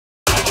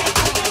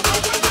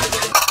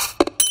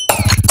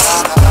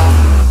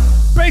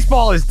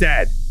Baseball is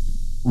dead.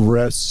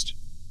 Rest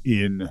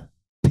in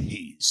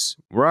peace.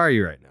 Where are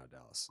you right now,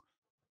 Dallas?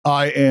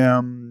 I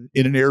am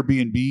in an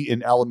Airbnb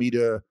in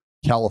Alameda,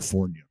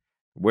 California.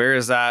 Where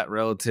is that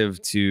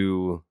relative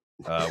to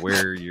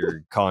where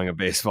you're calling a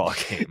baseball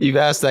game? You've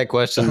asked that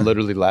question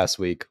literally last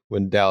week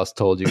when Dallas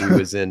told you he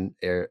was in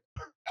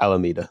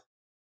Alameda.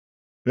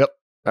 Yep.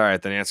 All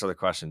right, then answer the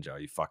question, Joe.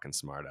 You fucking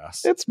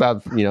smartass. It's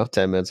about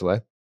 10 minutes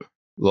away.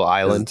 Little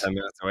island. 10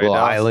 minutes away. Little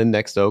Dallas? island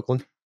next to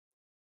Oakland.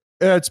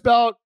 It's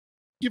about,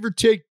 give or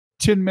take,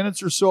 10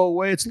 minutes or so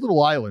away. It's a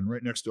little island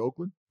right next to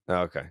Oakland.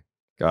 Oh, okay,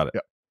 got it.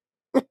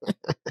 Yep.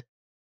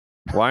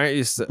 Why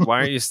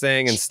aren't you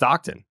staying in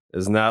Stockton?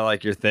 Isn't that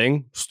like your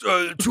thing?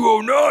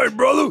 209,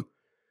 brother.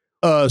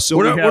 So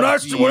when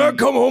I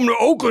come home to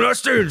Oakland, I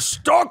stay in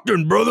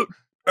Stockton, brother.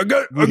 I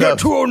got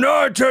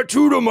 209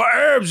 tattooed on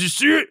my abs. You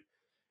see it?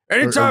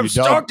 Anytime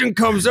Stockton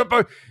comes up,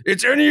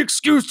 it's any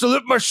excuse to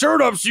lift my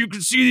shirt up so you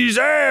can see these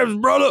abs,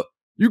 brother.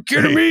 You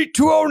kidding me?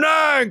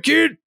 209,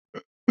 kid.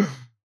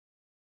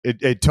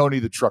 Hey, Tony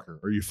the trucker,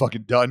 are you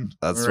fucking done?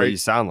 That's what you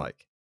sound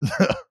like.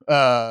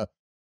 And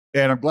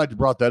I'm glad you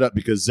brought that up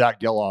because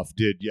Zach Geloff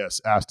did,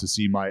 ask to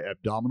see my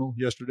abdominal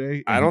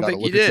yesterday. I don't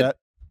think he did.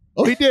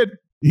 Oh, he did.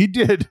 He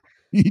did.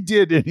 He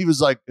did. And he was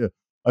like,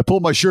 I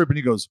pulled my shirt up and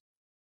he goes,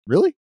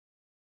 really?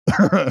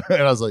 And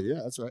I was like,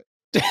 yeah, that's right.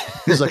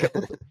 He's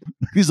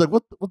like,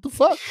 what the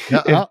fuck?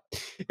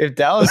 If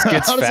Dallas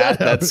gets fat,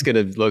 that's going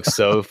to look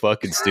so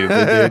fucking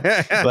stupid,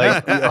 dude.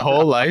 Like, your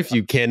whole life,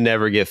 you can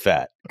never get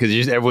fat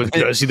because everyone's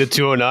going to see the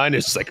 209.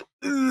 It's just like,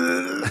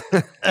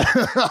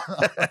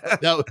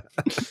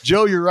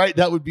 Joe, you're right.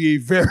 That would be a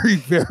very,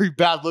 very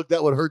bad look.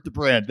 That would hurt the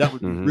brand. That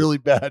would be really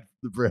bad for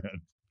the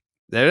brand.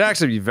 They'd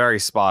actually be very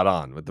spot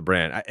on with the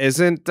brand.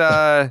 Isn't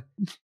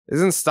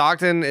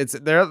Stockton?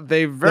 They're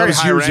very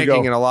high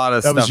ranking in a lot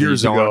of stuff you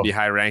don't want to be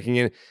high ranking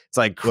in. It's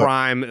like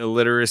crime,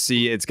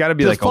 illiteracy. It's got to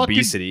be like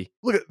obesity.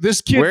 Look at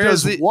this kid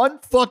does one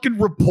fucking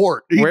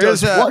report. He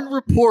does one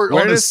report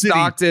on a city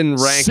Stockton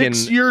rank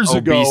 6 years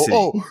obesity?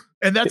 ago. Oh,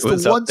 and that's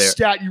the one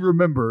stat you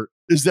remember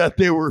is that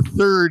they were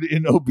third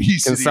in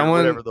obesity. Can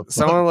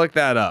someone look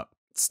that up?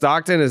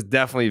 Stockton is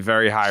definitely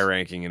very high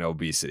ranking in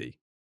obesity.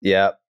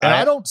 Yeah, and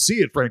I don't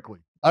see it. Frankly,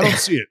 I don't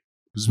see it.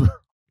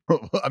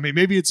 I mean,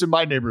 maybe it's in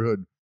my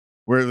neighborhood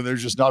where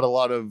there's just not a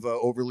lot of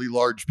overly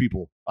large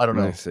people. I don't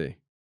know. Let's see.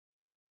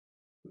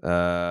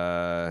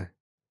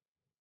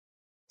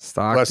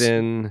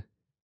 Stockton.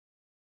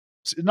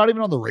 It's not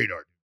even on the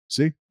radar.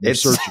 See?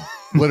 It's searching.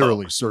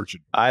 Literally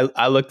searching.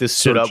 I looked this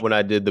shit up when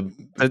I did the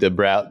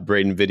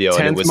Braden video,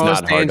 and it was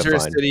not hard to find. 10th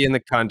most dangerous city in the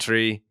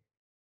country.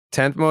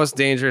 10th most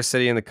dangerous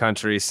city in the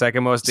country.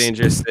 Second most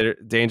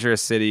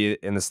dangerous city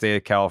in the state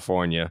of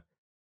California.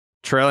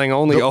 Trailing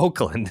only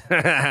Oakland.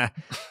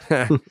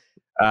 The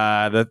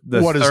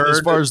what third, is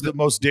as far as the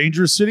most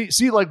dangerous city?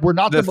 See, like we're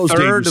not the most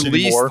dangerous third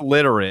least anymore.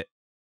 Literate.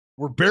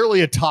 We're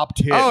barely a top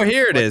 10. Oh,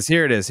 here it is.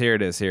 In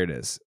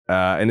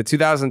a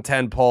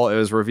 2010 poll, it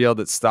was revealed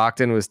that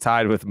Stockton was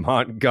tied with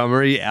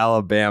Montgomery,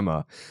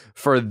 Alabama,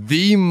 for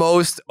the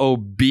most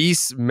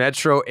obese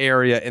metro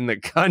area in the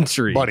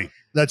country. Buddy,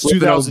 that's with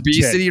 2010. An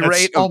obesity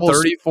rate of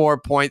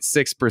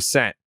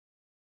 34.6%.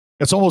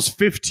 That's almost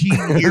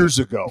 15 years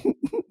ago.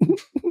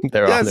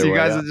 Yes, you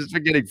guys have just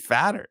been getting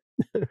fatter.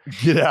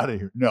 Get out of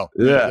here. No.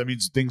 Yeah. That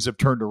means things have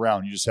turned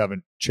around. You just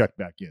haven't checked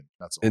back in.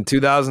 That's all. In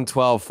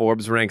 2012,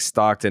 Forbes ranked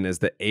Stockton as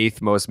the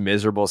 8th most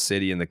miserable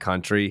city in the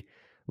country,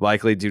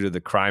 likely due to the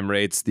crime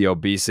rates, the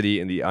obesity,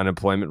 and the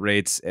unemployment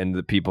rates, and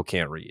the people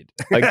can't read.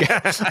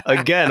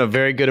 Again, a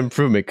very good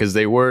improvement because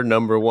they were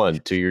number 1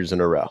 2 years in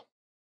a row.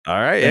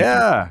 All right.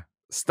 Yeah.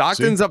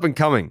 Stockton's up and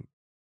coming.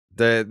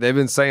 They've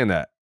been saying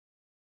that.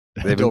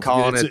 They've been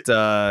calling it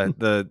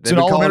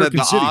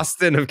the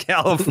Austin of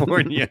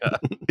California.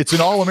 It's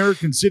an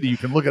all-American city. You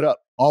can look it up.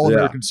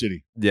 All-American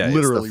city. Yeah,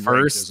 literally it's the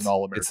first. as an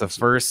all-American. It's the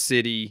first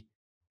city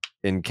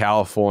in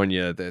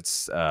California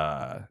that's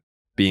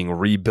being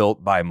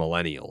rebuilt by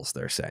millennials.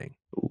 They're saying.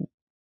 Ooh.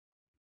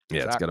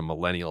 Yeah, it's got a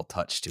millennial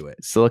touch to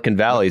it. Silicon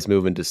Valley's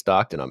moving to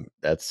Stockton.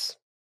 That's.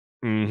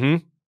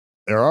 Mm-hmm.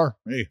 There are.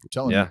 Hey, I'm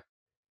telling you.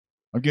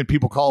 I'm getting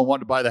people calling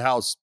wanting to buy the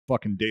house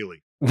fucking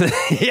daily.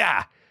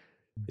 Yeah.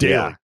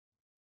 Daily.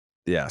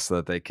 Yeah, so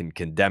that they can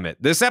condemn it.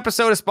 This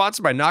episode is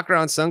sponsored by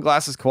Knockaround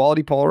Sunglasses,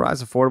 quality,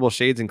 polarized, affordable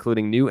shades,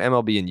 including new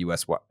MLB and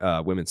U.S.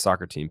 women's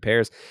soccer team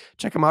pairs.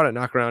 Check them out at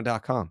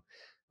knockaround.com.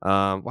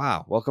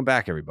 Wow, welcome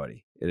back,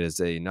 everybody. It is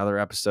another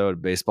episode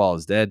of Baseball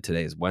is Dead.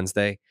 Today is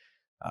Wednesday,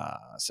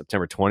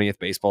 September 20th.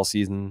 Baseball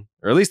season,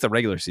 or at least the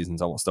regular season,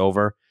 is almost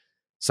over.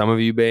 Some of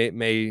you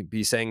may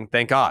be saying,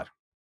 thank God.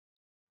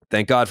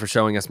 Thank God for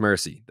showing us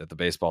mercy that the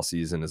baseball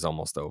season is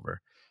almost over.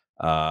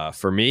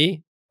 For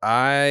me,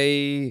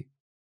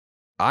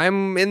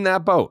 I'm in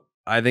that boat.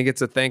 I think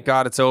it's a thank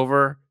God it's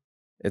over.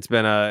 It's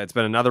been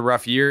another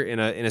rough year in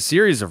a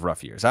series of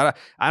rough years. I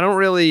don't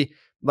really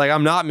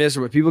I'm not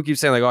miserable. People keep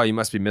saying oh, you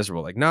must be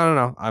miserable.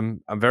 No.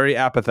 I'm very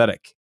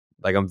apathetic.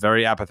 I'm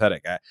very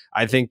apathetic.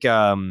 I think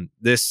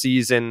this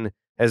season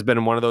has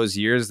been one of those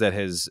years that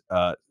has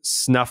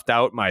snuffed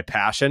out my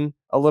passion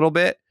a little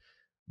bit,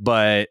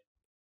 but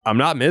I'm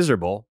not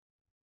miserable.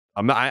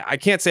 I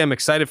can't say I'm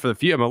excited for the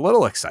future. I'm a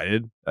little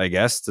excited, I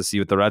guess, to see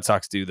what the Red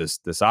Sox do this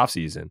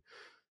offseason.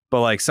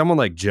 But like someone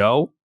like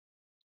Joe,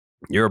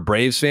 you're a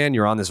Braves fan.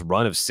 You're on this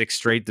run of 6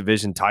 straight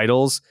division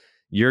titles.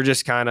 You're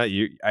just kind of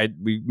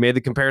we made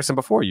the comparison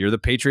before. You're the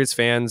Patriots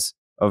fans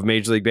of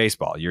Major League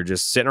Baseball. You're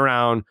just sitting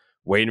around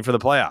waiting for the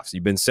playoffs.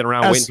 You've been sitting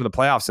around waiting for the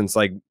playoffs since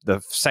like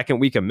the second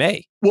week of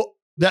May. Well,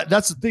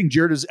 that's the thing,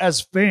 Jared, is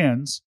as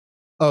fans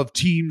of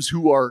teams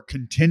who are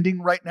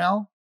contending right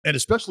now, and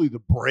especially the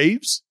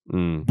Braves,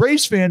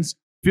 Braves fans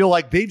feel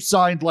like they've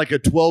signed like a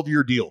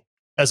 12-year deal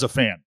as a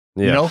fan.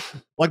 Yeah. You know,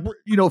 like,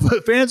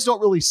 fans don't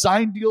really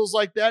sign deals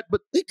like that,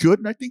 but they could,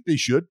 and I think they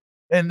should.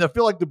 And I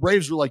feel like the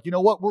Braves were like, you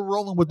know what? We're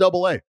rolling with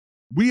AA.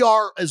 We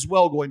are as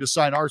well going to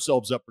sign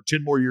ourselves up for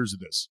 10 more years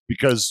of this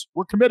because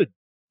we're committed.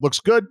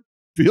 Looks good.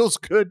 Feels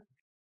good.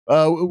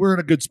 We're in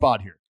a good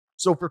spot here.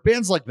 So for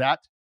fans like that,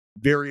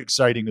 very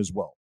exciting as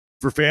well.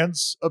 For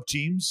fans of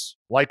teams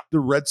like the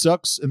Red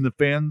Sox and the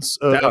fans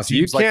of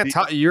teams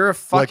you're a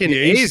fucking like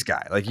A's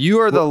guy. Like you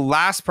are the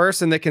last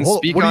person that can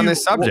speak on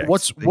this subject.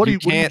 What are you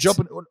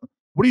jumping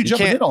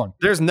in on?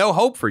 There's no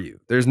hope for you.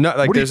 There's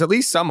no there's at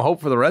least some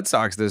hope for the Red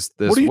Sox this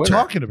What are you winter.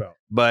 Talking about?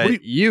 But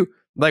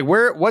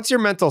what's your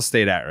mental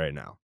state at right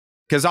now?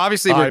 Because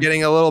obviously we're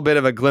getting a little bit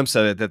of a glimpse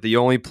of it that the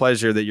only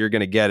pleasure that you're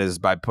going to get is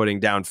by putting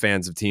down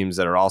fans of teams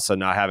that are also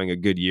not having a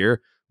good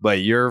year.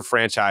 But your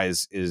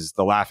franchise is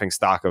the laughing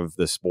stock of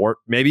the sport,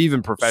 maybe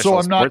even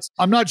professional sports.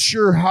 I'm not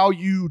sure how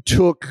you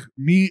took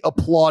me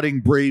applauding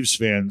Braves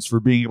fans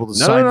for being able to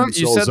sign themselves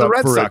you said the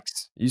Red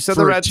Sox. You said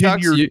the Red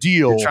Sox.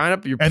 You're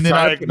trying to, and then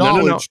I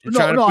acknowledged.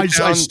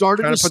 I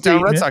started to put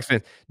down Red Sox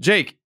fans.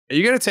 Jake, are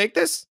you going to take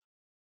this?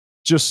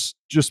 Just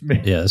me.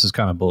 Yeah, this is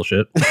kind of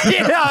bullshit.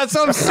 Yeah, that's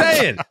what I'm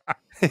saying.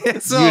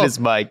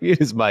 Mute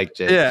his mic,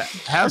 Jake. Yeah,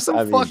 have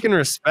some fucking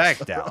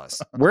respect,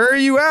 Dallas. Where are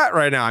you at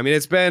right now? I mean,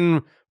 it's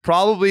been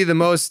probably the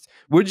most.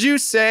 Would you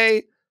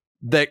say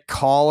that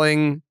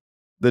calling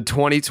the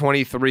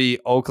 2023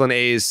 Oakland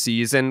A's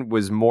season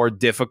was more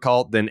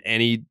difficult than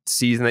any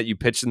season that you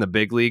pitched in the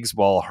big leagues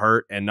while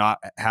hurt and not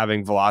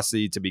having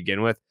velocity to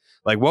begin with?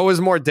 Like, what was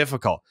more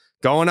difficult?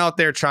 Going out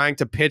there trying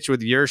to pitch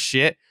with your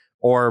shit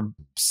or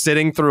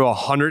sitting through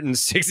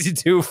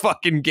 162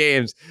 fucking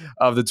games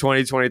of the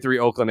 2023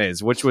 Oakland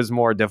A's? Which was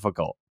more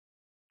difficult?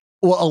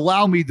 Well,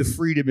 allow me the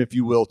freedom, if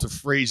you will, to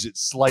phrase it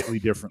slightly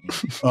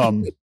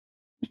differently.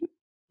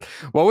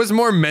 What was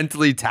more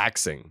mentally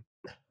taxing?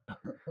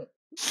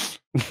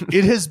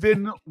 It has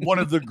been one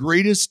of the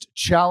greatest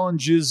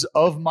challenges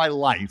of my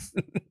life.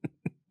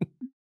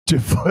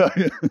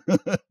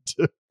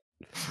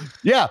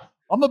 Yeah,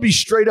 I'm gonna be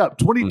straight up.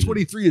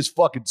 2023 has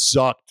fucking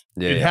sucked.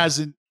 Yeah,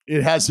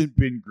 It hasn't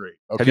been great.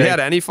 Okay? Have you had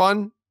any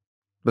fun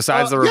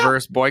besides the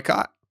reverse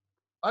boycott?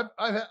 I've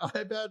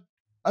had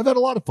a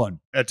lot of fun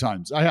at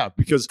times. I have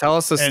because tell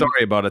us a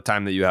story about a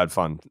time that you had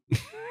fun.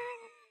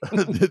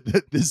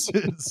 This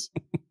is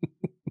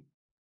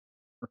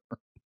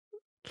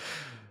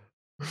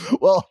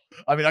well.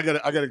 I mean, I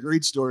got a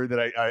great story that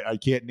I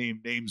can't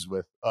name names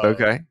with.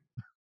 Okay.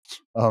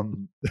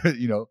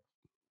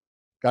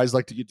 Guys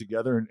like to get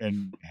together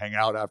and hang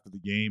out after the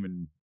game,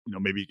 and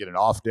maybe you get an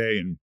off day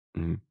and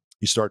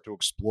you start to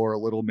explore a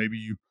little. Maybe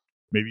you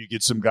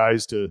get some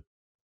guys to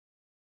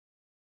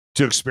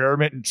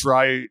experiment and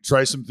try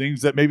some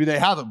things that maybe they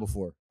haven't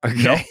before.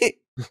 Okay.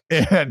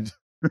 And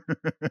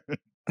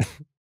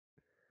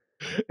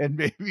and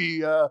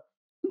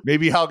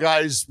maybe how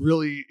guys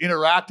really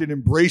interact and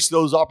embrace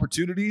those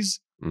opportunities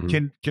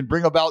can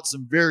bring about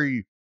some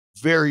very,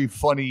 very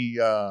funny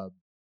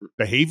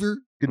behavior,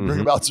 can bring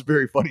about some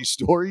very funny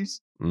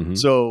stories.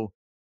 So,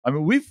 I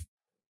mean,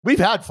 we've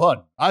had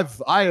fun. I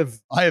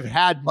have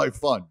had my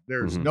fun.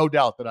 There's no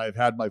doubt that I've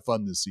had my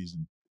fun this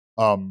season.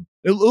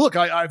 Look,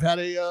 I got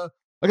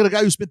a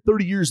guy who spent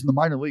 30 years in the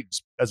minor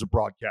leagues as a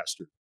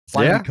broadcaster,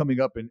 finally coming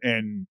up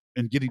and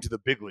getting to the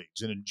big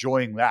leagues and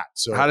enjoying that.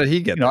 So how did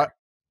he get there?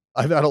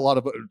 I've had a lot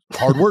of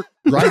hard work,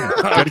 grinding,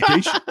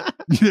 dedication,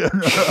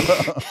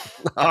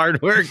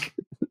 hard work.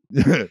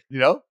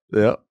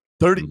 Yeah.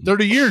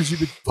 30 years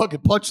you've been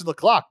fucking punching the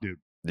clock, dude.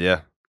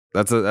 Yeah,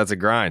 that's a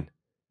grind.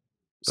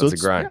 That's a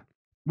grind.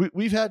 Yeah,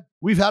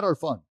 we've had our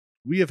fun.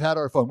 We have had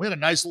our fun. We had a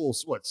nice little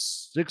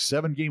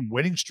 6-7 game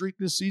winning streak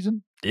this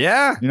season.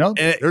 Yeah, and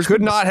it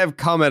could not have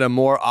come at a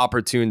more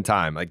opportune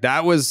time. Like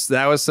that was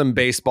some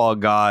baseball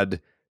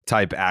god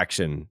type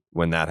action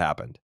when that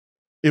happened.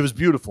 It was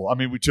beautiful. I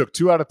mean, we took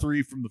 2 out of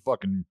 3 from the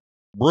fucking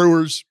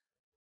Brewers,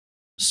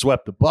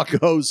 swept the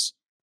Buccos.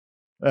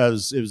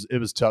 It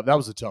was tough. That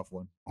was a tough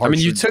one. I mean,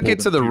 you took it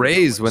to the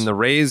Rays when the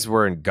Rays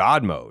were in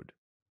God mode.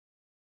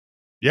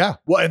 Yeah.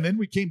 Well, and then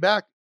we came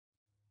back.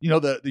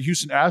 The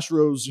Houston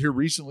Astros here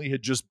recently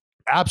had just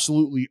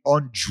absolutely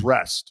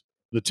undressed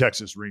the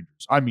Texas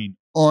Rangers. I mean,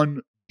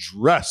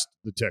 undressed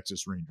the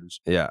Texas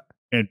Rangers. Yeah.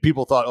 And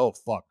people thought, oh,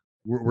 fuck,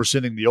 we're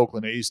sending the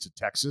Oakland A's to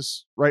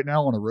Texas right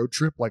now on a road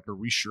trip. Like, are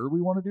we sure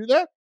we want to do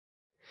that?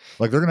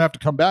 Like, they're going to have to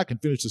come back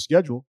and finish the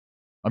schedule.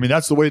 I mean,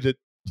 that's the way that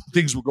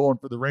things were going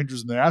for the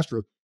Rangers and the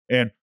Astros.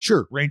 And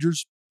sure,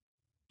 Rangers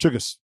took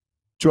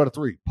 2 out of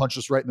 3, punched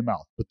us right in the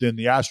mouth. But then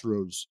the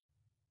Astros,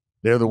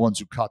 they're the ones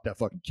who caught that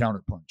fucking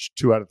counter punch.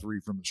 2 out of 3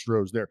 from the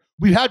Astros there.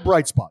 We've had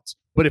bright spots.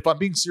 But if I'm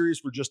being serious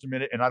for just a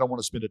minute, and I don't want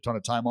to spend a ton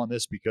of time on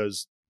this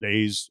because the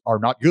A's are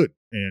not good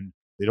and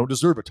they don't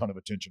deserve a ton of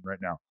attention right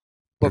now.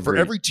 But for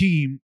every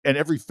team and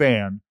every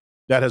fan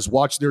that has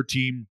watched their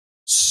team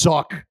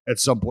suck at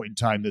some point in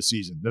time this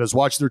season, that has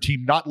watched their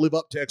team not live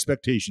up to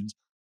expectations,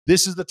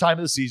 this is the time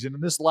of the season,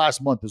 and this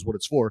last month is what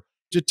it's for,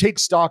 to take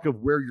stock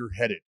of where you're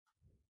headed.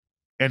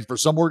 And for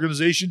some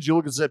organizations, you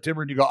look at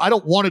September and you go, I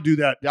don't want to do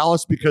that,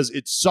 Dallas, because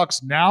it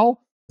sucks now.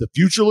 The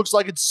future looks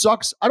like it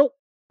sucks. I don't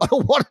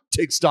want to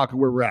take stock of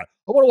where we're at.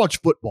 I want to watch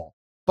football.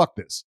 Fuck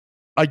this.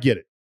 I get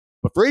it.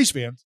 But for A's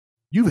fans,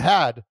 you've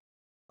had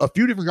a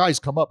few different guys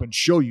come up and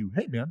show you,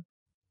 hey, man,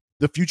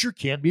 the future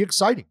can be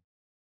exciting.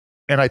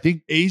 And I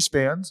think A's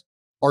fans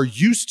are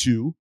used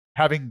to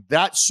having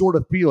that sort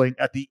of feeling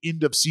at the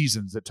end of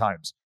seasons at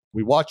times.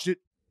 We watched it,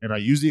 and I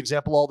use the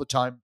example all the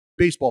time.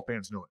 Baseball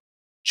fans know it.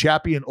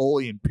 Chappie and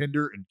Ole and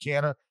Pinder and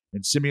Canna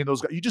and Simeon,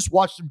 those guys, you just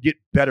watch them get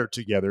better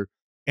together.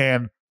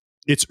 And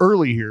it's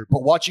early here,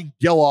 but watching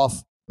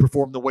Geloff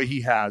perform the way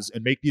he has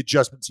and make the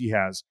adjustments he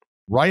has,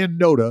 Ryan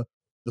Noda,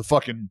 the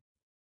fucking,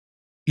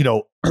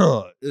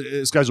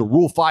 this guy's a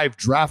Rule 5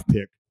 draft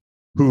pick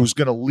who's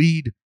going to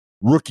lead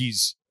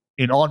rookies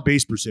in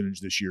on-base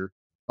percentage this year.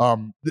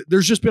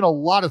 There's just been a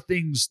lot of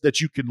things that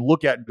you can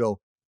look at and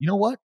go, you know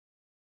what?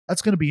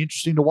 That's going to be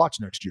interesting to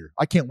watch next year.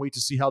 I can't wait to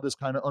see how this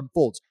kind of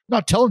unfolds. I'm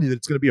not telling you that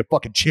it's going to be a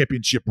fucking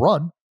championship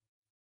run,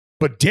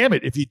 but damn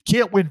it, if you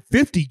can't win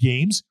 50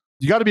 games,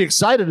 you got to be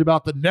excited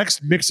about the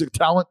next mix of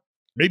talent,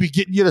 maybe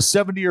getting you to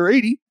 70 or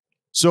 80.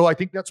 So I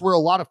think that's where a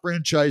lot of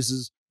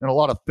franchises and a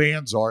lot of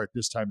fans are at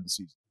this time of the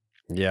season.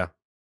 Yeah.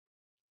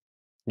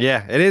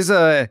 Yeah, it is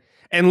there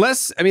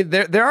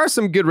are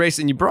some good races,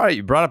 and you brought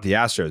up the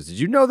Astros. Did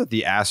you know that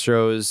the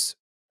Astros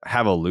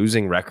have a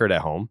losing record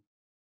at home?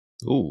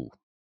 Ooh.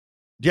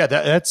 Yeah,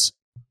 that's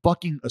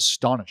fucking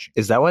astonishing.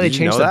 Is that why they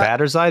changed the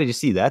batter's eye? Did you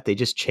see that? They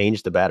just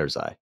changed the batter's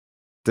eye.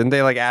 Didn't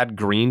they add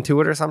green to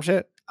it or some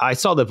shit? I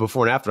saw that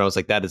before and after. And I was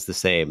like, that is the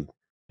same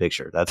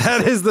picture. That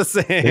is the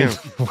same.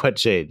 What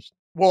changed?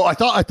 Well, I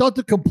thought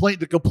the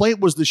complaint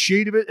was the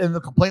shade of it, and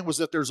the complaint was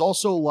that there's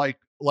also like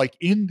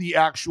in the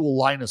actual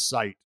line of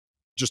sight,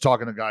 just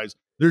talking to guys,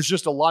 there's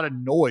just a lot of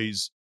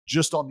noise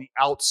just on the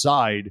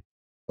outside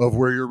of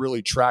where you're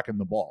really tracking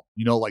the ball.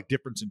 Like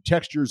difference in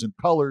textures and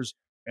colors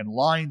and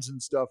lines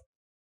and stuff.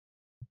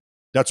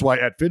 That's why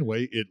at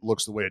Fenway it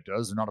looks the way it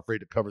does. They're not afraid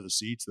to cover the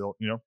seats. They'll,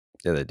 Yeah,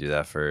 they do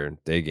that for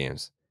day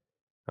games.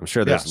 I'm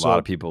sure there's a lot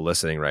of people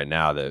listening right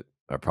now that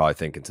are probably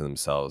thinking to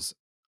themselves,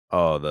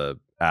 oh, the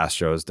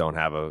Astros don't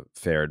have a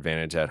fair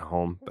advantage at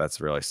home.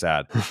 That's really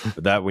sad.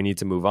 But we need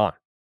to move on.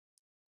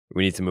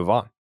 We need to move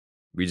on.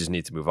 We just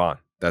need to move on.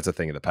 That's a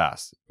thing of the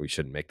past. We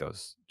shouldn't make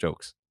those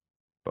jokes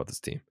about this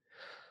team.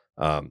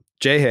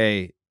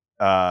 Jayhay,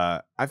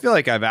 I feel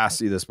like I've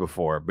asked you this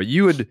before, but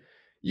you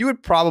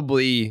would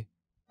probably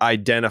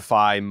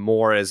identify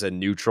more as a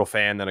neutral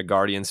fan than a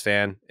Guardians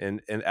fan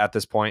in at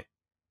this point.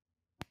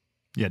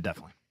 Yeah,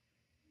 definitely.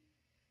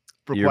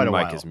 For Your quite a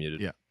mic while. is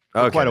muted. Yeah,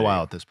 for quite a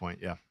while at this point.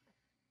 Yeah.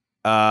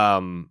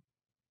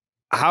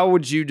 How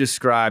would you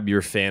describe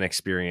your fan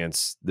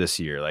experience this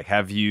year?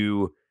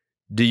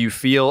 Do you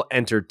feel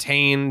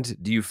entertained?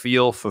 Do you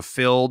feel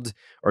fulfilled?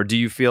 Or do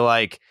you feel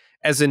like,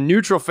 as a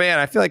neutral fan,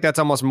 I feel like that's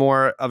almost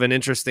more of an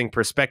interesting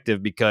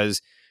perspective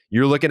because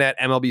you're looking at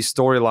MLB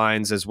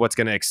storylines as what's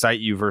going to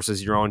excite you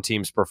versus your own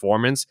team's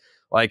performance.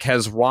 Like,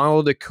 has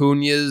Ronald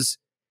Acuna's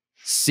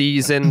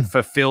season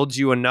fulfilled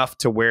you enough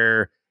to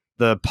where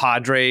the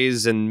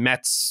Padres and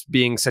Mets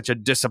being such a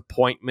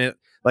disappointment,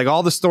 like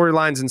all the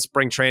storylines in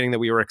spring training that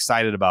we were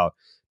excited about,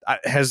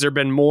 has there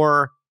been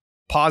more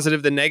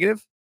positive than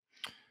negative?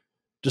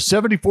 Does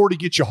 70-40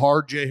 get you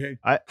hard, Jayhay?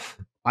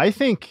 I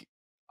think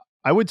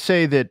I would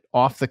say that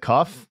off the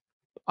cuff,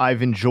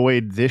 I've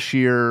enjoyed this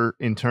year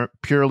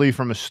purely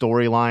from a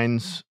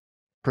storylines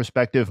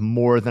perspective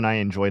more than I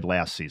enjoyed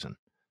last season.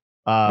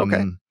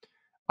 Okay.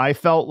 I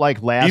felt like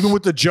even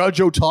with the Judge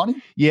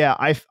Ohtani? Yeah,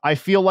 I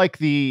feel like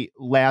the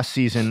last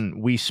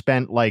season we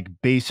spent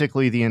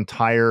basically the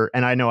entire,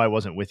 and I know I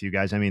wasn't with you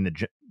guys. I mean,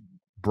 the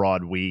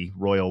broad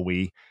royal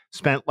we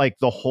spent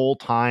the whole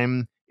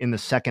time in the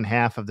second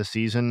half of the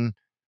season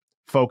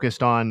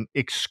focused on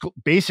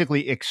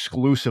basically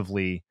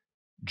exclusively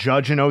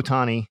Judge and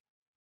Ohtani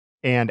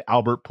and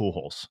Albert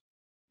Pujols.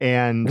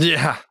 And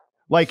yeah.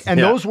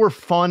 Those were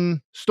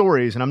fun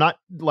stories. And I'm not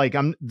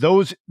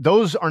those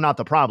are not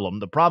the problem.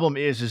 The problem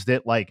is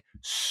that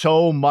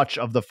so much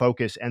of the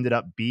focus ended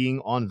up being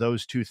on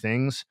those two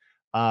things.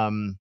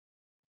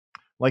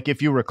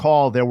 If you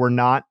recall, there were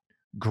not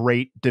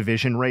great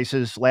division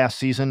races last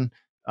season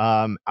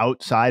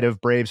outside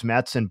of Braves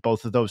Mets, and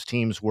both of those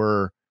teams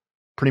were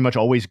pretty much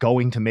always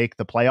going to make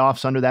the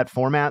playoffs under that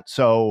format.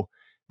 So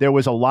there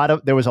was a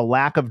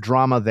lack of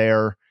drama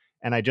there.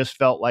 And I just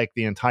felt like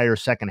the entire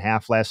second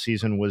half last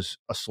season was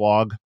a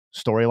slog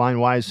storyline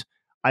wise.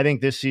 I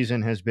think this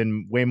season has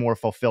been way more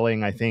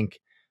fulfilling. I think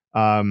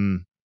I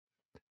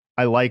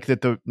like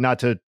that not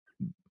to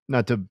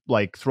not to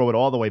like throw it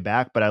all the way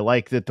back, but I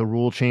like that the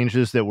rule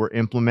changes that were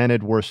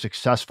implemented were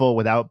successful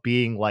without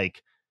being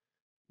like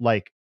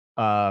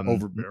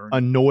overbearing,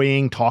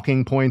 annoying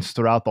talking points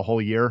throughout the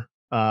whole year.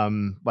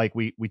 Like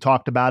we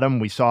talked about them,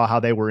 we saw how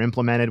they were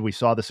implemented, we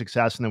saw the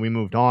success, and then we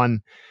moved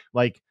on.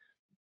 Like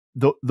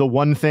the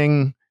one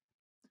thing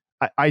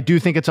I do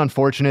think it's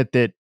unfortunate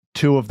that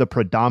two of the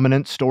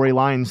predominant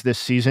storylines this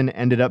season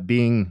ended up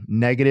being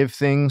negative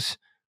things,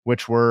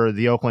 which were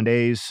the Oakland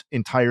A's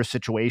entire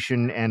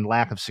situation and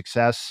lack of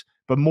success,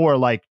 but more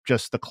like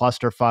just the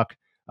clusterfuck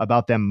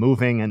about them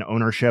moving and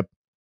ownership.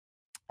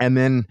 And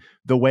then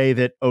the way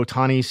that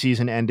Ohtani's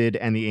season ended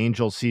and the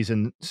Angels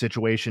season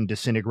situation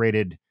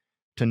disintegrated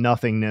to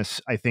nothingness,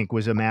 I think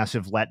was a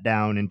massive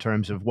letdown in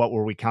terms of what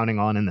were we counting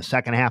on in the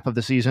second half of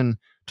the season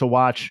to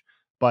watch,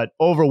 but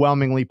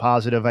overwhelmingly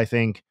positive, I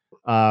think.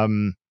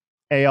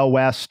 AL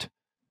West,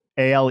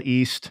 AL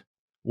East,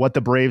 what the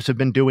Braves have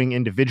been doing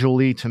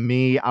individually to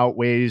me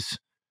outweighs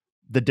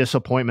the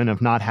disappointment of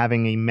not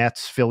having a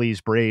Mets, Phillies,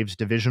 Braves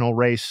divisional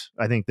race.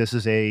 I think this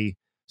is a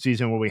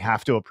season where we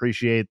have to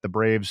appreciate the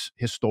Braves'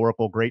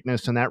 historical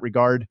greatness in that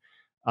regard.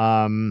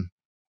 And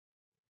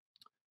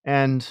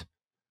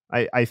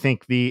I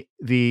think the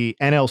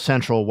NL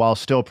Central, while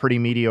still pretty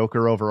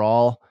mediocre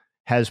overall,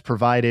 has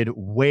provided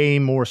way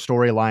more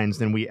storylines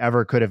than we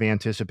ever could have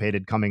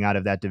anticipated coming out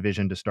of that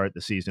division to start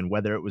the season,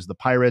 whether it was the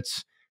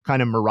Pirates'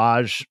 kind of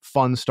mirage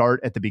fun start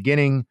at the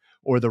beginning,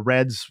 or the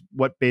Reds,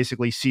 what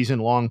basically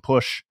season-long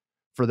push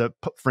for the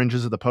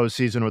fringes of the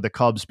postseason, or the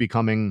Cubs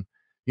becoming,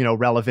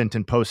 relevant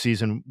and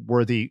postseason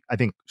worthy, I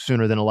think,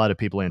 sooner than a lot of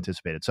people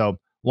anticipated. So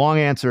long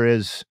answer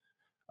is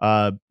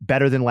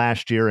better than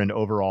last year and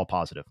overall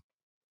positive.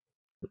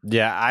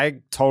 Yeah,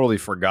 I totally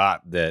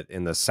forgot that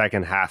in the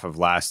second half of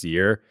last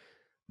year,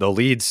 the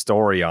lead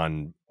story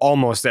on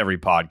almost every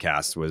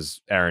podcast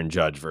was Aaron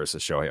Judge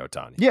versus Shohei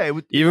Ohtani. Yeah,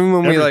 even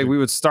when we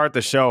would start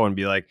the show and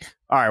be like,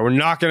 all right, we're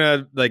not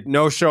gonna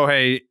no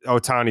Shohei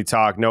Ohtani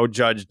talk, no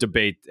Judge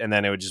debate, and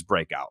then it would just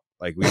break out.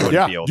 Like we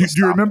wouldn't be able to.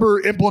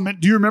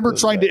 Do you remember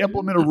trying to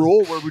implement a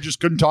rule where we just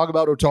couldn't talk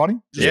about Ohtani?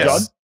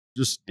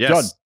 Just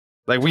done.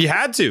 Like we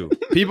had to.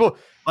 People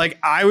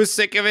I was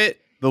sick of it.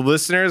 The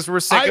listeners were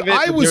sick of it.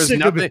 I was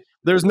sick of it.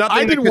 There's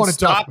nothing that could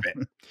stop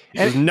it.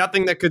 There's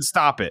nothing that could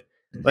stop it.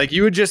 Like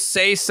you would just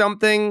say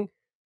something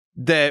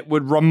that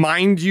would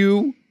remind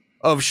you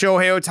of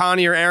Shohei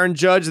Ohtani or Aaron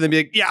Judge, and then be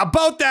like, yeah,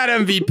 about that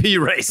MVP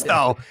race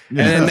though. And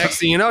then next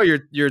thing you know,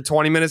 you're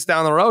 20 minutes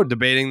down the road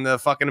debating the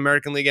fucking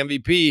American League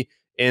MVP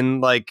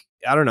in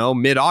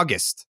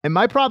mid-August. And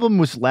my problem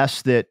was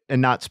less that, and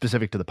not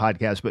specific to the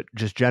podcast, but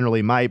just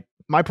generally my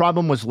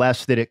problem was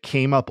less that it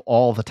came up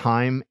all the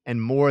time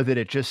and more that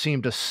it just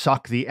seemed to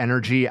suck the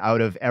energy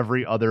out of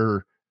every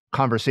other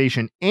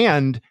conversation,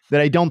 and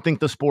that I don't think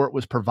the sport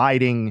was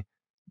providing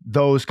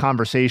those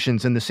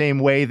conversations in the same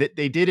way that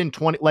they did in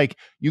 20. Like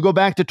you go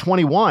back to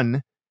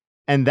 21,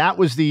 and that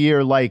was the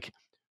year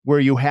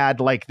where you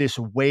had this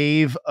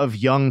wave of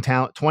young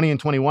talent. 20 and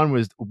 21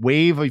 was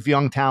wave of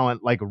young talent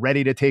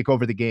ready to take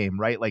over the game,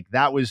 right? Like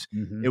that was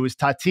it was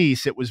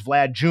Tatis, it was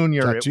Vlad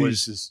Jr., it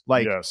was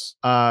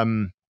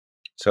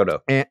Soto.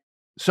 And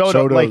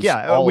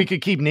Soto, we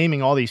could keep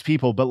naming all these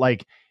people, but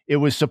it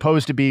was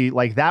supposed to be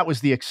that was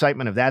the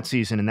excitement of that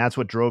season, and that's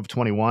what drove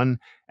 21.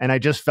 And I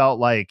just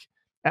felt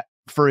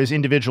for as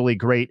individually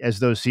great as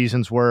those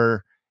seasons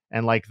were,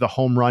 and the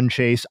home run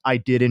chase, I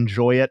did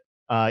enjoy it,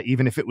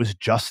 even if it was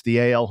just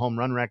the AL home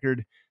run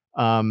record.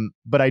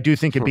 But I do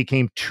think it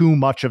became too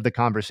much of the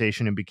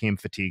conversation and became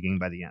fatiguing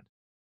by the end.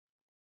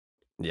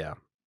 Yeah.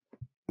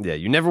 Yeah.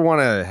 You never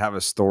want to have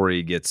a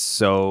story get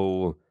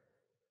so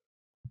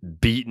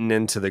beaten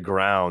into the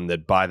ground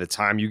that by the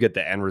time you get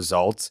the end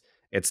result,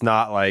 it's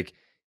not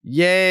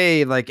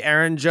yay,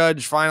 Aaron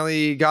Judge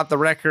finally got the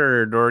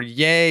record, or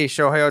yay,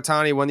 Shohei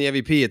Ohtani won the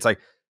MVP. It's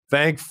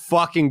thank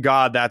fucking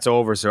God that's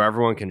over, so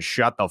everyone can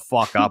shut the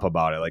fuck up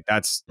about it.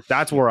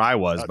 That's where I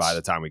was by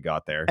the time we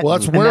got there. Well,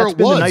 that's where it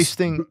was. The nice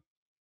thing,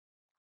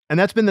 and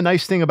that's been the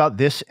nice thing about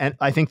this, and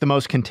I think the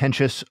most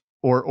contentious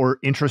or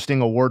interesting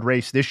award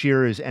race this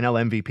year is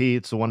NL MVP.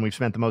 It's the one we've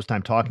spent the most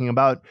time talking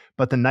about.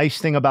 But the nice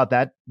thing about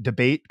that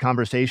debate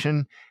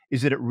conversation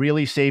is that it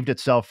really saved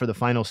itself for the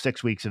final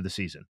 6 weeks of the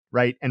season,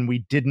 right? And we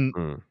didn't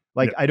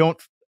I don't.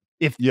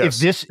 If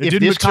this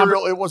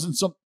it wasn't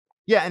some.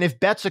 Yeah, and if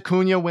Betts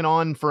Acuna went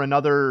on for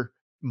another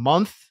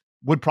month,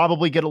 would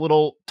probably get a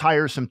little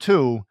tiresome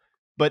too.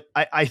 But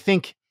I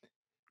think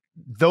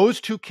those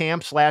two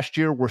camps last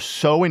year were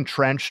so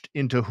entrenched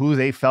into who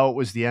they felt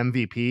was the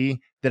MVP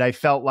that I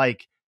felt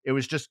like it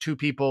was just two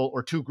people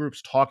or two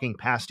groups talking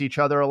past each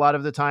other a lot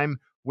of the time.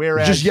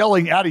 Whereas just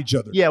yelling at each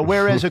other. Yeah.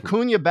 Whereas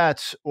Acuna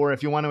Betts, or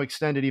if you want to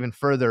extend it even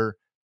further,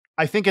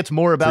 I think it's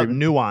more about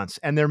nuance,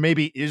 and there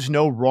maybe is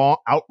no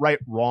outright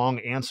wrong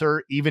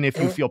answer, even if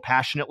you feel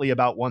passionately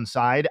about one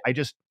side.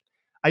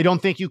 I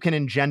don't think you can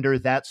engender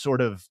that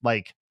sort of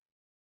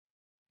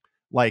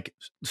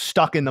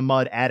stuck in the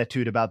mud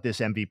attitude about this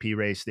MVP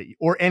race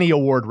or any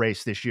award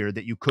race this year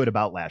that you could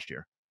about last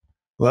year.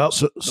 Well,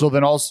 so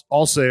then I'll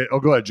say it. Oh,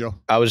 go ahead, Joe.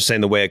 I was just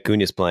saying the way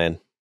Acuna's playing.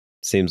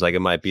 Seems like it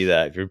might be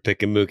that. If you're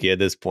picking Mookie at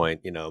this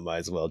point, might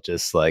as well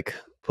just like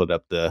put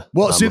up the.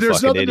 Well, see,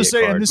 there's nothing to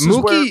say, and this is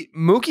where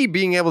Mookie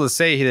being able to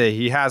say that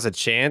he has a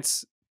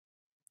chance.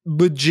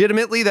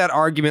 Legitimately, that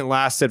argument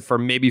lasted for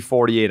maybe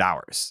 48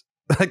 hours.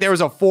 Like there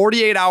was a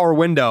 48-hour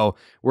window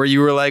where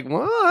you were like,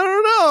 well, I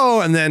don't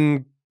know, and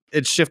then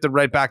it shifted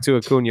right back to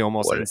Acuna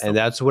almost. And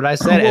that's what I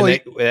said. And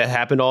it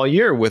happened all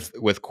year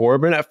with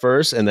Corbin at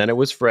first, and then it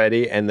was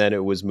Freddie, and then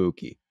it was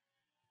Mookie.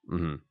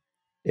 Mm-hmm.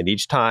 And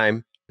each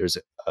time there's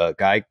a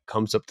guy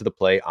comes up to the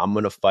plate, I'm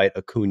going to fight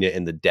Acuna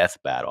in the death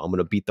battle. I'm going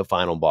to beat the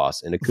final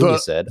boss. And Acuna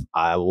said,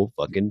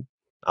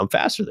 I'm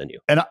faster than you.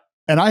 And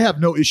I have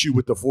no issue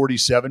with the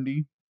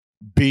 40-70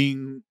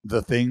 being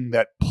the thing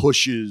that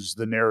pushes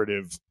the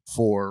narrative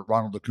for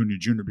Ronald Acuna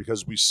Jr.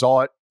 because we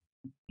saw it.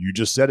 You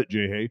just said it,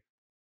 Jayhay,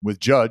 with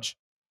Judge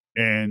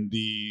and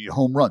the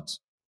home runs.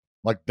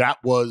 Like that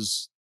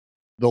was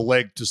the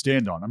leg to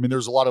stand on. I mean,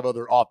 there's a lot of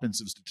other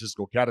offensive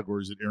statistical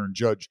categories that Aaron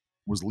Judge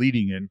was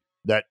leading in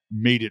that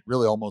made it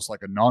really almost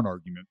like a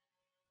non-argument.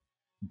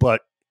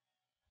 But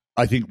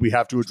I think we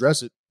have to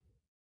address it.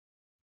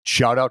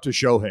 Shout out to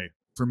Shohei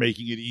for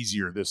making it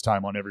easier this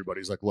time on everybody.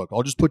 He's like, look,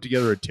 I'll just put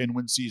together a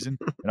 10-win season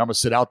and I'm going to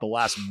sit out the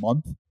last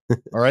month.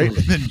 All right.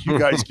 And then you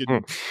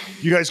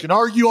guys can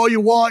argue all you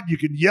want. You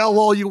can yell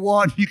all you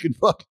want. You can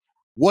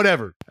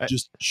whatever.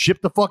 Just ship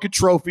the fucking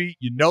trophy.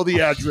 You know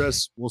the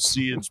address. We'll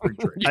see you in spring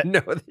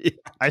training.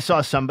 I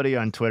saw somebody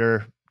on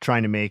Twitter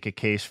trying to make a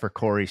case for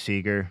Corey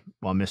Seager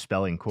while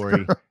misspelling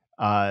Corey,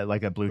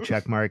 like a blue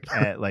check mark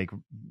at like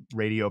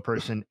radio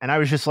person. And I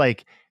was just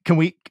like,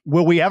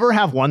 will we ever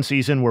have one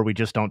season where we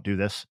just don't do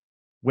this?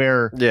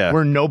 Where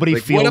nobody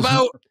feels. What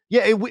about?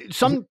 Yeah,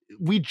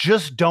 we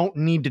just don't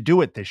need to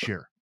do it this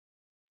year.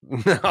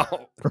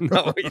 No,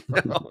 we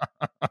don't.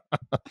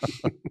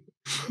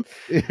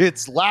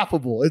 It's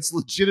laughable. It's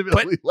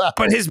legitimately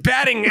laughable. But his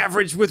batting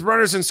average with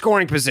runners in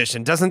scoring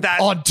position, doesn't that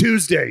on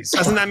Tuesdays?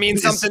 Doesn't that mean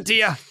something to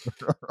you?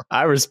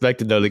 I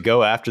respect it though to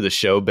go after the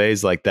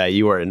ShoBaes like that.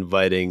 You are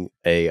inviting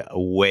a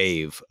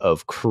wave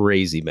of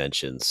crazy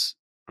mentions.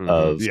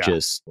 Of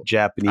just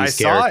Japanese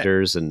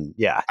characters, and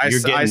you're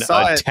getting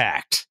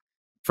attacked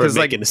for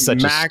making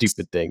such a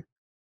stupid thing.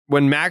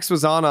 When Max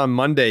was on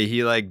Monday,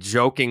 he like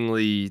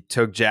jokingly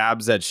took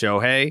jabs at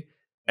Shohei,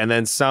 and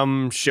then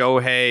some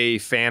Shohei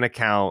fan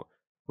account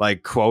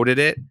like quoted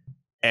it,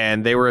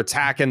 and they were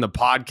attacking the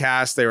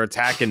podcast. They were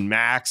attacking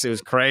Max. It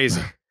was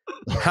crazy.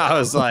 I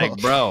was like,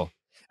 bro,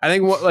 I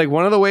think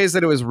one of the ways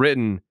that it was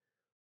written,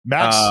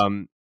 Max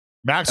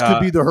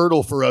could be the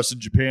hurdle for us in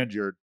Japan,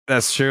 Jared.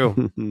 That's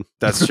true.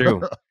 That's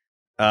true.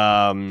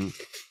 Someone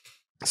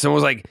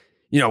was like,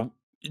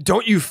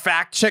 don't you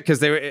fact check? Because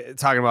they were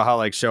talking about how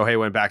like Shohei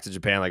went back to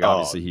Japan. Like,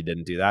 obviously he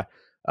didn't do that.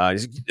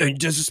 He's like,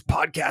 does this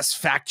podcast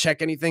fact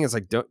check anything? It's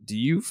like, do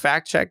you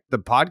fact check the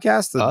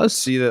podcast to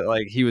see that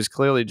like he was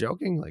clearly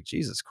joking? Like,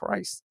 Jesus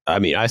Christ. I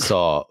mean, I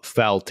saw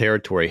Foul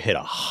Territory hit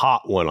a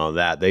hot one on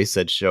that. They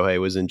said Shohei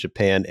was in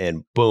Japan,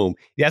 and boom.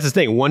 That's the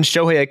thing. One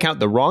Shohei account,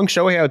 the wrong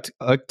Shohei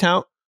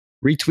account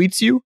retweets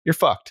you, you're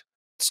fucked.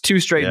 It's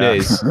 2 straight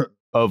days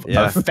of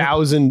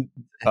 1,000,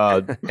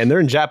 and they're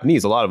in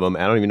Japanese. A lot of them.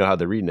 I don't even know how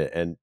they're reading it,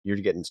 and you're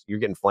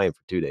getting flamed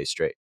for 2 days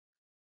straight.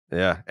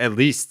 Yeah, at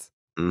least.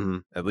 Mm-hmm.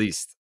 At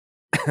least.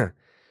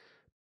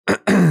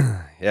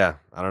 Yeah,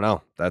 I don't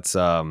know. That's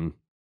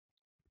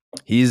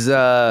he's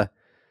got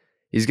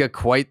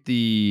quite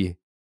the.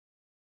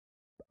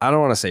 I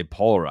don't want to say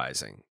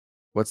polarizing.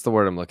 What's the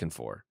word I'm looking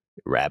for?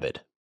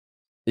 Rabid.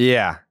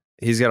 Yeah,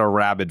 he's got a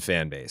rabid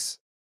fan base.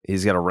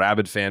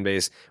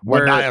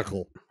 Where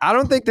maniacal. I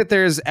don't think that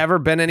there's ever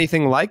been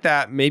anything like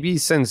that, maybe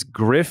since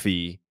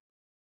Griffey,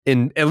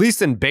 at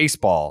least in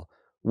baseball,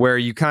 where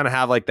you kind of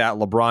have like that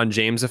LeBron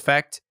James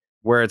effect,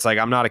 where it's like,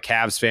 I'm not a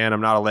Cavs fan,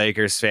 I'm not a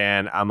Lakers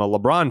fan, I'm a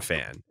LeBron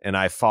fan, and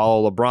I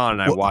follow LeBron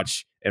and I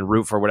watch and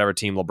root for whatever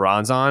team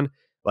LeBron's on.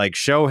 Like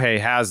Shohei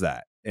has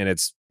that, and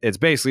it's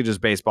basically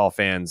just baseball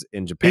fans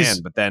in Japan.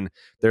 But then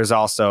there's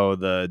also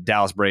the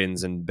Dallas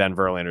Braden's and Ben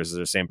Verlanders,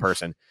 the same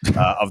person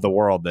of the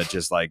world that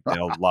just like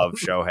they'll love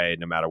Shohei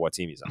no matter what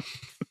team he's on.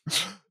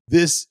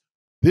 This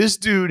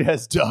dude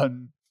has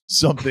done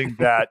something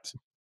that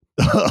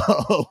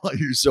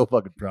you're so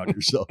fucking proud of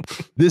yourself.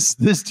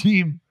 This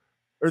team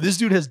or this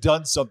dude has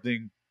done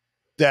something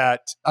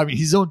that, I mean,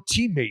 his own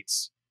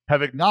teammates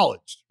have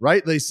acknowledged,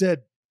 right? They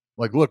said,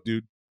 like, look,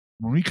 dude,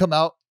 when we come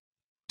out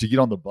to get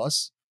on the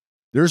bus,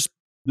 there's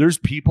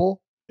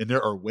people, and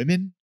there are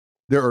women,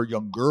 there are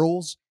young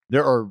girls,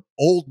 there are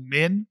old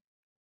men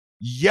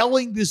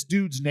yelling this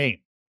dude's name,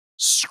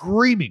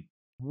 screaming,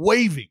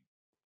 waving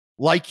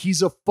like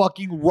he's a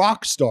fucking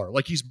rock star,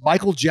 like he's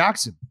Michael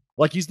Jackson,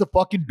 like he's the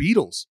fucking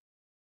Beatles.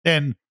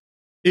 And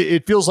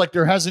it feels like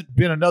there hasn't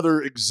been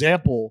another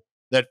example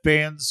that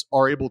fans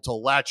are able to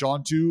latch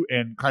onto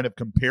and kind of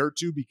compare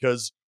to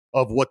because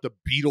of what the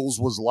Beatles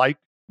was like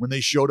when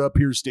they showed up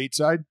here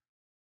stateside.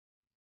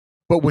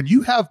 But when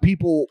you have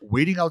people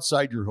waiting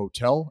outside your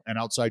hotel and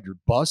outside your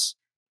bus,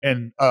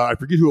 and I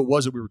forget who it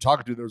was that we were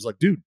talking to, that was like,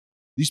 dude,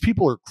 these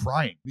people are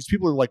crying. These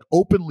people are like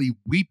openly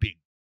weeping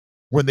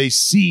when they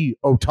see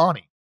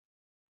Ohtani.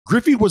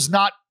 Griffey was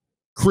not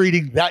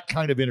creating that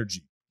kind of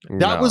energy.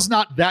 That was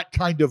not that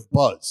kind of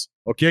buzz.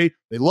 Okay.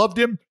 They loved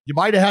him. You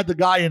might have had the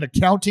guy in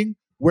accounting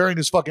wearing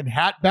his fucking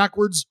hat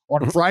backwards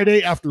on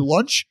Friday after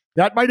lunch.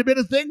 That might have been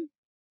a thing,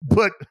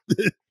 but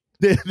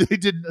they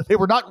didn't. They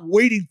were not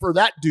waiting for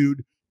that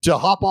dude to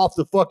hop off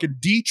the fucking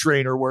D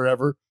train or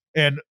wherever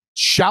and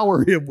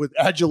shower him with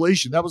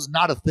adulation. That was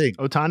not a thing.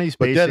 Ohtani's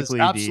basically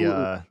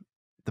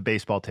the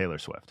baseball Taylor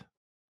Swift.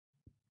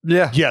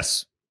 Yeah.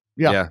 Yes.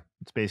 Yeah.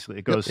 It's basically,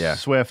 it goes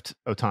Swift,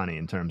 Ohtani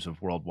in terms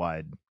of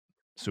worldwide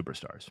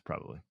superstars,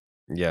 probably.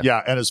 Yeah.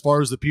 Yeah. And as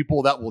far as the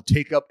people that will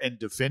take up and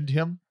defend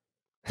him,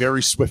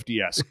 very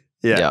Swifty-esque.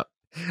 Yeah.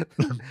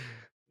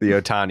 The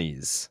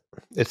Ohtanis.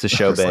 It's the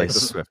ShoBaes. Like the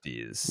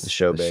Swifties. The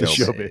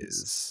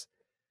ShoBaes.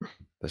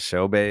 The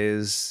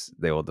ShoBaes.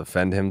 They will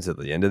defend him to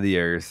the end of the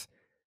earth.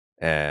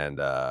 And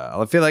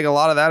I feel like a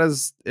lot of that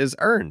is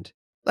earned.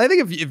 I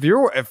think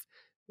if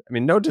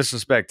no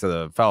disrespect to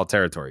the foul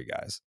territory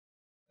guys,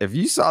 if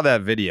you saw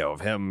that video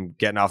of him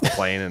getting off the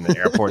plane in the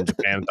airport in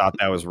Japan and thought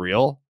that was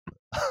real,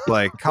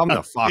 like, come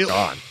the fuck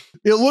on.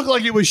 It looked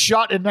like it was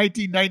shot in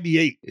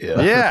 1998.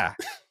 Yeah.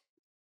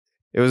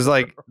 It was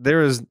like there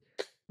was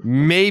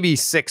maybe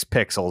 6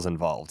 pixels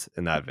involved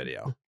in that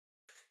video.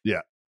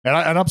 Yeah. And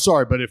I'm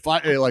sorry, but if I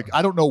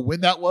don't know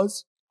when that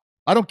was.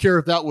 I don't care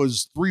if that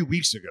was 3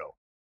 weeks ago.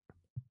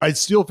 It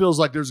still feels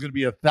like there's going to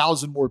be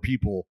 1,000 more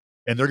people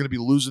and they're going to be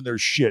losing their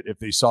shit if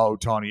they saw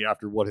Ohtani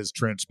after what has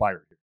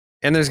transpired.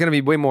 And there's going to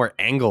be way more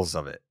angles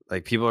of it.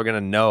 Like, people are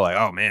going to know, like,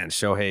 oh man,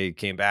 Shohei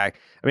came back.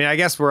 I mean, I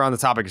guess we're on the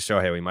topic of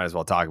Shohei. We might as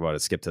well talk about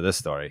it. Skip to this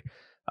story.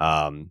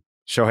 Shohei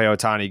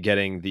Ohtani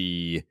getting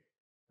the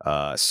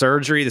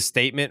surgery, the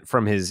statement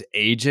from his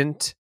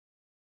agent.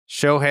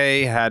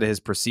 Shohei had his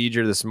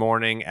procedure this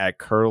morning at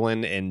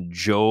Curlin and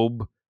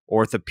Job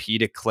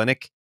Orthopedic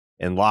Clinic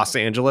in Los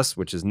Angeles,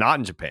 which is not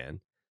in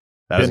Japan.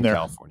 That is in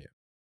California.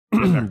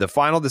 The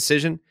final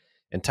decision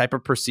and type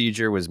of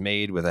procedure was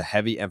made with a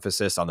heavy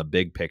emphasis on the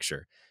big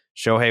picture.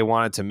 Shohei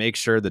wanted to make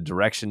sure the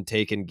direction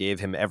taken gave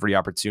him every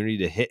opportunity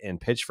to hit and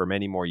pitch for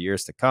many more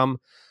years to come,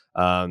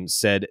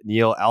 said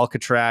Neil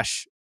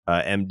Alcatraz,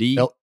 MD.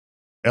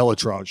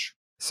 Elatraj.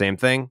 Same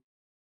thing.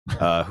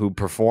 Who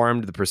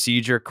performed the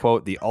procedure.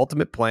 Quote, the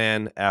ultimate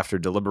plan after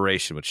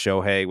deliberation with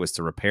Shohei was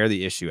to repair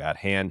the issue at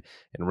hand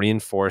and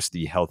reinforce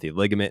the healthy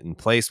ligament in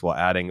place while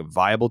adding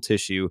viable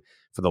tissue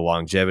for the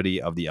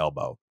longevity of the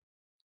elbow.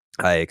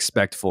 I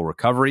expect full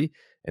recovery,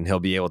 and he'll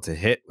be able to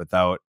hit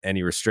without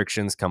any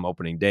restrictions come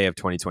opening day of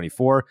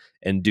 2024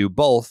 and do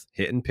both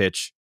hit and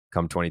pitch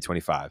come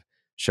 2025.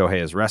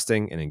 Shohei is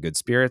resting and in good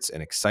spirits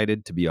and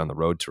excited to be on the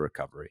road to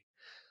recovery.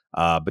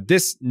 But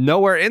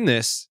nowhere in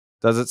this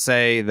does it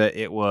say that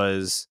it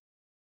was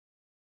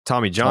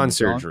Tommy John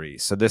surgery.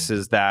 So this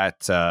is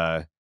that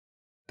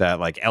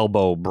like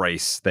elbow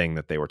brace thing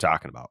that they were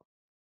talking about.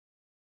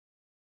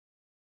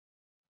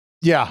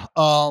 Yeah.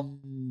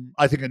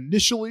 I think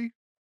initially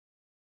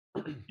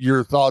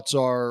your thoughts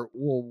are,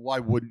 well, why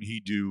wouldn't he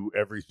do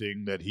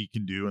everything that he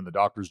can do and the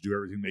doctors do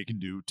everything they can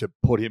do to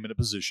put him in a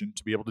position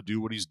to be able to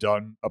do what he's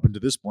done up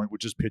until this point,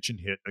 which is pitch and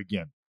hit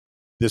again.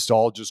 This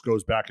all just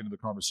goes back into the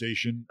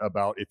conversation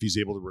about if he's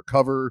able to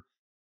recover,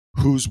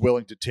 who's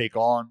willing to take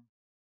on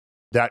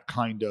that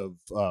kind of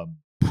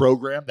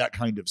program, that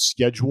kind of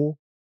schedule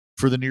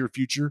for the near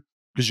future.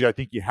 Because I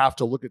think you have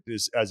to look at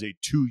this as a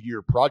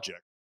 2-year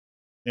project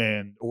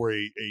or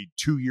a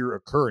 2-year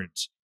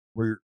occurrence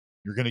where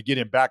you're going to get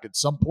him back at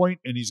some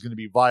point and he's going to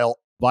be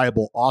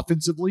viable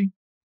offensively.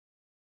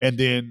 And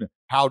then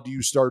how do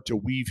you start to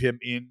weave him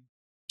in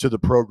to the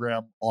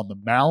program on the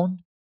mound?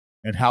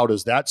 And how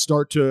does that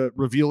start to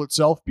reveal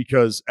itself?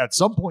 Because at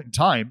some point in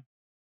time,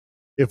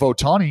 if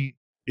Ohtani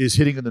is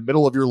hitting in the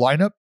middle of your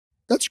lineup,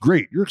 that's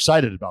great. You're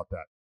excited about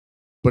that.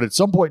 But at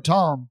some point in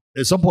time,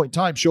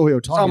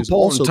 Shohei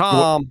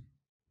Ohtani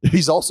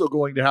he's also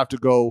going to have to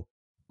go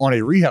on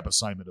a rehab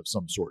assignment of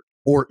some sort.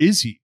 Or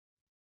is he?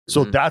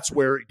 So that's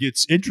where it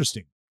gets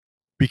interesting.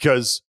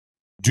 Because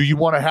do you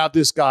want to have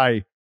this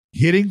guy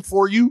hitting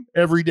for you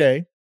every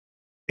day?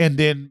 And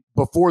then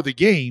before the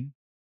game,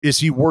 is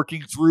he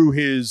working through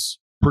his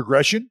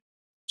progression?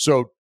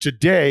 So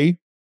today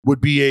would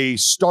be a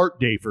start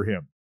day for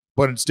him.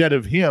 But instead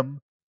of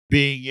him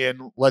being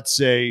in, let's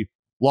say,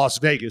 Las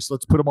Vegas,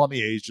 let's put him on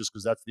the A's just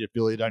because that's the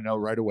affiliate I know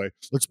right away.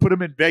 Let's put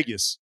him in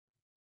Vegas.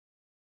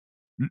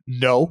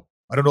 No,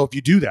 I don't know if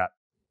you do that.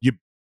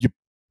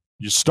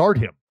 You start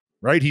him,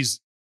 right?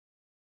 He's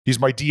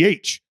my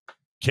DH.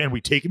 Can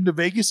we take him to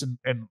Vegas and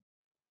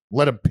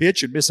let him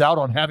pitch and miss out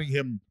on having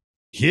him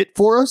hit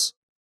for us?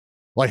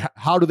 Like,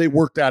 how do they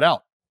work that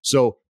out?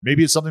 So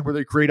maybe it's something where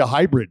they create a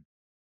hybrid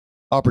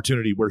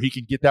opportunity where he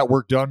can get that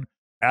work done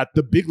at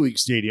the big league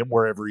stadium,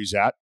 wherever he's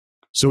at,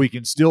 so he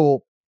can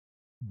still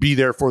be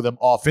there for them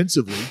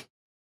offensively.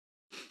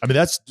 I mean,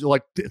 that's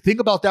like, think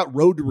about that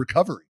road to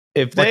recovery.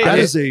 If they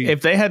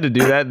had to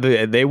do that,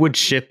 they would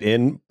ship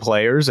in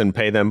players and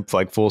pay them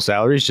like full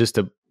salaries just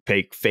to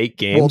fake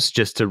games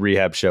just to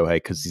rehab Shohei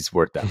because he's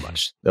worth that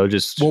much. They'll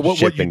just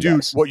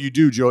what you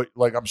do, Joey.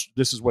 Like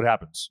this is what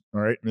happens.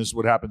 All right, and this is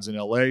what happens in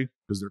L.A.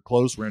 because they're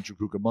close. Rancho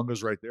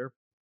Cucamonga's right there.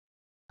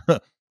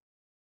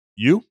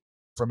 You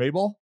from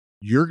A-ball,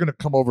 you're going to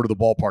come over to the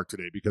ballpark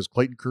today because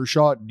Clayton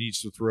Kershaw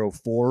needs to throw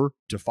 4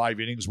 to 5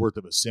 innings worth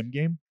of a sim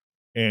game,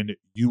 and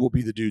you will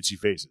be the dudes he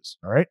faces.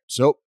 All right,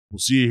 so we'll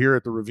see you here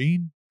at the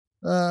Ravine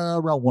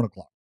around 1:00,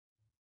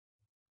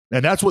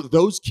 and that's what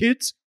those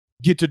kids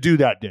get to do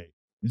that day.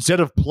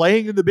 Instead of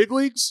playing in the big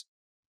leagues,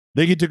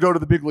 they get to go to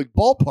the big league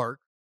ballpark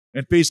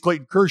and face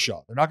Clayton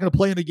Kershaw. They're not going to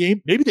play in the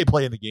game. Maybe they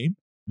play in the game.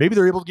 Maybe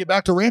they're able to get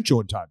back to Rancho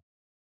in time.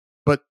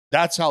 But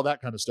that's how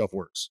that kind of stuff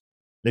works.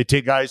 They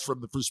take guys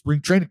from the spring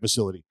training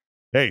facility.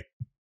 Hey,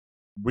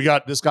 we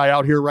got this guy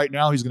out here right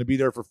now. He's going to be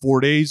there for 4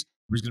 days.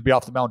 He's going to be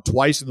off the mound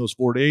twice in those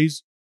 4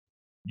 days.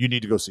 You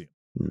need to go see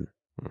him.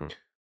 Mm-hmm.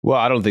 Well,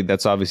 I don't think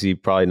that's obviously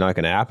probably not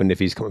going to happen if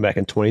he's coming back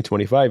in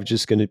 2025. He's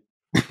just going to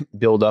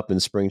build up in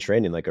spring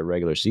training like a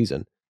regular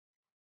season.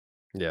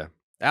 Yeah.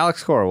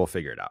 Alex Cora will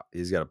figure it out.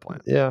 He's got a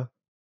plan. Yeah.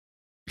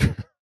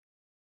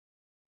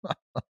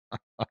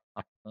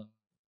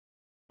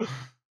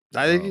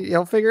 I think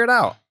he'll figure it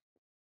out.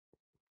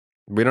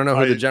 We don't know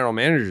who the general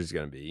manager is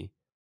going to be.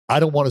 I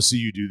don't want to see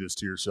you do this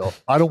to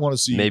yourself. I don't want to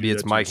see Maybe you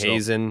it's Mike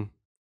Hazen.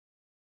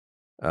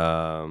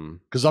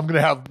 Because I'm going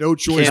to have no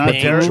choice but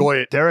to enjoy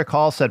it. Derek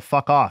Hall said,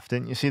 fuck off.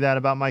 Didn't you see that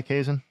about Mike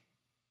Hazen?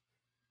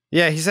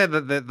 Yeah, he said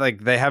that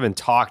like they haven't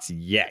talked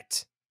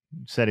yet.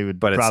 Said he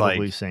would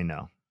probably say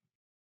no.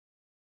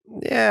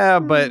 Yeah,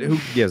 but who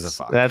gives a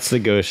fuck? That's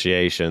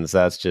negotiations.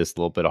 That's just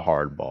a little bit of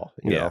hardball.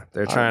 You know?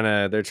 They're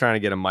trying to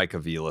get a Mike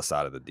Aviles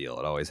out of the deal.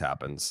 It always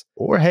happens.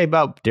 Or hey,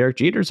 about Derek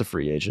Jeter's a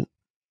free agent.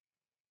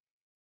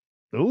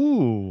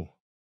 Ooh.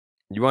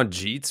 You want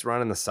Jeets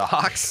running the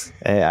Sox?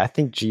 Hey, I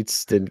think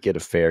Jeets didn't get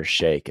a fair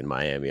shake in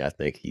Miami. I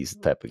think he's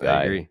the type of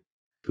guy. I agree.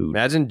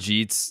 Imagine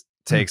Jeets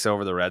takes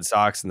over the Red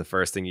Sox and the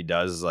first thing he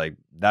does is like,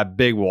 that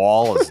big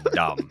wall is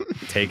dumb.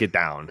 Take it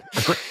down.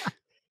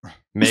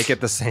 Make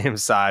it the same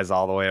size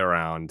all the way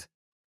around.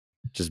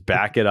 Just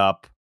back it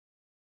up.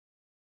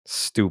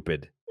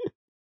 Stupid.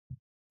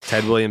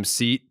 Ted Williams'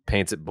 seat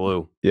paints it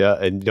blue. Yeah,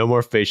 and no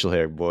more facial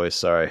hair, boys.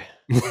 Sorry.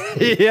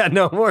 Yeah,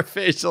 no more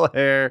facial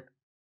hair.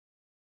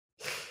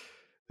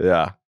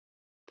 Yeah.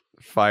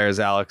 Fires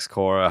Alex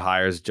Cora,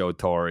 hires Joe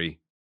Torre.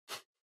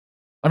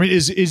 I mean,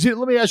 is it?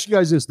 Let me ask you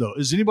guys this though: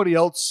 is anybody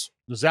else?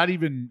 Has that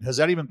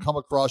even come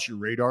across your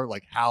radar?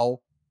 Like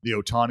how the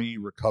Ohtani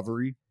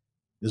recovery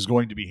is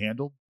going to be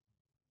handled?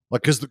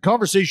 Like, because the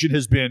conversation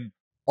has been,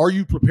 are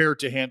you prepared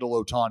to handle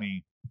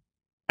Ohtani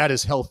at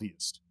his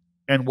healthiest,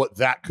 and what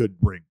that could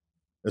bring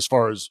as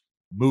far as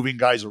moving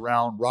guys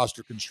around,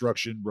 roster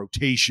construction,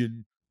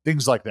 rotation,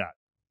 things like that.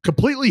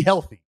 Completely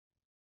healthy.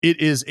 It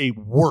is a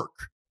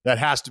work that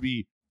has to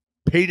be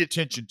paid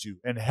attention to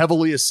and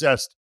heavily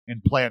assessed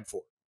and planned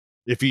for.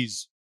 If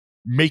he's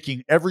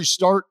making every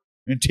start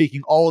and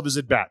taking all of his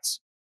at-bats,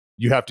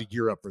 you have to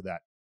gear up for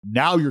that.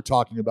 Now you're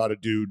talking about a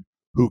dude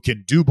who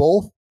can do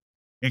both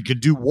and can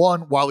do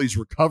one while he's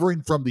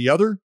recovering from the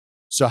other.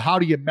 So how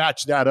do you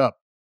match that up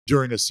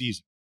during a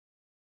season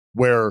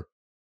where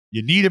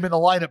you need him in the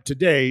lineup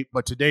today,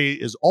 but today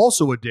is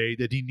also a day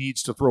that he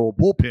needs to throw a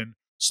bullpen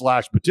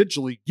 /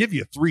 potentially give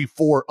you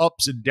 3-4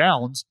 ups and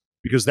downs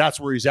because that's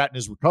where he's at in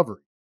his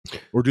recovery?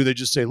 Or do they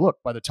just say, look,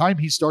 by the time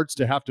he starts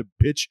to have to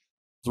pitch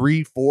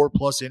 3-4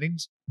 plus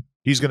innings,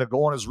 he's going to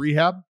go on his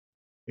rehab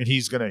and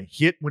he's going to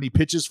hit when he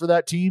pitches for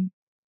that team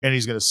and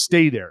he's going to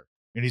stay there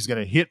and he's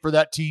going to hit for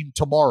that team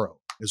tomorrow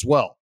as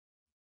well.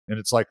 And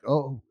it's like,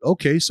 oh,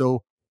 okay.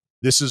 So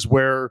this is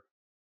where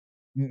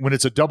when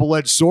it's a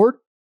double-edged sword,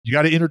 you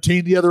got to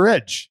entertain the other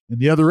edge. And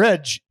the other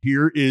edge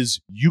here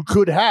is you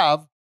could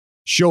have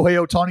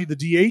Shohei Ohtani, the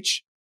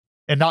DH,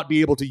 and not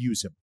be able to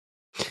use him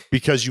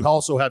because you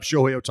also have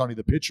Shohei Ohtani,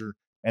 the pitcher,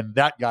 and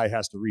that guy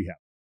has to rehab.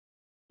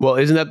 Well,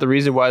 isn't that the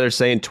reason why they're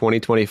saying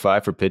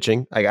 2025 for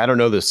pitching? Like, I don't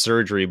know the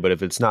surgery, but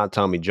if it's not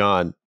Tommy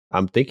John,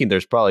 I'm thinking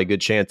there's probably a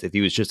good chance if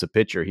he was just a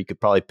pitcher, he could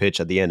probably pitch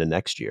at the end of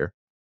next year.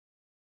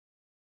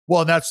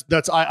 Well,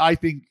 I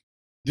think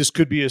this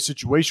could be a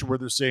situation where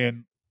they're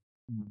saying,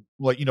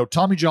 like,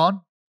 Tommy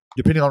John,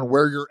 depending on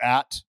where you're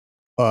at,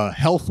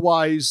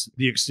 health-wise,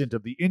 the extent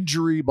of the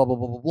injury, blah, blah,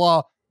 blah, blah,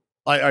 blah.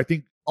 I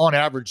think on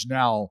average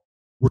now,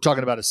 we're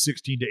talking about a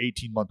 16 to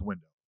 18-month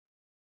window.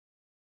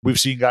 We've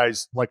seen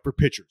guys, like for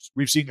pitchers,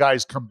 we've seen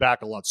guys come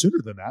back a lot sooner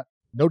than that,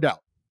 no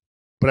doubt.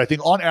 But I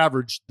think on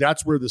average,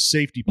 that's where the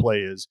safety play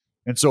is.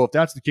 And so if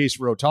that's the case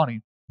for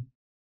Ohtani,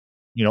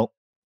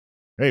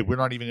 hey, we're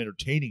not even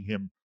entertaining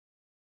him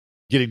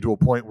getting to a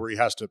point where he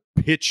has to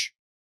pitch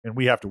and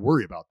we have to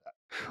worry about that.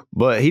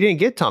 But he didn't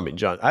get Tommy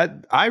John.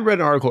 I read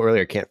an article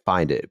earlier, can't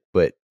find it,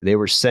 but they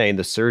were saying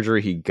the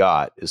surgery he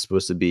got is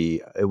supposed to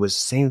be, it was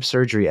the same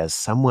surgery as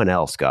someone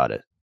else got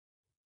it.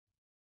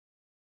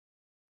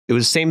 It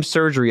was the same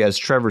surgery as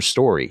Trevor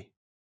Story.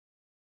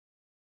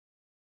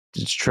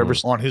 It's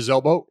Trevor's on his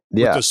elbow?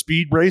 Yeah. With the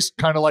speed brace,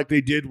 kind of like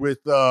they did with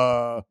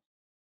Aaron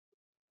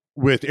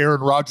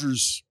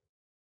Rodgers'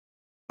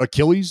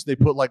 Achilles? They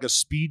put like a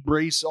speed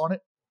brace on it.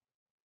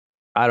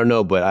 I don't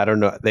know, but I don't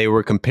know. They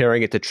were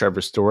comparing it to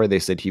Trevor Story. They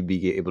said he'd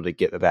be able to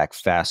get back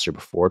faster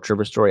before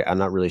Trevor Story. I'm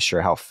not really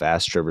sure how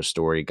fast Trevor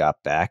Story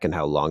got back and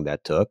how long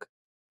that took.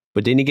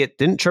 But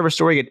didn't Trevor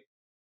Story get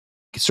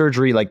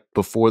surgery like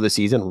before the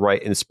season,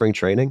 right in spring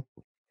training?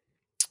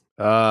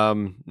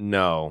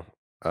 No.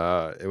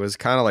 It was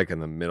kind of like in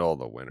the middle of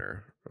the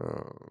winter.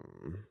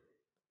 Let's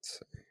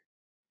see.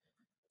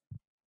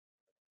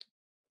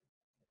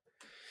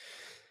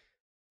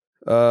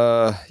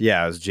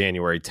 Yeah, it was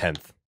January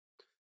 10th.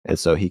 And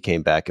so he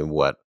came back in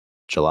what?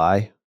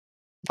 July?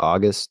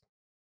 August?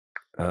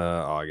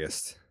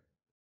 August.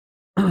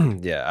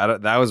 Yeah,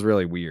 that was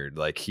really weird.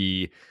 Like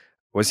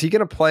was he going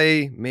to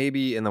play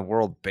maybe in the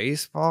World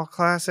Baseball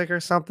Classic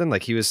or something?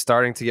 Like he was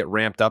starting to get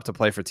ramped up to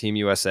play for Team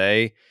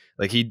USA.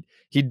 Like he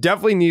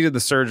definitely needed the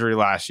surgery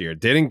last year.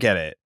 Didn't get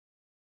it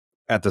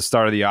at the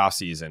start of the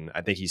offseason.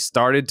 I think he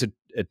started to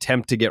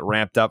attempt to get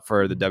ramped up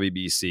for the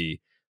WBC,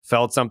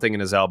 felt something in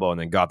his elbow,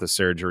 and then got the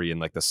surgery in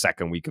like the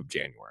second week of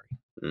January.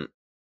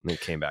 And then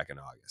came back in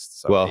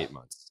August. So 8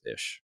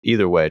 months-ish.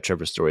 Either way,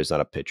 Trevor Story is not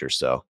a pitcher,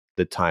 so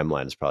the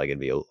timeline is probably going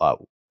to be a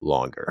lot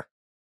longer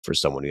for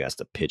someone who has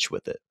to pitch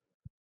with it.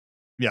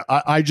 Yeah,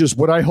 I just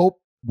what I hope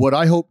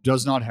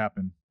does not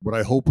happen, what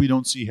I hope we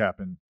don't see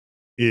happen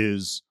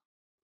is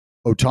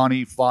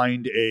Ohtani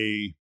find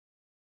a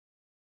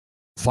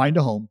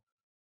home,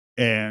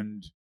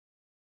 and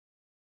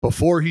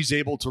before he's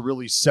able to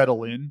really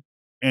settle in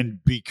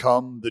and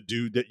become the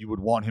dude that you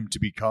would want him to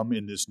become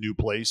in this new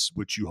place,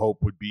 which you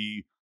hope would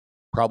be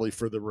probably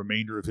for the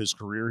remainder of his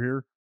career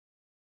here,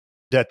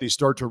 that they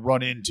start to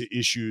run into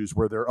issues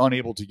where they're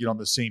unable to get on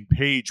the same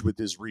page with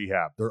his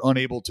rehab. They're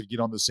unable to get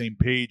on the same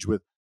page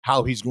with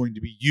how he's going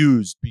to be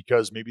used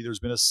because maybe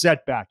there's been a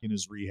setback in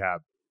his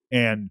rehab.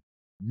 And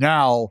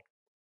now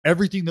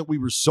everything that we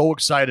were so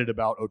excited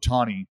about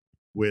Ohtani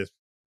with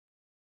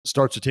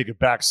starts to take a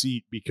back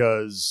seat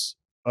because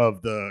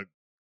of the,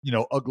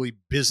 ugly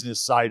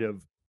business side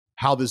of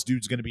how this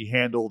dude's going to be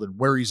handled and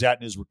where he's at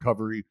in his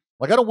recovery.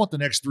 Like, I don't want the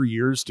next 3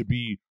 years to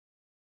be,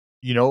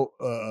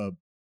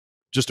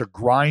 just a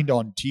grind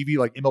on TV,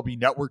 like MLB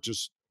Network.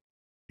 Just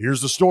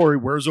here's the story.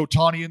 Where's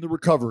Ohtani in the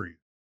recovery?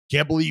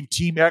 Can't believe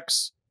Team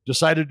X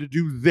decided to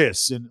do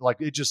this. And like,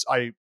 it just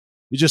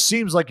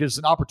seems like it's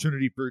an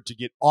opportunity for it to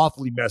get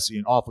awfully messy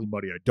and awfully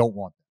muddy. I don't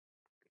want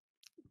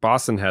that.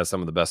 Boston has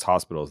some of the best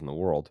hospitals in the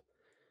world.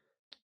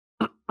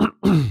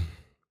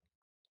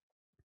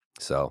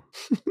 So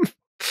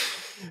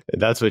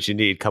that's what you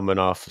need coming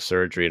off of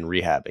surgery and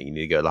rehabbing. You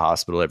need to go to the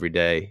hospital every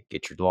day,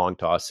 get your long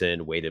toss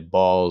in, weighted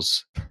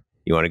balls.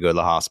 You want to go to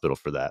the hospital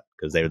for that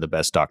because they're the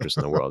best doctors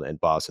in the world, and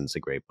Boston's a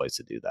great place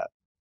to do that.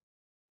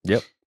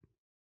 Yep.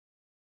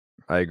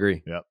 I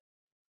agree. Yep.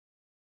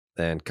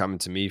 And coming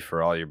to me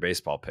for all your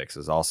baseball picks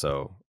is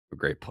also a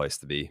great place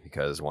to be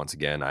because once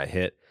again, I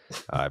hit.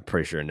 I'm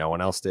pretty sure no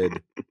one else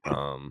did.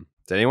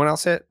 Did anyone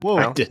else hit? Whoa,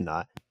 I did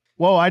not.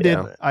 Whoa, I did.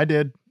 Yeah. I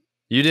did.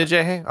 You did,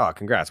 Jayhay? Oh,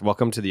 congrats.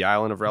 Welcome to the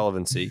island of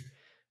relevancy.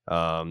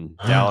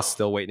 Dallas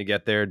still waiting to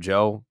get there.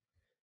 Joe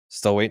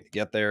still waiting to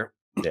get there.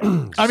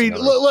 Yeah. I mean,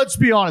 let's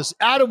be honest.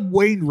 Adam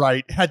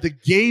Wainwright had the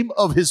game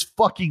of his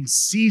fucking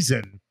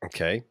season.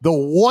 Okay. The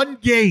one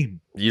game.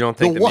 You don't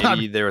think that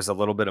maybe there was a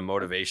little bit of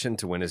motivation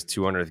to win his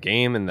 200th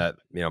game and that,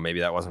 maybe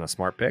that wasn't a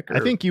smart pick? Or? I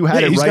think you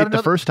had it right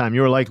the first time.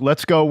 You were like,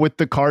 let's go with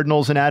the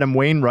Cardinals and Adam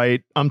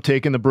Wainwright. I'm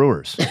taking the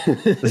Brewers.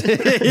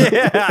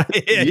 Yeah.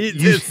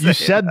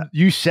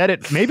 You said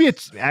it. Maybe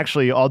it's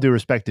actually, all due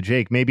respect to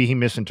Jake, maybe he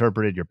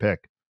misinterpreted your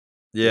pick.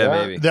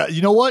 Yeah, maybe.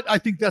 You know what? I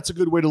think that's a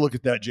good way to look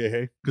at that,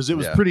 Jayhay, because it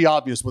was pretty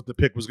obvious what the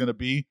pick was going to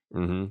be.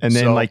 Mm-hmm. And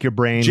then like your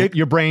brain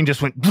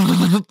just went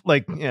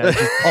like, yeah.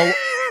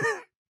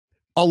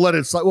 I'll let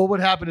it slide. Well, what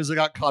happened is I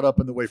got caught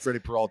up in the way Freddie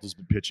Peralta's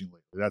been pitching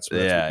lately. That's what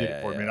did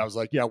it for me. And I was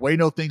like,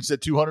 Waino thinks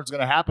that 200 is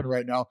going to happen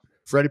right now.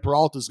 Freddie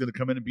Peralta is going to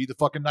come in and be the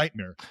fucking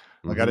nightmare.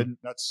 Like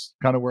that's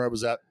kind of where I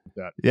was at with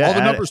that. Yeah, all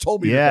the numbers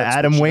told me. Yeah,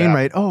 Adam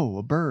Wainwright. Oh,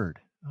 a bird.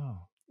 Oh.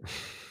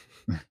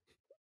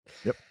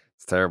 Yep.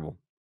 It's terrible.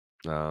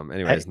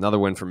 Anyways, another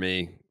win for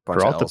me.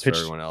 Bunch of L's for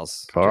everyone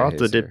else.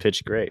 Peralta did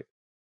pitch great.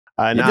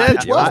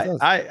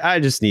 I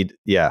just need,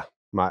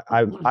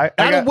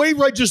 Adam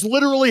Wainwright just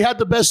literally had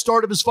the best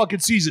start of his fucking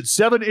season.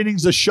 7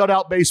 innings of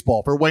shutout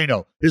baseball for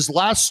Waino. His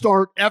last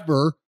start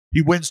ever,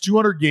 he wins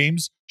 200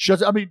 games.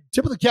 Tip of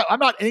the cap. I'm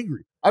not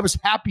angry. I was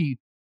happy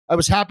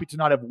to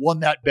not have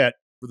won that bet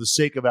for the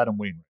sake of Adam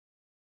Wainwright.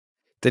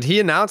 Did he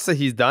announce that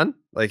he's done?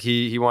 Like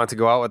he wanted to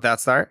go out with that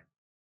start?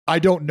 I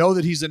don't know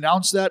that he's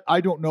announced that. I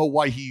don't know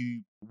why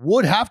he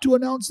would have to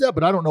announce that,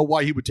 but I don't know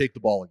why he would take the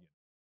ball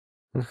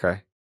again.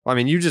 Okay. Well,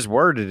 you just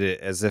worded it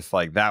as if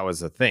like that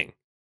was a thing.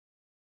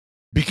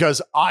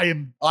 Because I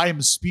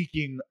am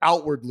speaking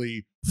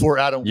outwardly for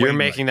Adam Wainwright. You're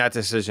making that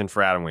decision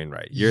for Adam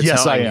Wainwright. You're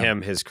telling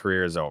him his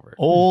career is over.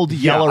 Old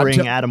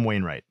yellering Adam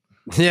Wainwright.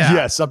 Yeah.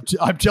 Yes, I'm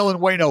telling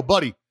Waino,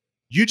 buddy,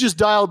 you just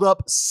dialed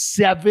up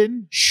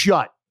 7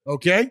 shut,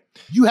 okay?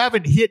 You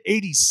haven't hit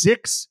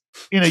 86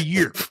 in a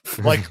year.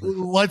 Like,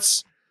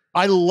 let's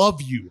I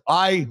love you.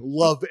 I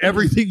love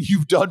everything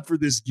you've done for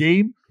this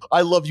game.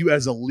 I love you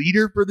as a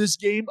leader for this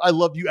game. I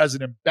love you as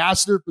an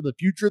ambassador for the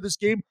future of this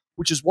game,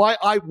 which is why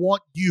I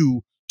want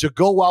you to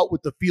go out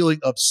with the feeling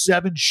of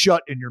 7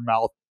 shut in your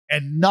mouth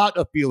and not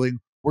a feeling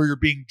where you're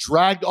being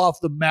dragged off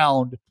the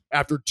mound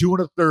after 2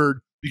 1/3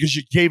 because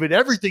you gave it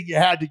everything you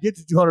had to get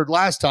to 200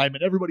 last time,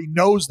 and everybody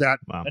knows that.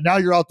 Wow. And now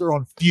you're out there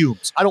on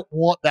fumes. I don't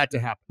want that to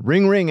happen.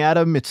 Ring, ring,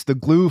 Adam. It's the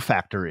glue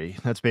factory.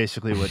 That's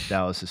basically what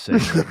Dallas is saying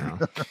right now.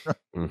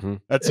 Mm-hmm.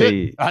 That's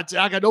it.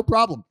 I got no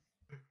problem.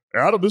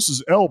 Adam, this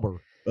is Elmer.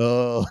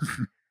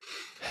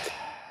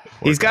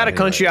 He's got a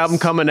country album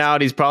coming out.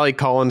 He's probably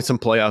calling some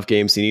playoff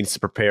games. He needs to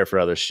prepare for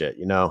other shit,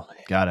 you know?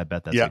 God, I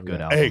bet that's a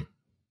good album. Hey,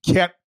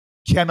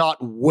 cannot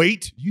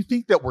wait. Do you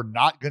think that we're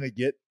not going to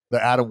get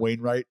the Adam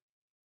Wainwright,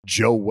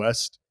 Joe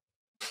West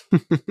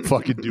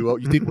fucking duo?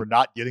 You think we're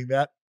not getting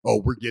that?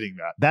 Oh, we're getting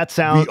that.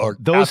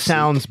 Those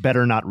sounds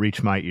better not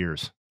reach my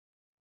ears.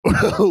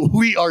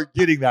 We are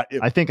getting that.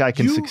 I think I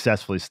can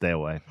successfully stay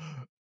away.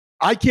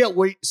 I can't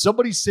wait.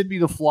 Somebody send me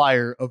the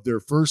flyer of their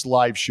first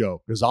live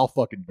show because I'll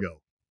fucking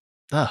go.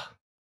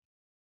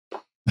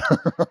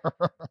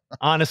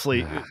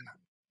 Honestly,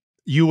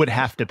 you would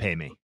have to pay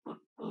me.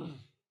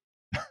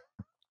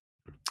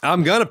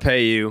 I'm going to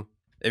pay you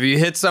if you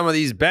hit some of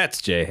these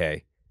bets,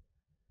 Jayhay.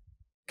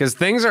 Because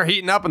things are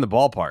heating up in the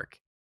ballpark.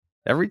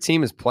 Every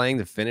team is playing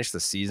to finish the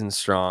season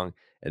strong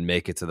and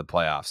make it to the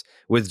playoffs.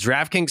 With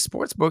DraftKings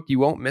Sportsbook, you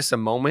won't miss a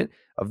moment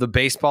of the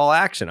baseball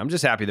action. I'm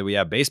just happy that we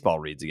have baseball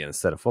reads again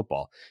instead of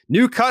football.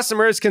 New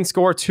customers can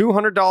score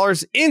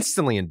 $200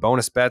 instantly in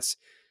bonus bets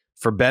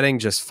for betting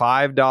just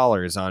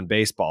 $5 on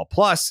baseball.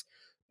 Plus,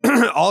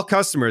 all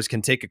customers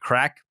can take a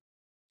crack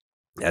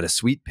at a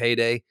sweet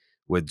payday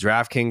with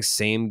DraftKings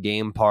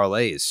same-game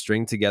parlays.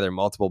 String together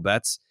multiple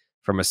bets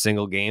from a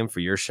single game for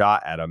your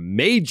shot at a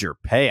major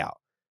payout.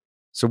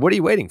 So what are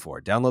you waiting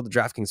for? Download the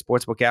DraftKings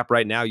Sportsbook app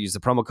right now. Use the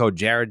promo code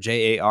Jared,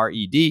 Jared.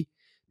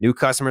 New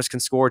customers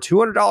can score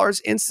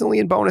 $200 instantly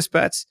in bonus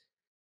bets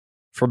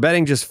for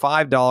betting just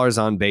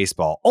 $5 on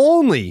baseball.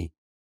 Only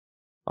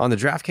on the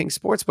DraftKings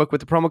Sportsbook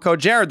with the promo code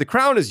Jared. The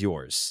crown is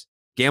yours.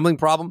 Gambling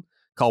problem?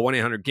 Call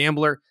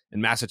 1-800-GAMBLER. In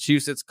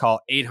Massachusetts,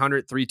 call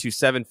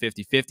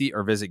 800-327-5050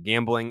 or visit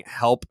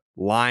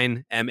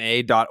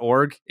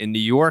gamblinghelplinema.org. In New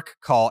York,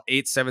 call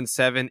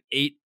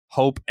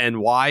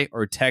 877-8-HOPE-NY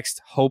or text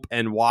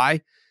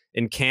HOPE-NY.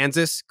 In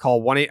Kansas,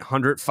 call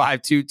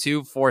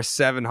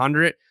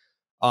 1-800-522-4700.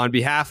 On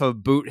behalf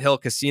of Boot Hill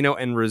Casino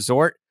and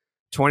Resort,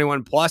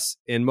 21 plus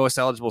in most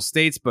eligible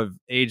states, but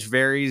age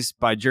varies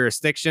by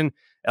jurisdiction.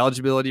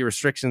 Eligibility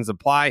restrictions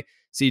apply.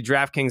 See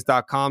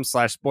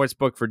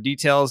DraftKings.com/sportsbook for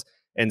details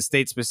and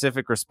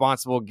state-specific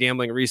responsible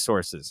gambling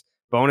resources.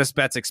 Bonus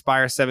bets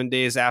expire 7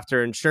 days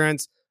after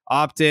insurance,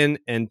 opt-in,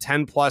 and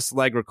 10-plus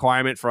leg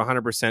requirement for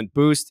 100%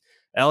 boost.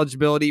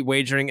 Eligibility,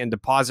 wagering, and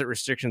deposit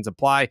restrictions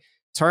apply.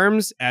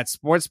 Terms at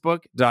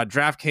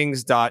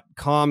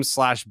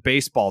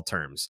sportsbook.draftkings.com/baseball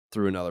terms.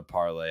 Threw another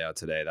parlay out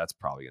today. That's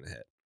probably going to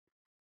hit.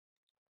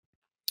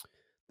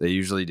 They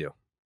usually do.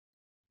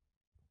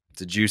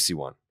 It's a juicy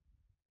one.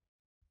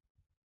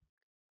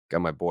 Got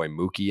my boy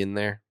Mookie in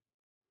there.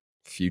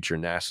 Future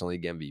National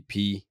League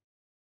MVP.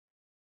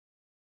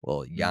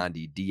 Little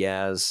Yandy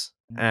Diaz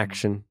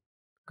action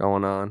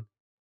going on.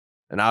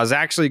 And I was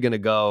actually going to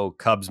go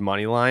Cubs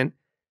money line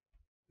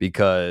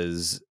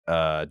because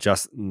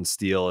Justin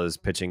Steele is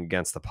pitching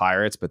against the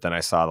Pirates. But then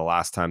I saw the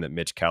last time that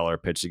Mitch Keller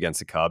pitched against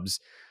the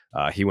Cubs,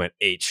 he went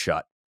 8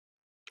 shut.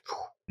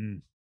 So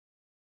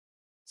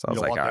I was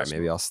like, all right,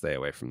 maybe I'll stay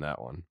away from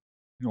that one.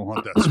 You don't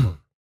want that smoke.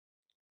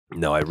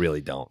 No, I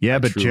really don't. Yeah,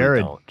 but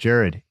Jared,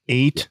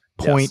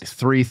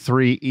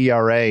 8.33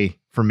 ERA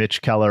for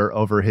Mitch Keller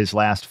over his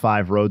last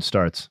 5 road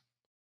starts.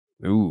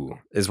 Ooh,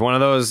 was one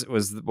of those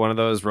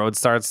road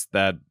starts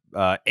that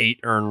 8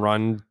 earned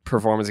run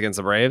performance against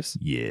the Braves?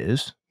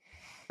 Yes.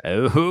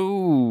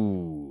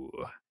 Oh,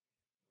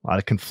 a lot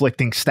of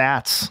conflicting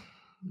stats.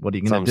 What are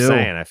you going to do? I'm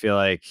saying, I feel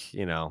like,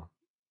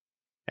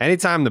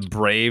 anytime the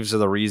Braves are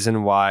the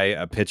reason why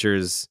a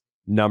pitcher's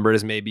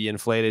numbers may be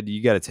inflated,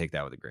 you got to take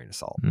that with a grain of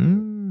salt.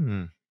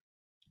 You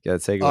got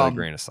to take it with a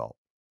grain of salt.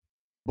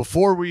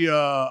 Before we,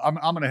 I'm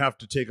going to have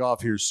to take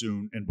off here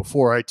soon. And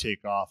before I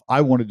take off,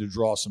 I wanted to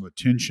draw some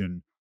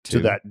attention to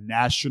that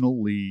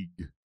National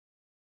League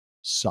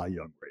Cy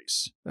Young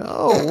race.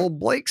 Oh, little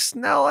Blake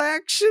Snell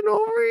action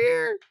over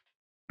here.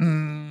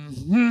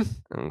 Mm-hmm.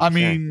 Okay. I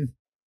mean,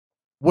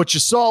 what you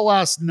saw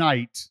last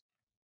night,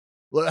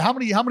 how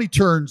many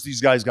turns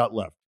these guys got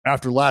left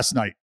after last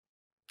night?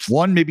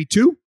 1, maybe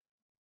 2?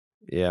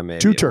 Yeah, maybe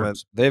 2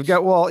 turns. They've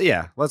got,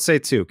 let's say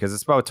 2 because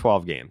it's about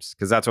 12 games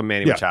because that's what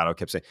Manny Machado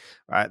kept saying.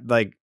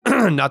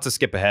 Not to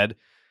skip ahead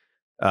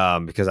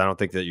because I don't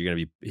think that you're going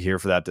to be here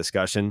for that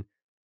discussion,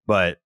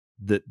 but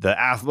the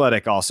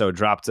Athletic also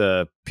dropped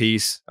a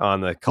piece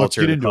on the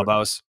culture of the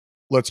clubhouse.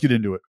 Let's get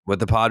into it. With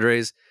the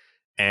Padres,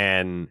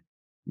 and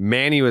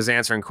Manny was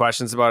answering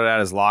questions about it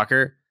at his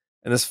locker,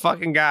 and this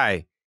fucking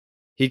guy,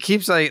 He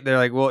keeps they're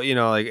like, well,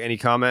 any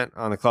comment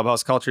on the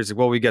clubhouse culture? He's like,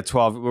 well, we got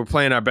 12. We're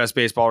playing our best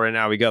baseball right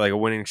now. We got like a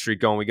winning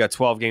streak going. We got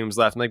 12 games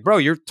left. I'm like, bro,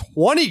 you're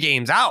 20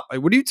 games out.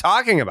 Like, what are you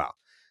talking about?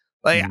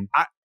 Like,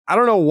 I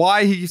don't know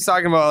why he keeps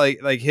talking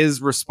about like his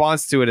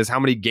response to it is how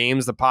many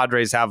games the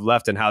Padres have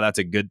left and how that's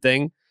a good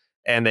thing.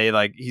 And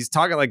he's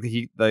talking like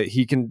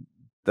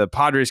the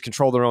Padres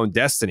control their own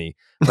destiny.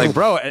 Like,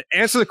 bro,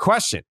 answer the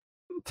question.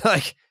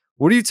 Like,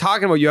 what are you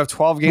talking about? You have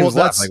 12 games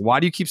left. Like, why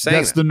do you keep saying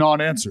that's the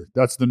non-answer?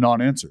 That's the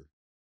non-answer.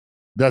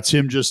 That's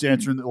him just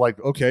answering like,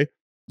 okay.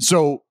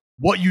 So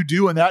what you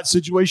do in that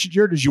situation,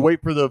 Jared, is you wait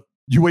for the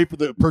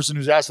person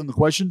who's asking the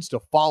questions to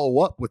follow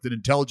up with an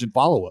intelligent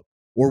follow-up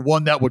or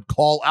one that would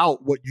call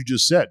out what you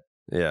just said.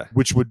 Yeah.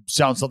 Which would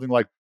sound something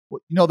like,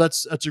 well,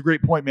 that's a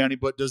great point, Manny,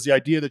 but does the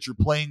idea that you're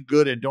playing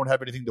good and don't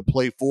have anything to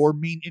play for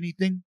mean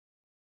anything?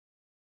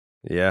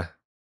 Yeah.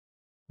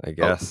 I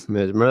guess.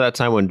 Remember that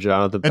time when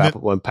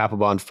when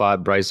Papelbon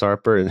fought Bryce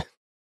Harper and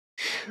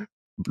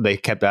they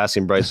kept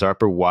asking Bryce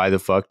Harper, why the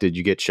fuck did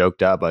you get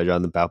choked out by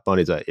Jonathan Papelbon?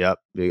 He's like, yep,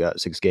 we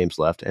got 6 games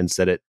left, and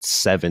said it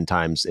 7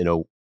 times in a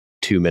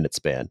 2-minute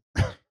span.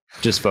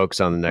 Just focus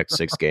on the next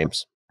 6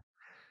 games.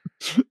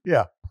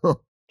 Yeah.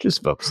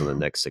 Just focus on the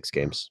next 6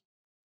 games.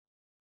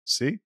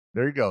 See?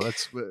 There you go.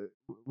 That's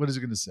what is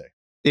it going to say?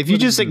 If you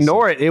just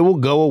ignore it, it will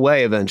go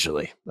away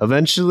eventually.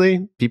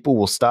 Eventually, people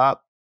will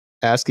stop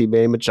asking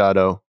Manny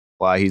Machado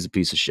why he's a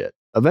piece of shit.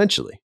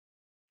 Eventually.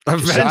 I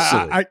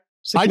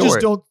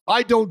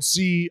don't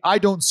see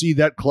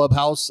that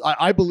clubhouse.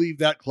 I believe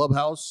that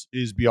clubhouse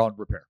is beyond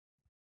repair.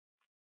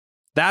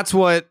 That's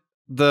what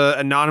the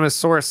anonymous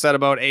source said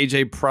about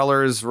AJ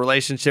Preller's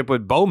relationship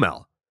with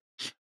Bomel.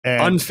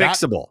 And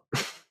unfixable.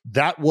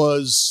 That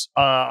was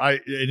I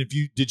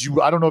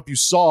don't know if you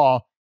saw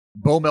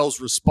Bomel's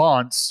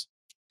response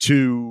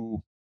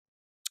to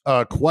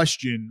a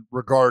question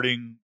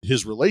regarding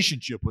his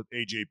relationship with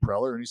AJ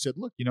Preller, and he said,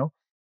 look,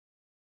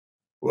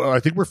 I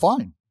think we're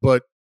fine,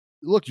 but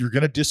look, you're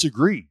going to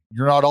disagree.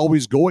 You're not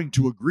always going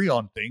to agree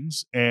on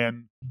things.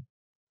 And,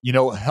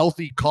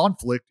 healthy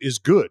conflict is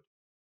good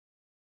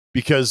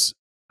because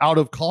out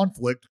of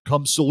conflict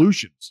comes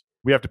solutions.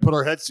 We have to put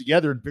our heads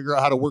together and figure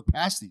out how to work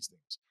past these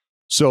things.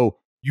 So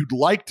you'd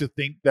like to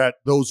think that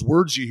those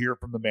words you hear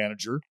from the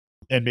manager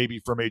and maybe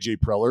from AJ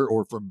Preller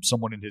or from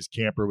someone in his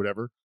camp or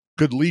whatever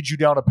could lead you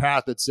down a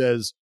path that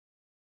says,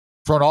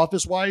 front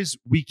office wise,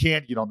 we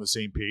can't get on the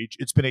same page.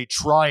 It's been a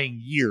trying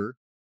year.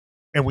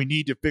 And we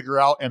need to figure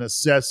out and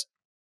assess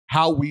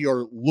how we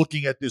are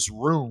looking at this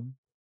room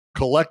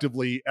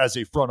collectively as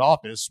a front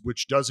office,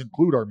 which does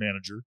include our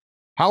manager.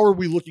 How are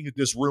we looking at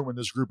this room and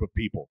this group of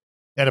people?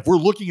 And if we're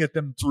looking at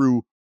them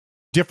through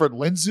different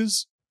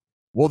lenses,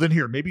 well, then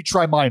here, maybe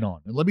try mine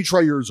on and let me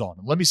try yours on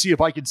and let me see if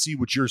I can see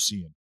what you're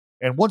seeing.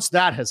 And once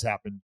that has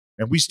happened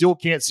and we still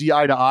can't see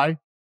eye to eye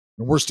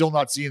and we're still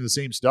not seeing the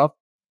same stuff,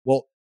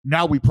 well,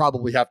 now we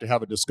probably have to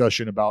have a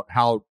discussion about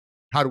how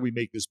do we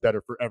make this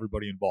better for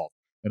everybody involved.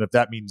 And if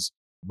that means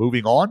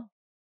moving on,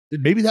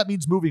 then maybe that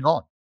means moving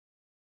on.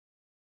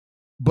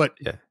 But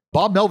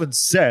Bob Melvin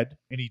said,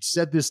 and he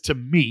said this to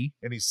me,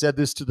 and he said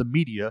this to the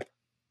media,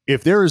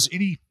 if there is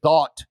any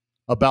thought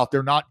about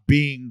there not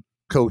being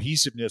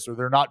cohesiveness or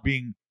there not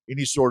being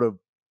any sort of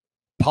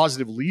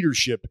positive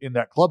leadership in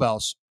that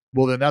clubhouse,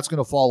 well, then that's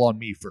going to fall on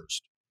me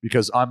first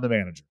because I'm the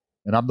manager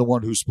and I'm the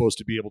one who's supposed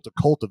to be able to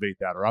cultivate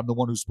that, or I'm the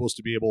one who's supposed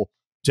to be able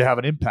to have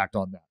an impact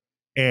on that.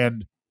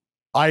 And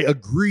I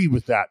agree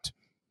with that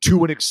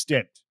to an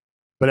extent.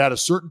 But at a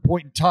certain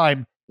point in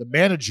time, the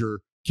manager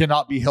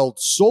cannot be held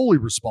solely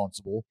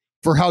responsible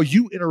for how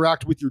you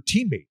interact with your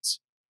teammates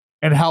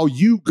and how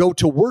you go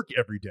to work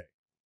every day.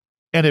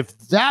 And if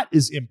that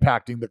is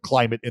impacting the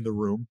climate in the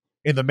room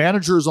and the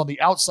manager is on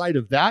the outside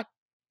of that,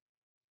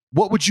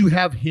 what would you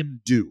have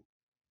him do?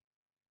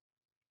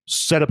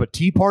 Set up a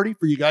tea party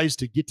for you guys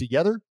to get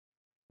together?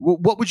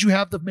 What would you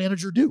have the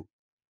manager do?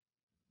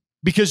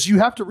 Because you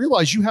have to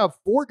realize you have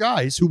 4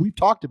 guys who we've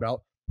talked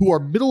about who are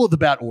middle of the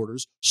bat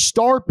orders,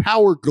 star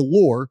power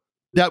galore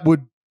that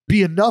would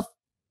be enough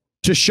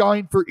to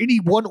shine for any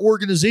one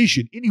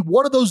organization. Any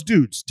one of those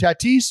dudes,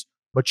 Tatis,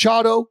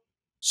 Machado,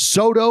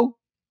 Soto,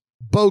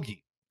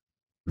 Bogey,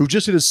 who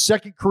just hit his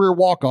 2nd career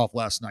walk-off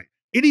last night.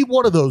 Any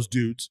one of those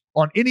dudes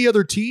on any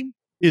other team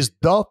is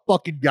the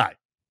fucking guy.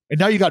 And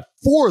now you got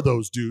 4 of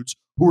those dudes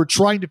who are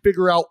trying to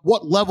figure out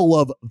what level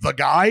of the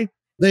guy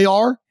they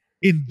are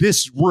in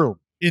this room,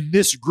 in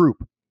this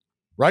group,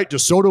 right?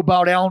 Does Soto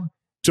bow down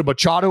to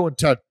Machado and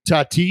to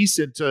Tatis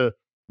and to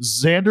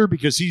Xander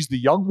because he's the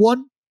young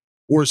one?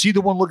 Or is he the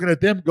one looking at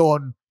them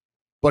going,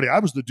 buddy, I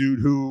was the dude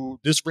who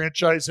this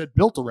franchise had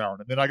built around,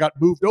 and then I got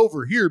moved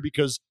over here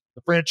because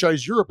the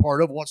franchise you're a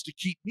part of wants to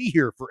keep me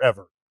here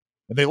forever.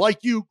 And they like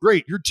you,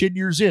 great, you're 10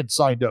 years in,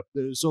 signed up.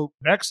 So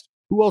next,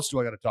 who else do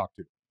I got to talk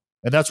to?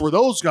 And that's where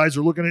those guys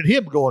are looking at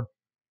him going,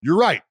 you're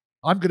right,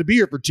 I'm going to be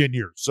here for 10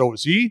 years. So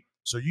is he?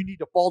 So you need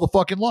to fall the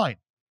fucking line.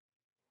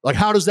 Like,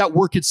 how does that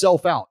work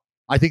itself out?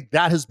 I think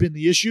that has been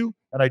the issue,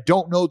 and I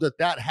don't know that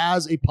that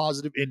has a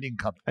positive ending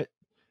coming.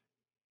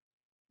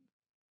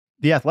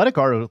 The Athletic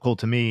article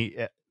to me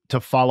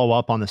to follow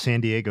up on the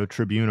San Diego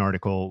Tribune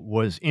article,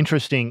 was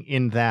interesting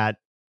in that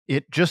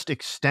it just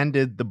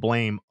extended the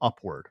blame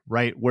upward,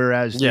 right?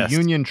 Whereas the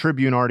Union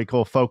Tribune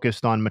article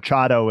focused on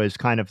Machado as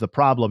kind of the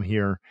problem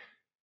here.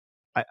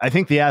 I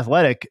think the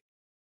Athletic,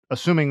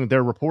 assuming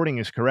their reporting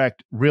is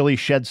correct, really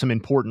shed some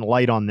important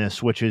light on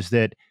this, which is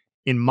that,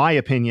 in my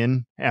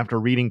opinion, after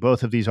reading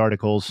both of these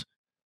articles,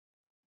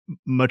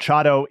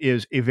 Machado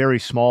is a very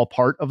small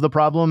part of the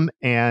problem.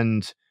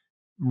 And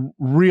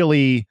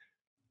really,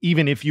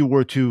 even if you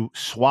were to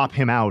swap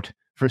him out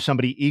for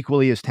somebody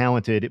equally as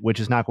talented, which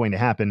is not going to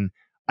happen,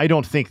 I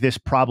don't think this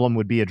problem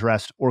would be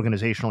addressed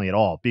organizationally at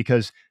all,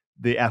 because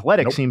the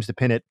Athletic seems to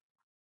pin it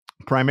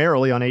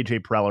primarily on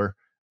AJ Preller,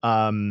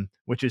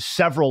 which is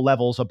several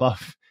levels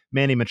above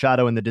Manny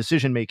Machado in the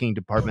decision-making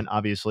department,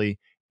 obviously.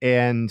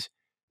 And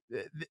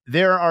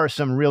there are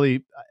some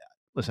really,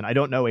 listen, I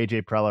don't know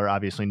AJ Preller,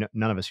 obviously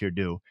none of us here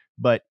do,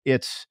 but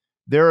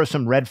there are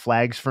some red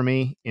flags for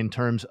me in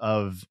terms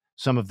of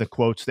some of the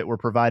quotes that were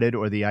provided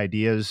or the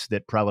ideas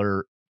that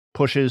Preller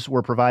pushes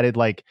were provided.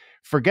 Like,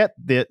 forget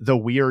the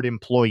weird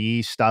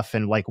employee stuff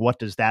and like, what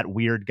does that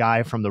weird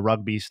guy from the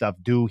rugby stuff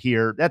do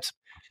here? That's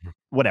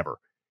whatever.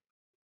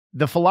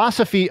 The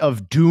philosophy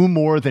of do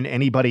more than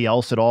anybody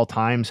else at all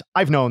times,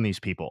 I've known these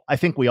people. I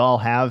think we all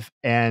have,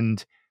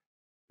 and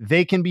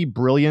they can be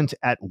brilliant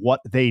at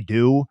what they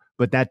do,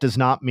 but that does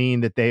not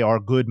mean that they are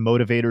good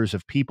motivators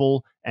of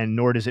people, and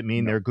nor does it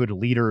mean they're good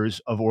leaders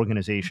of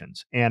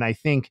organizations. And I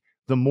think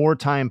the more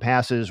time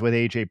passes with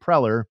AJ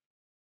Preller,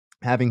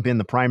 having been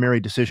the primary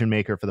decision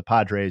maker for the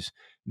Padres,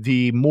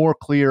 the more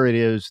clear it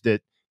is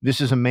that this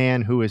is a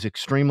man who is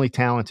extremely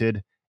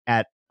talented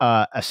at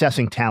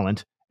assessing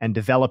talent and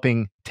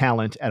developing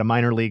talent at a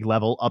minor league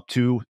level up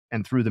to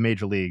and through the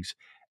major leagues,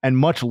 and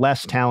much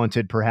less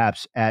talented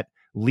perhaps at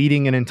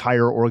leading an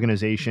entire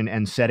organization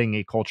and setting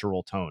a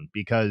cultural tone,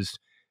 because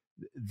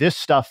this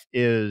stuff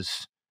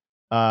is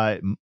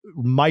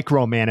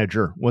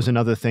micromanager was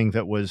another thing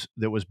that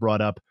was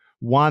brought up.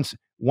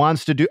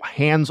 Wants to do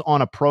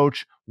hands-on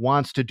approach,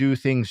 wants to do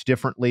things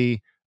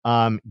differently,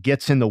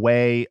 gets in the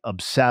way,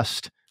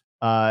 obsessed.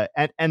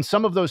 And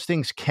some of those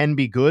things can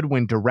be good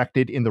when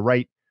directed in the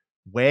right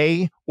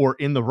way or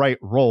in the right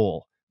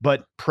role.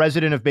 But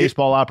president of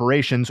baseball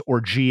operations or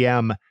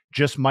GM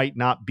just might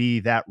not be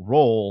that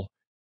role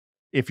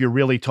if you're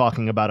really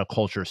talking about a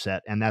culture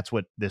set. And that's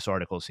what this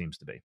article seems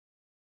to be.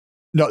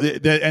 No,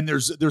 and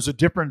there's a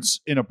difference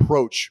in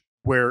approach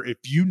where if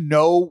you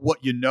know what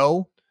you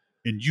know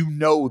and you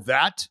know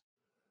that,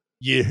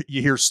 you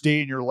hear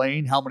stay in your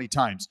lane how many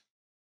times.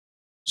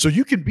 So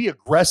you can be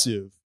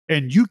aggressive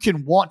and you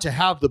can want to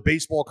have the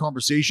baseball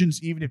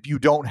conversations even if you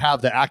don't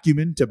have the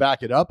acumen to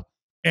back it up.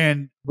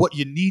 And what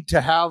you need to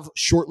have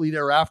quickly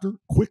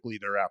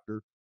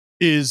thereafter,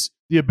 is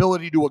the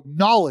ability to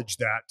acknowledge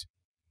that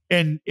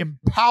and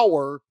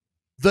empower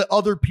the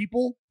other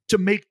people to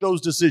make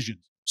those decisions.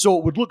 So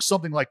it would look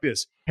something like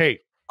this. Hey,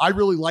 I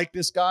really like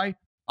this guy.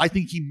 I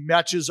think he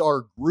matches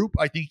our group.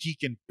 I think he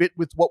can fit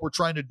with what we're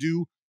trying to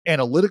do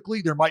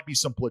analytically. There might be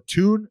some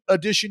platoon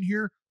addition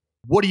here.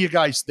 What do you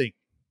guys think?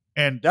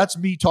 And that's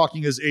me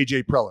talking as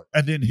AJ Preller.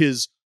 And then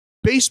his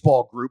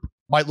baseball group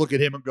might look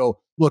at him and go,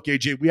 look,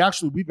 AJ,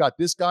 we've got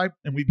this guy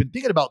and we've been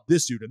thinking about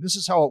this dude and this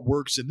is how it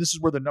works and this is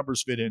where the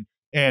numbers fit in.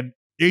 And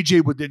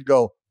AJ would then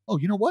go, oh,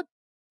 you know what?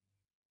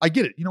 I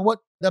get it. You know what?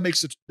 That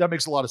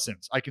makes a lot of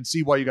sense. I can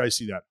see why you guys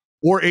see that.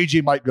 Or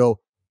AJ might go,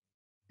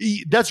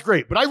 that's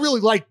great, but I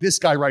really like this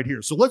guy right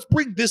here. So let's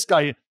bring this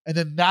guy in. And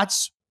then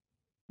that's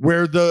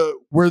where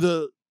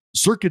the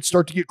circuits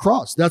start to get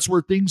crossed. That's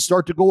where things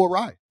start to go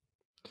awry.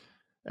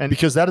 And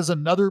because that was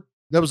another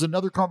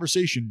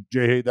conversation,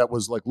 Jayhay, that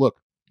was like, look,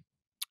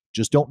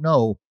 just don't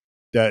know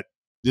that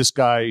this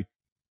guy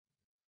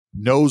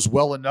knows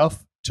well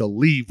enough to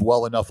leave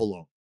well enough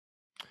alone.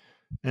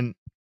 And,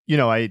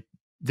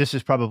 this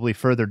is probably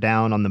further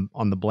down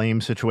on the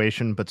blame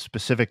situation, but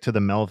specific to the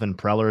Melvin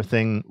Preller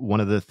thing, one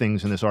of the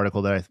things in this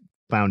article that I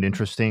found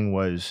interesting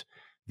was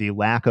the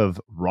lack of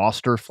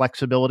roster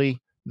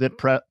flexibility that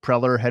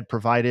Preller had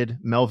provided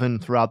Melvin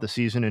throughout the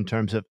season in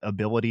terms of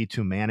ability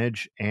to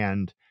manage.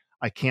 And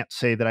I can't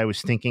say that I was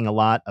thinking a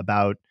lot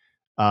about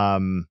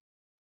the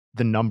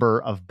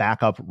number of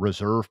backup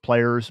reserve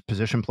players,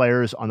 position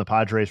players on the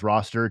Padres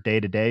roster day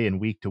to day and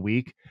week to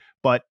week.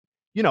 But,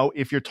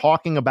 if you're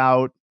talking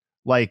about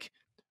like,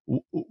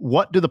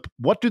 what do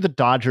the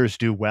Dodgers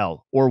do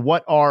well, or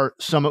what are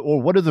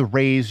the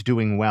Rays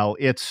doing well?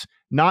 It's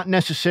not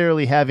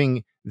necessarily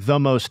having the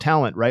most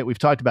talent, right? We've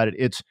talked about it.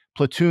 It's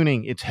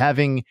platooning. It's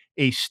having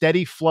a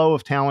steady flow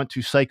of talent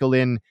to cycle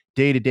in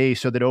day to day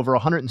so that over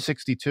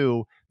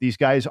 162, these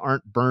guys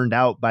aren't burned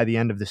out by the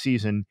end of the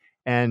season.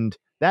 And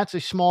that's a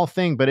small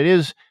thing, but it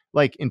is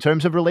like in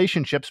terms of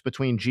relationships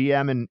between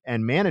GM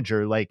and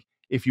manager, like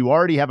if you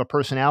already have a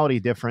personality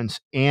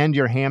difference and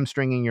you're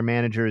hamstringing your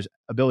manager's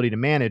ability to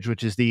manage,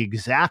 which is the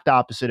exact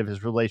opposite of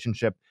his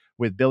relationship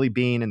with Billy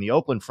Beane in the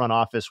Oakland front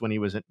office when he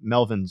was at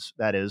Melvin's,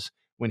 that is,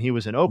 when he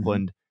was in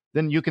Oakland,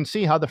 then you can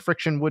see how the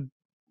friction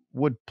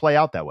would play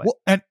out that way.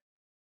 Well,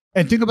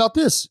 and think about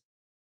this.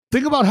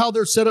 Think about how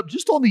they're set up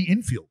just on the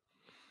infield.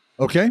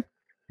 Okay?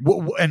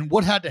 And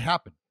what had to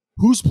happen?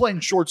 Who's playing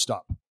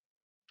shortstop?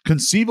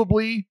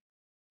 Conceivably,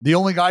 the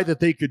only guy that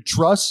they could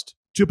trust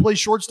to play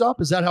shortstop?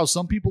 Is that how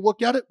some people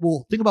look at it?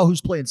 Well, think about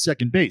who's playing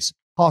second base.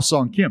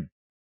 Ha-Sung Kim.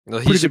 Well,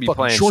 he should be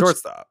playing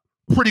shortstop.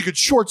 Pretty good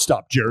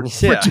shortstop, Jared.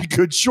 Yeah. Pretty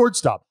good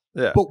shortstop.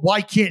 Yeah. But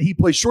why can't he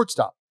play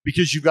shortstop?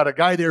 Because you've got a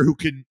guy there who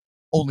can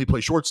only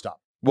play shortstop.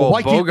 Well,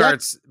 why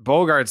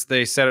Bogarts,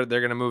 they said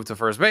they're going to move to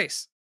first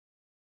base.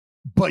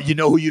 But you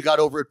know who you got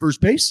over at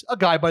first base? A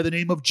guy by the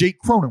name of Jake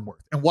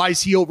Cronenworth. And why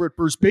is he over at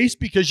first base?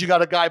 Because you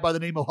got a guy by the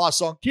name of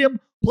Ha-Sung Kim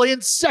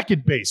playing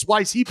second base. Why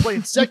is he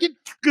playing second?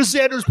 Because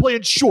Xander's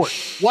playing short.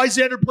 Why is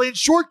Xander playing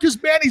short?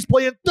 Because Manny's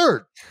playing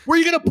third. Where are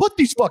you going to put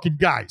these fucking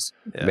guys?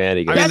 Yeah.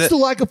 Manny. That's the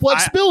lack of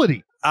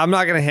flexibility. I'm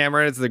not going to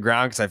hammer it into the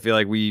ground because I feel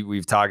like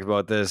we've talked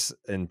about this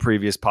in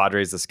previous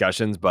Padres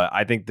discussions, but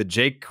I think the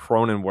Jake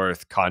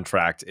Cronenworth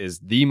contract is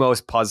the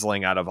most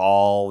puzzling out of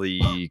all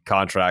the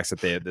contracts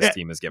that this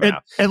team has given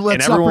out. And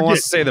everyone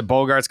wants to say the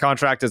Bogarts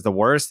contract is the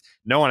worst.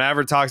 No one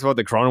ever talks about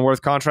the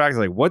Cronenworth contract.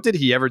 Like, what did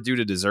he ever do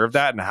to deserve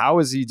that? And how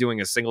is he doing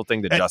a single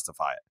thing to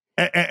justify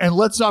it? And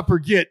let's not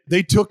forget,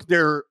 they took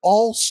their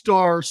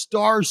all-star,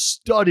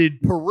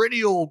 star-studded,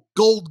 perennial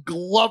gold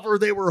glover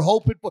they were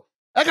hoping for.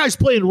 That guy's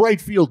playing right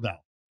field now.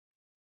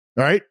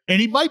 All right. And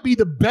he might be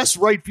the best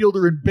right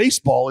fielder in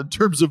baseball in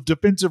terms of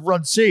defensive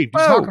runs saved.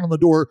 He's knocking on the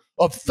door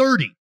of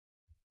 30.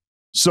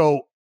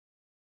 So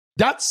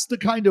that's the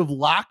kind of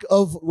lack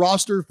of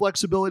roster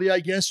flexibility, I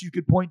guess you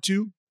could point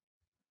to.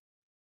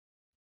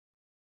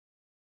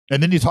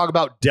 And then you talk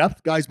about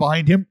depth, guys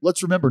behind him.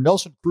 Let's remember,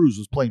 Nelson Cruz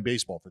was playing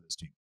baseball for this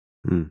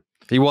team.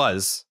 He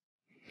was.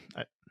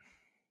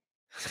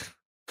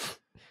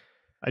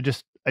 I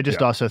just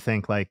also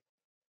think, like,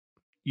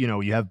 you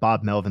know, you have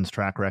Bob Melvin's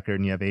track record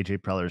and you have AJ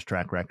Preller's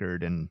track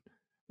record. And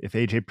if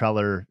AJ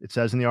Preller, it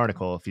says in the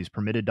article, if he's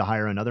permitted to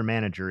hire another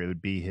manager, it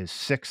would be his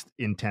 6th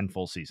in 10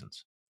 full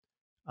seasons.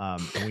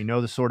 And we know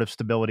the sort of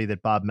stability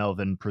that Bob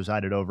Melvin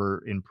presided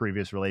over in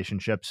previous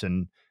relationships.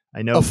 And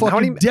I know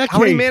how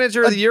many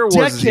manager of the year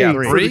was he?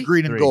 Three?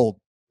 Green and gold.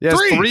 Yes,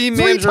 three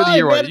manager of the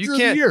year. You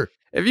can't.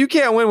 If you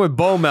can't win with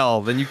Bo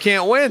Mel, then you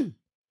can't win.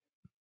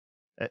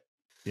 They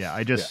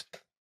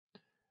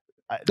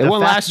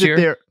won last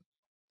year.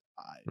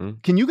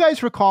 Can you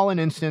guys recall an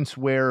instance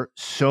where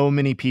so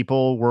many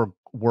people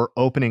were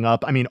opening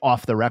up? I mean,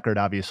 off the record,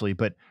 obviously,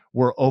 but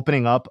were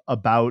opening up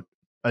about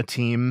a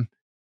team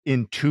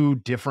in 2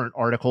 different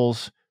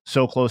articles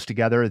so close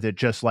together that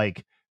just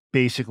like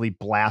basically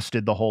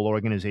blasted the whole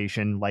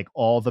organization, like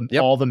all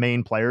the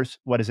main players.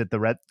 What is it? The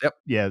Red? Yep.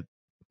 Yeah.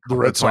 The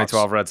Red Sox.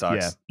 2012 Red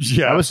Sox.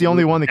 Yeah. That was the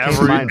only one that came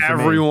to mind.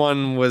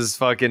 Everyone was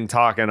fucking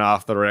talking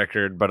off the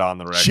record, but on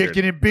the record.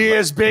 Chicken and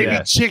beers, baby.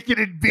 Yeah. Chicken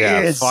and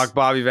beers. Yeah, fuck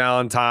Bobby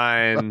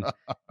Valentine.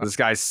 This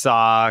guy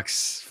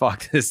sucks.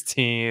 Fuck this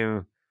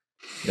team.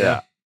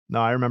 Yeah.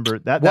 No, I remember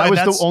that. That was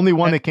the only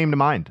one that came to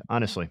mind,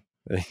 honestly.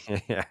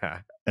 Yeah.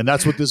 And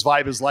that's what this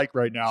vibe is like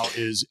right now,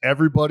 is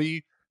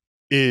everybody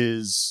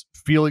is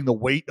feeling the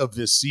weight of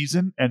this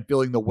season and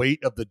feeling the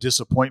weight of the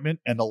disappointment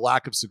and the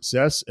lack of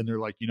success. And they're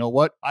like, you know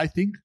what? I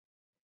think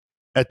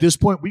at this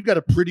point, we've got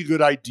a pretty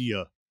good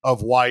idea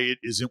of why it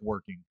isn't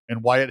working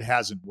and why it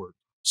hasn't worked.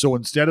 So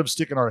instead of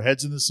sticking our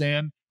heads in the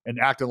sand and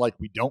acting like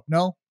we don't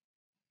know,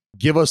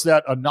 give us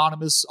that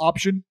anonymous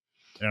option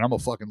and I'm going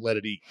to fucking let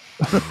it eat.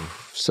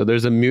 So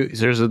there's the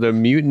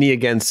mutiny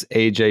against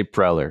AJ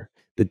Preller.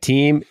 The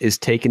team is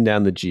taking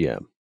down the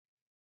GM.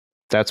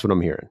 That's what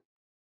I'm hearing.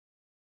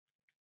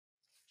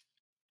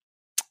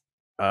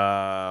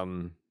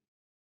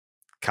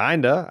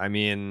 Kinda. I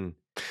mean,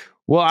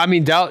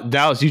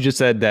 Dallas, you just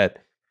said that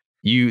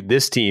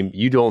this team,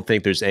 you don't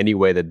think there's any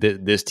way that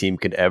this team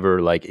could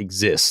ever like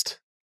exist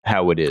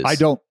how it is. I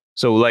don't.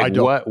 So like,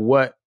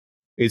 what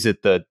is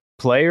it? The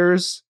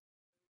players?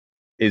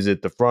 Is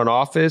it the front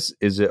office?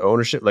 Is it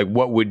ownership? Like,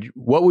 what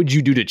would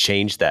you do to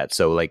change that?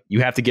 So like,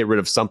 you have to get rid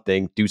of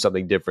something, do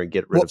something different,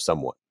 get rid of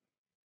someone.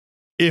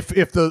 If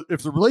the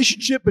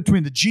relationship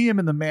between the GM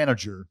and the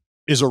manager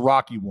is a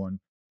rocky one,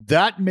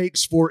 that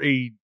makes for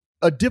a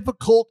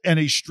difficult and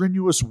a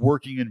strenuous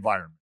working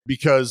environment,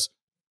 because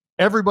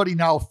everybody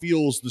now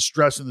feels the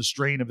stress and the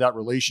strain of that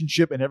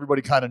relationship, and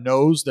everybody kind of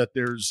knows that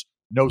there's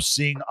no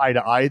seeing eye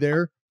to eye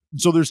there. And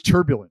so there's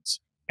turbulence.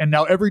 And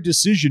now every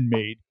decision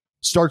made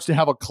starts to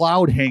have a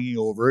cloud hanging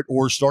over it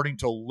or starting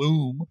to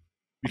loom,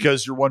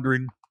 because you're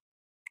wondering,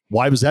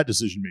 why was that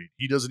decision made?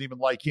 He doesn't even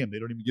like him. They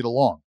don't even get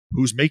along.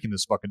 Who's making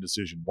this fucking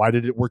decision? Why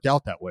did it work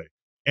out that way?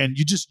 And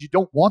you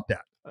don't want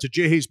that. To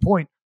Jayhay's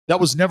point, that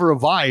was never a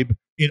vibe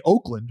in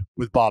Oakland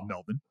with Bob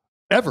Melvin.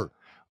 Ever.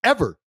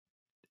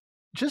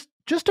 Just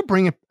to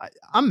bring it,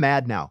 I'm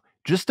mad now.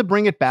 Just to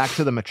bring it back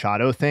to the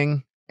Machado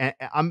thing, and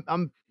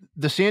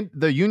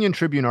the Union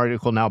Tribune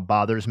article now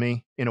bothers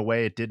me in a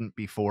way it didn't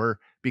before,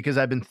 because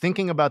I've been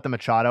thinking about the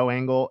Machado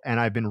angle and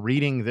I've been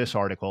reading this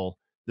article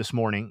this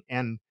morning,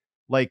 and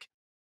like,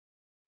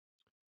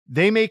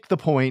 they make the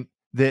point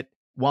that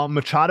while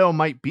Machado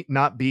might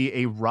not be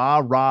a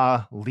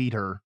rah-rah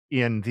leader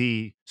in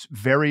the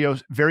very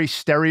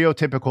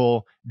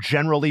stereotypical,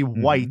 generally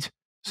white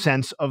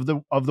sense of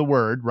the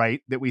word,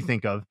 right? That we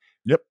think of.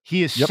 Yep.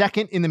 He is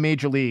second in the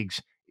major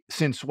leagues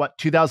since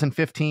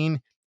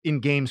 2015 in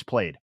games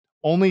played,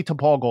 only to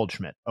Paul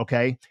Goldschmidt.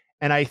 Okay.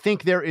 And I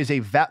think there is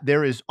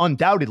there is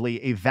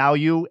undoubtedly a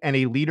value and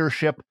a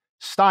leadership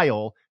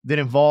style that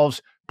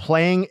involves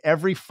playing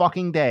every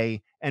fucking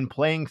day and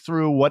playing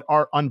through what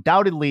are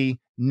undoubtedly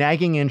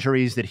nagging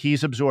injuries that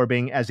he's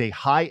absorbing as a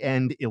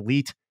high-end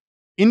elite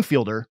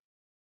infielder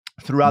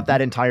throughout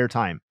that entire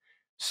time.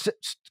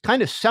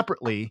 Kind of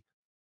separately,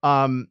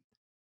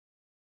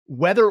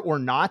 whether or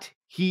not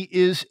he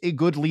is a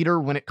good leader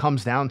when it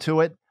comes down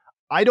to it,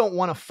 I don't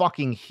want to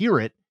fucking hear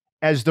it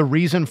as the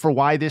reason for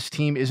why this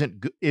team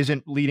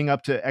isn't leading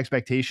up to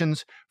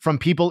expectations from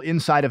people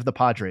inside of the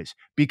Padres,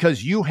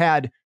 because you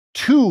had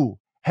 2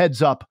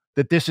 heads up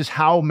that this is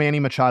how Manny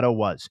Machado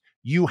was.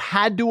 You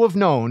had to have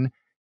known,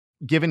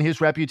 given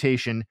his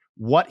reputation,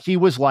 what he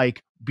was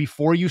like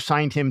before you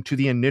signed him to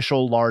the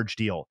initial large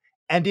deal.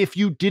 And if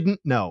you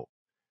didn't know,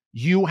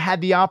 you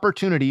had the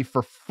opportunity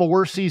for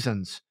 4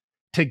 seasons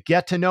to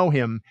get to know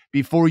him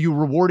before you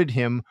rewarded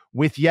him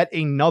with yet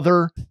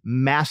another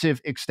massive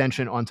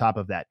extension on top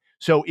of that.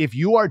 So if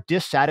you are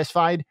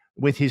dissatisfied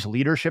with his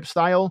leadership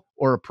style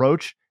or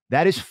approach,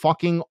 that is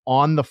fucking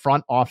on the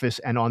front office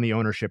and on the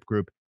ownership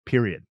group,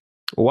 period.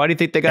 Why do you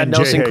think they got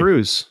Nelson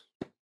Cruz?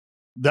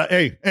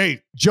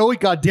 Hey, Joey,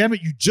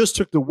 goddammit, you just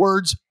took the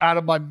words out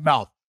of my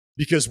mouth.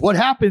 Because what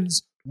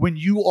happens when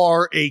you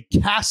are a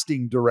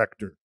casting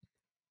director,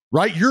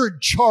 right? You're in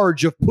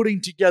charge of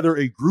putting together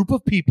a group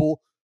of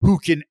people who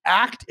can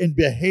act and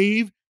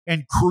behave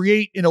and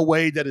create in a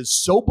way that is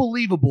so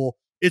believable,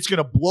 it's going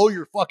to blow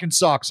your fucking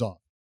socks off,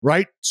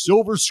 right?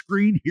 Silver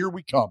screen, here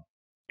we come.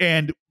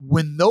 And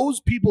when those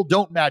people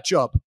don't match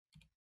up,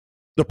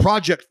 the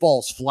project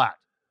falls flat.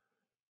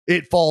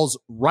 It falls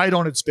right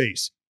on its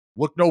face.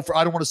 I don't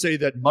want to say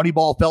that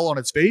Moneyball fell on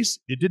its face.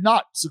 It did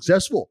not.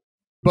 Successful.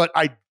 But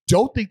I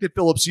don't think that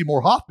Philip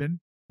Seymour Hoffman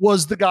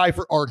was the guy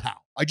for Art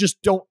Howe. I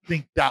just don't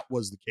think that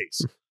was the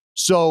case.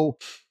 So,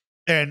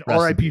 and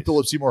R.I.P.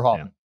 Philip Seymour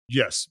Hoffman.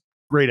 Yeah. Yes.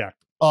 Great actor.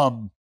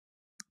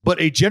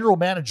 But a general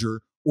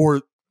manager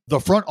or the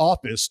front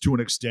office, to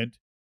an extent,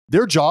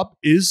 their job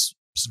is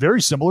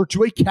very similar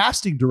to a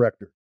casting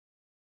director.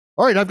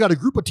 All right, I've got a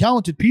group of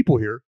talented people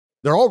here.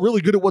 They're all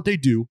really good at what they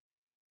do.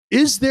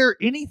 Is there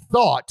any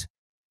thought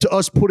to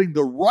us putting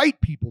the right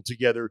people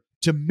together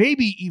to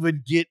maybe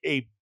even get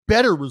a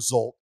better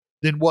result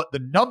than what the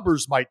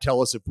numbers might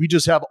tell us if we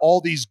just have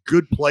all these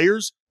good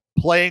players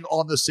playing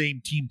on the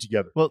same team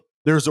together? Well,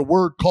 there's a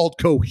word called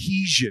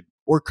cohesion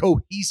or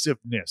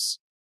cohesiveness,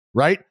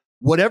 right?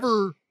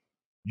 Whatever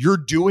you're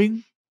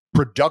doing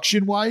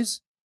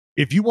production-wise,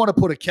 if you want to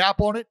put a cap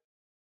on it,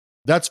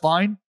 that's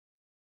fine.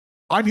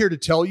 I'm here to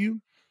tell you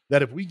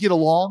that if we get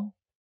along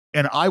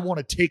and I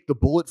want to take the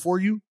bullet for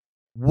you,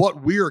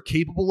 what we are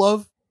capable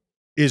of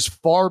is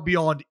far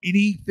beyond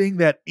anything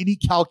that any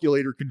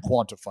calculator can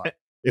quantify.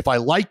 If I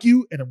like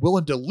you and am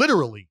willing to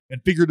literally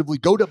and figuratively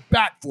go to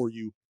bat for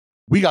you,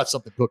 we got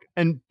something cooking.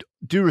 And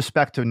due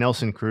respect to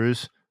Nelson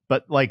Cruz,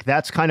 but like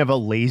that's kind of a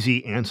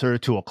lazy answer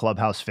to a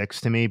clubhouse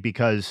fix to me,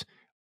 because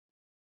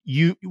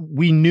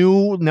we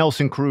knew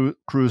Nelson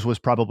Cruz was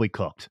probably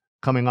cooked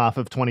coming off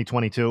of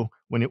 2022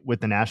 with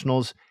the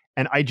Nationals.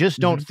 And I just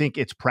don't think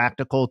it's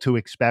practical to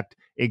expect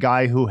a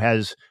guy who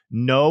has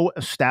no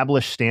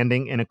established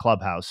standing in a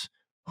clubhouse,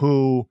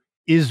 who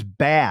is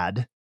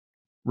bad,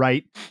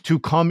 right, to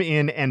come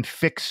in and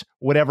fix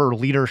whatever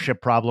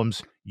leadership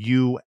problems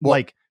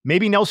like.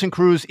 Maybe Nelson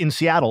Cruz in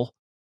Seattle.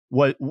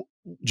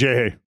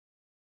 Jayhay.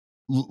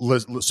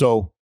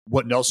 So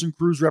what Nelson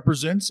Cruz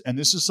represents, and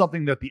this is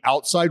something that the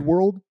outside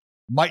world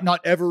might not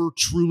ever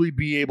truly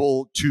be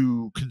able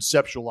to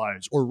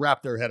conceptualize or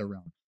wrap their head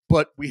around.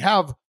 But we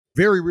have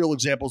very real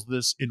examples of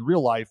this in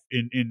real life,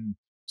 in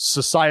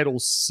societal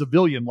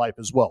civilian life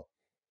as well.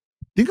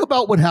 Think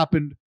about what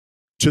happened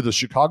to the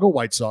Chicago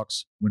White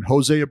Sox when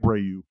Jose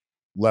Abreu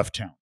left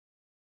town.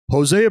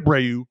 Jose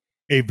Abreu,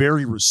 a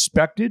very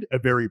respected, a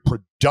very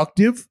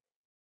productive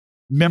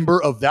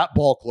member of that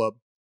ball club,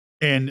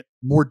 and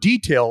more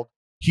detailed,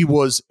 he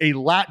was a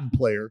Latin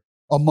player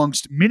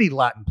amongst many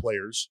Latin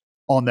players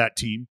on that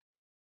team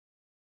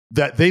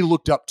that they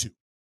looked up to.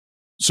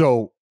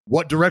 So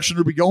what direction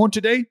are we going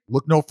today?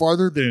 Look no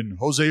farther than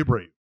Jose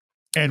Abreu.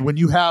 And when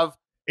you have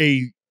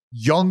a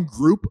young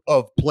group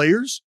of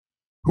players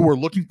who are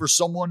looking for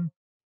someone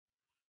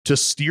to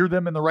steer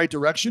them in the right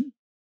direction,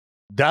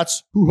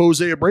 that's who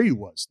Jose Abreu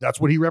was. That's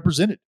what he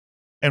represented.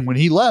 And when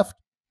he left,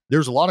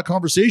 there's a lot of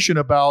conversation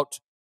about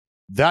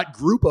that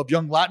group of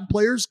young Latin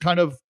players kind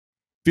of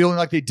feeling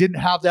like they didn't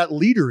have that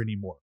leader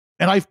anymore.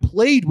 And I've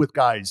played with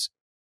guys.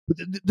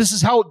 This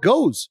is how it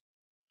goes.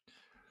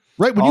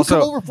 Right? When you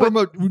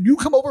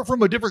come over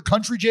from a different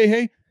country,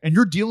 Jayhay, and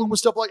you're dealing with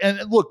stuff like, and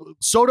look,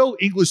 Soto,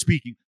 English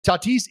speaking,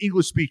 Tatis,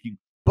 English speaking,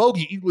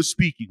 Bogey, English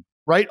speaking,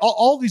 right?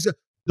 All these,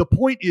 the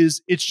point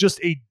is, it's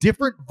just a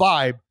different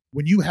vibe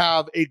when you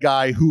have a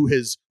guy who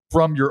has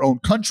from your own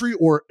country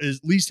or at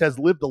least has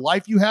lived the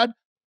life you had,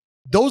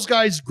 those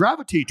guys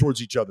gravitate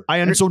towards each other.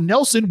 And so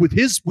Nelson, with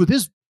his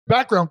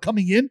background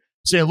coming in,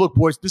 saying, look,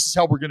 boys, this is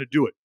how we're going to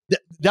do it.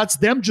 That's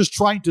them just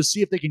trying to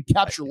see if they can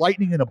capture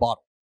lightning in a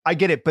bottle. I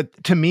get it.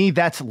 But to me,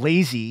 that's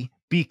lazy,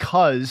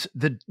 because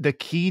the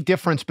key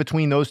difference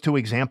between those two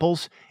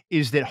examples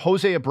is that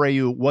Jose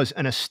Abreu was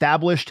an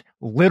established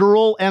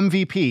literal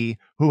MVP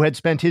who had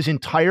spent his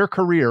entire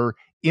career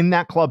in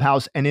that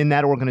clubhouse and in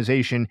that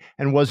organization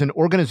and was an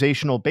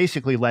organizational,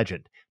 basically,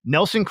 legend.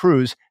 Nelson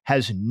Cruz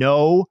has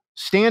no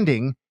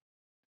standing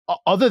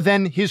other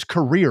than his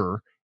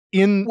career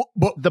in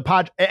the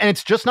pod, and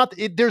it's just not.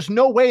 There's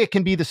no way it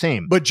can be the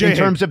same. But Jay, in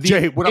terms of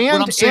the what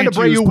I'm saying,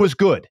 Abreu was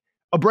good.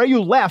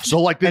 Abreu left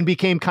and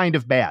became kind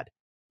of bad,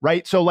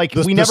 right? So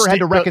we never had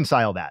to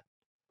reconcile that.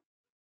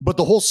 But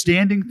the whole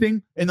standing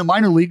thing in the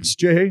minor leagues,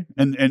 Jay,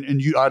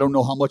 and you, I don't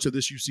know how much of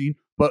this you've seen,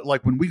 but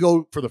like when we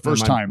go for the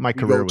first time, my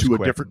career was to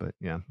quick, a different. But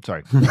yeah,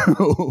 sorry.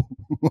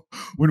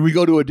 When we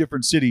go to a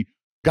different city,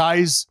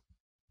 guys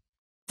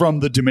from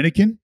the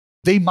Dominican,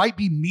 they might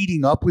be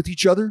meeting up with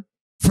each other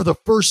for the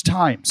first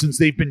time since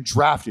they've been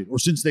drafted or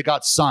since they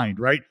got signed,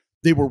 right?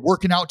 They were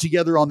working out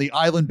together on the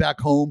island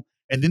back home,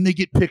 and then they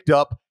get picked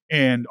up.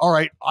 And all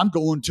right, I'm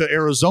going to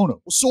Arizona.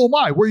 Well, so am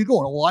I. Where are you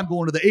going? Well, I'm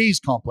going to the A's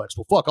complex.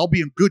 Well, fuck, I'll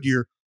be in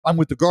Goodyear. I'm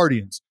with the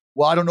Guardians.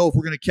 Well, I don't know if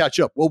we're going to catch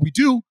up. Well, we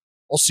do.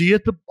 I'll see you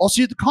at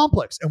the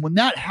complex. And when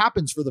that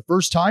happens for the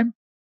first time,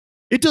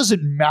 it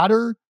doesn't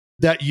matter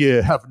that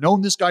you have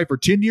known this guy for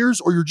 10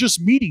 years or you're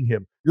just meeting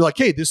him. You're like,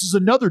 hey, this is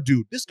another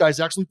dude. This guy's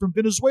actually from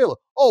Venezuela.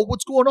 Oh,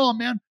 what's going on,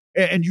 man?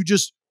 And you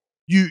just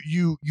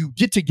you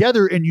get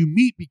together and you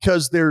meet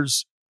because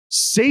there's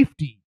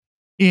safety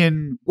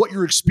in what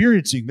you're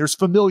experiencing. There's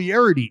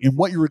familiarity in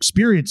what you're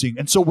experiencing.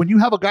 And so when you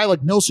have a guy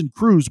like Nelson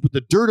Cruz with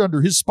the dirt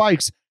under his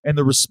spikes and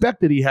the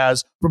respect that he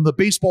has from the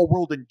baseball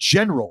world in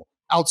general,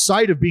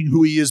 outside of being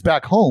who he is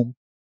back home,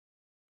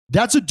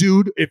 that's a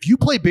dude. If you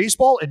play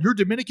baseball and you're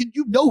Dominican,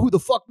 you know who the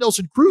fuck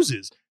Nelson Cruz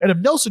is. And if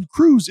Nelson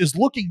Cruz is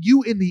looking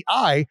you in the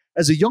eye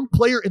as a young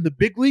player in the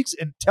big leagues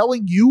and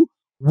telling you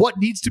what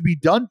needs to be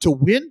done to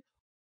win,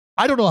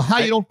 I don't know how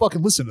you don't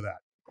fucking listen to that.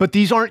 But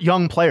these aren't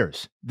young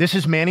players. This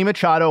is Manny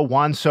Machado,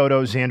 Juan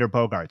Soto, Xander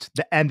Bogaerts.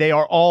 And they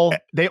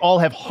all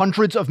have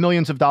hundreds of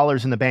millions of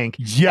dollars in the bank.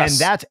 Yes.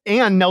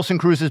 And Nelson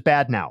Cruz is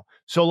bad now.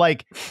 So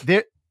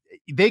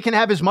they can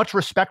have as much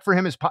respect for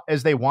him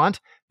as they want.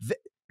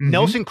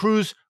 Nelson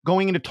Cruz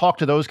going in to talk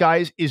to those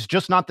guys is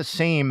just not the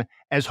same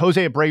as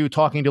Jose Abreu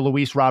talking to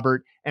Luis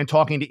Robert and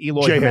talking to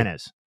Eloy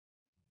Jimenez.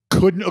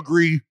 Couldn't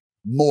agree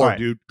more,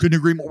 dude. Couldn't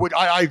agree more.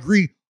 I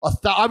agree.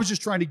 I was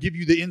just trying to give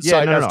you the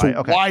insight as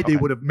to why they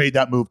would have made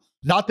that move.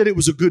 Not that it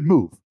was a good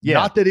move. Yeah.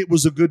 Not that it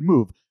was a good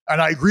move.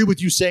 And I agree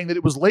with you saying that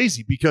it was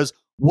lazy, because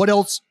what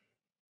else?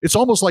 It's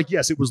almost like,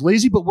 yes, it was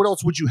lazy, but what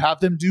else would you have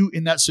them do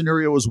in that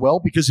scenario as well?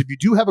 Because if you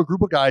do have a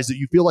group of guys that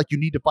you feel like you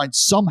need to find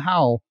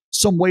somehow,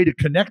 some way to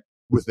connect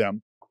with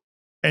them,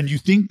 and you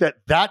think that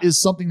that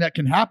is something that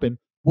can happen,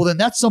 well, then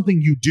that's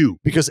something you do.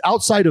 Because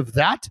outside of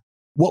that,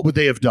 what would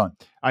they have done?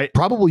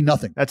 Probably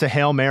nothing. That's a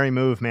Hail Mary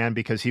move, man,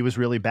 because he was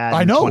really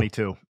bad in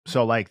 22.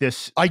 So like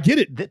this, I get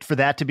it. For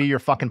that to be your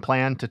fucking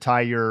plan to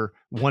tie your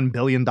 $1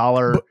 billion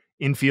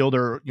infield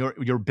or your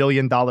 $1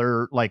 billion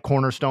like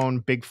cornerstone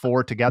big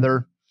four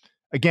together.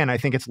 Again, I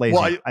think it's lazy.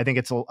 Well, I think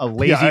it's a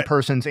lazy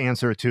person's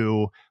answer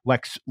to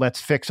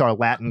let's fix our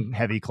Latin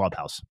heavy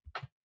clubhouse.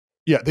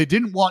 Yeah, they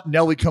didn't want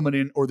Nelly coming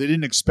in, or they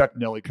didn't expect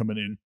Nelly coming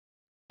in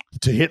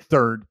to hit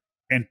third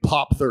and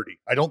pop 30.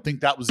 I don't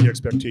think that was the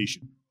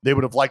expectation. They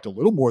would have liked a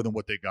little more than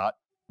what they got,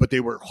 but they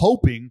were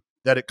hoping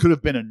that it could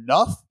have been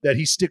enough that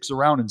he sticks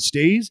around and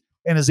stays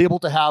and is able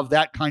to have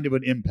that kind of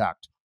an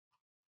impact.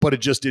 But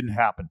it just didn't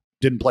happen.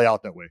 Didn't play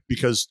out that way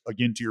because,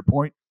 again, to your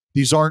point,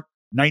 these aren't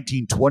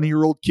 19,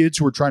 20-year-old kids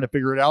who are trying to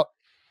figure it out.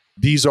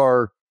 These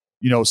are,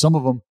 some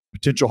of them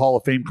potential Hall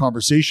of Fame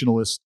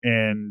conversationalists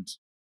and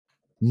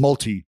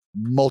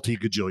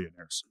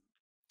multi-gajillionaires.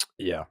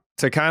 Yeah.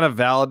 To kind of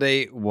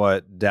validate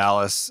what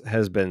Dallas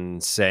has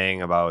been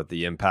saying about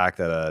the impact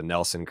that a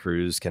Nelson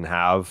Cruz can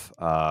have,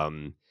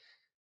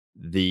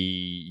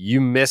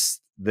 you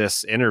missed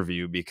this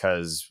interview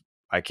because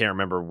I can't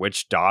remember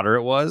which daughter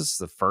it was,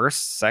 the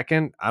first,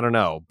 second, I don't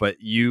know. But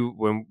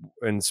when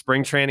in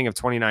spring training of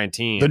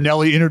 2019, the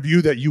Nelly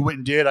interview that you went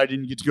and did, I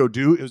didn't get to go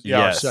do. It was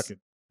yes.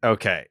 Second.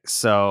 Okay,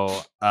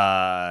 so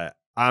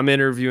I'm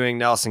interviewing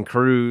Nelson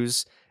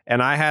Cruz.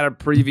 And I had a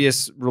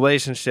previous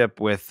relationship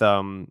with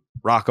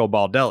Rocco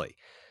Baldelli.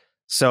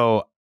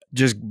 So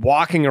just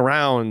walking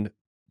around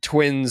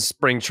Twins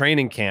spring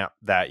training camp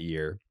that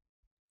year,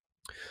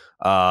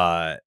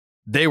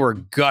 they were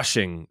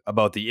gushing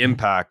about the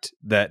impact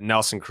that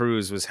Nelson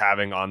Cruz was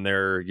having on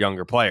their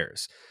younger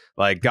players.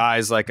 Like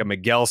guys like a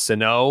Miguel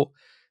Sano,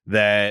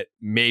 that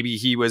maybe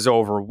he was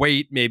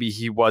overweight, maybe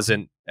he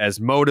wasn't as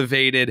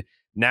motivated.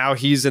 Now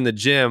he's in the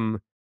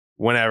gym.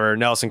 Whenever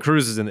Nelson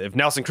Cruz is if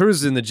Nelson Cruz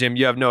is in the gym,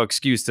 you have no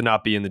excuse to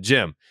not be in the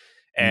gym.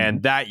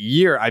 And that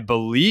year, I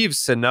believe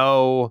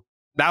Sano,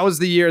 That was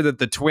the year that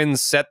the Twins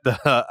set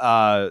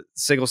the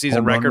single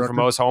season record for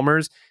most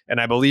homers,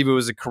 and I believe it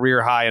was a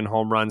career high in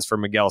home runs for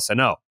Miguel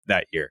Sano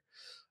that year.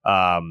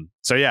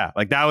 So yeah,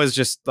 like that was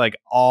just like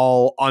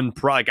all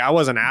like I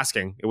wasn't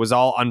asking. It was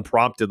all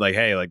unprompted. Like,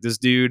 hey, like this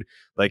dude,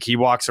 like he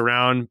walks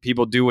around,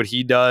 people do what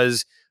he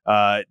does.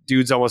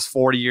 Dude's almost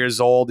 40 years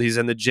old. He's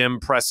in the gym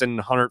pressing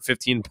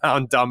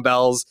 115-pound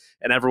dumbbells,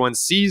 and everyone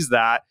sees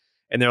that,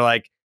 and they're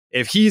like,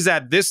 if he's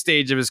at this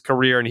stage of his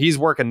career and he's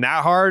working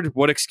that hard,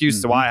 what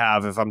excuse do I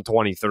have if I'm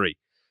 23?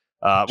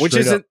 Which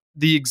isn't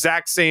the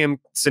exact same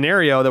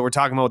scenario that we're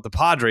talking about with the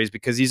Padres,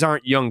 because these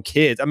aren't young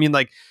kids. I mean,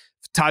 like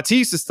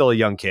Tatis is still a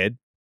young kid.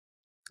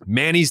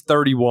 Manny's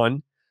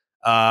 31.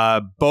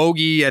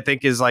 Bogey, I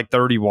think, is like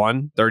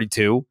 31,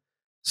 32.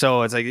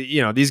 So it's like,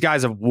 you know, these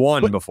guys have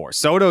won before.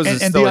 Soto's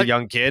is still a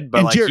young kid,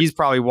 but like he's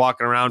probably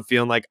walking around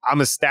feeling like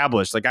I'm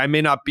established. Like I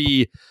may not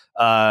be,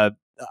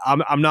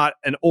 I'm not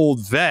an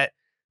old vet,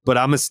 but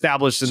I'm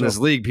established in this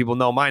league. People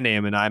know my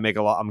name, and I'm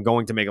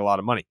going to make a lot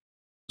of money.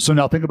 So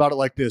now think about it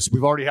like this.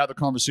 We've already had the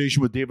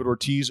conversation with David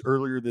Ortiz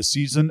earlier this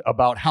season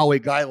about how a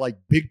guy like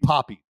Big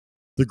Papi,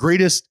 the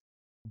greatest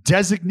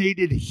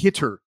designated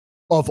hitter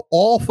of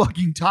all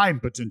fucking time,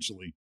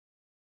 potentially,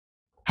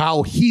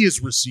 how he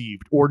is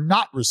received or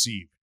not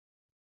received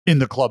in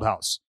the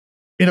clubhouse.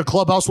 In a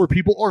clubhouse where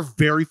people are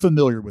very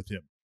familiar with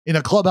him. In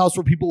a clubhouse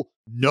where people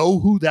know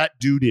who that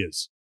dude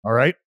is. All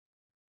right?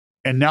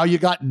 And now you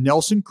got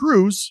Nelson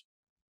Cruz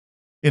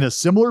in a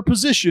similar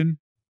position,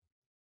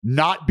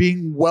 not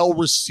being well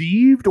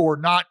received or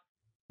not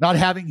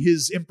having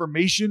his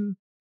information.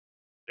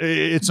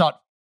 It's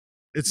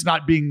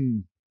not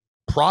being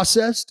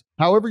processed,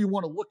 however you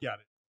want to look at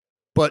it.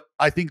 But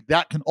I think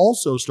that can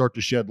also start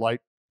to shed light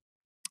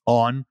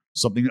on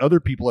something other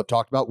people have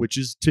talked about, which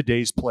is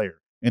today's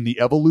player and the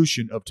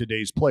evolution of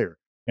today's player,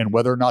 and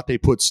whether or not they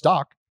put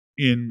stock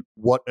in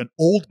what an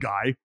old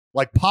guy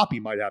like Papi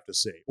might have to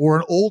say, or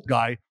an old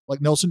guy like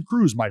Nelson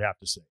Cruz might have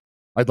to say.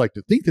 I'd like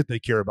to think that they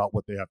care about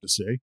what they have to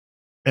say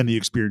and the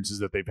experiences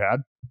that they've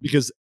had,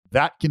 because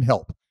that can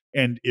help.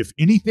 And if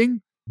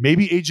anything,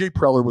 maybe AJ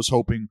Preller was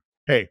hoping,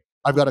 hey,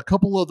 I've got a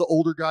couple of the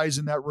older guys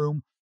in that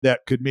room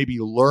that could maybe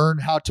learn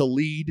how to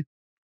lead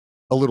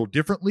a little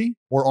differently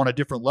or on a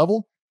different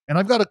level. And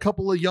I've got a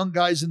couple of young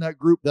guys in that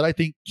group that I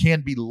think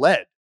can be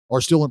led,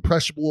 are still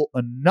impressionable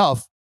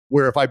enough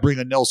where if I bring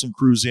a Nelson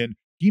Cruz in,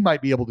 he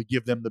might be able to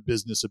give them the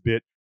business a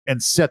bit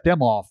and set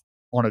them off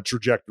on a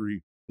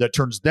trajectory that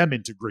turns them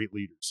into great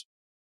leaders.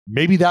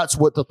 Maybe that's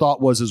what the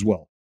thought was as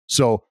well.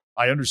 So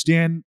I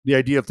understand the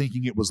idea of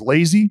thinking it was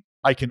lazy.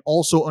 I can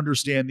also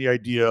understand the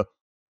idea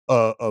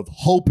of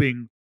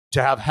hoping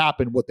to have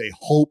happen what they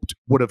hoped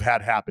would have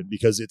had happen,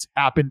 because it's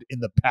happened in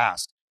the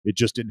past. It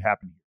just didn't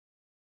happen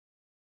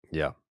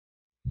here.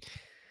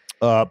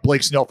 Yeah.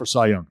 Blake Snell for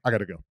Cy Young. I got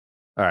to go.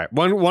 All right.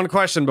 One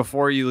question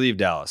before you leave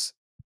Dallas.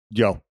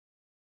 Yo.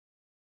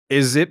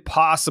 Is it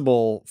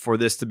possible for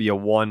this to be a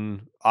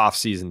one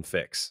off-season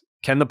fix?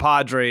 Can the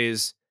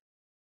Padres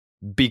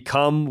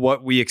become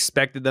what we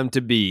expected them to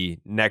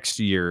be next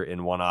year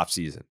in one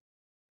off-season?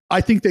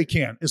 I think they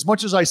can. As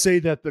much as I say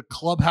that the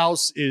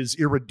clubhouse is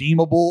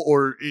irredeemable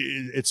or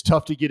it's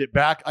tough to get it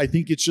back, I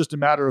think it's just a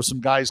matter of some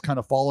guys kind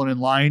of falling in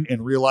line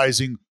and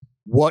realizing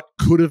what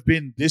could have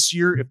been this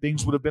year if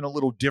things would have been a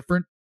little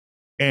different.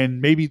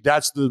 And maybe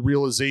that's the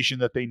realization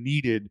that they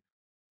needed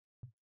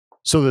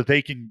so that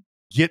they can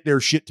get their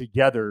shit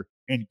together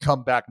and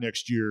come back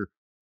next year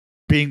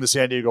being the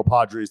San Diego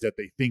Padres that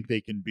they think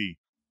they can be.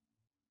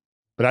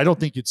 But I don't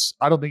think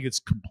it's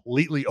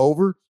completely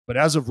over. But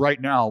as of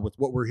right now, with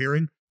what we're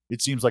hearing,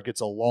 it seems like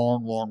it's a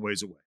long, long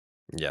ways away.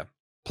 Yeah.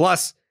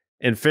 Plus,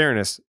 in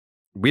fairness,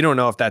 we don't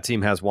know if that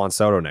team has Juan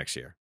Soto next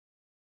year.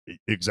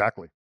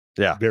 Exactly.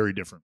 Yeah. Very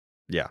different.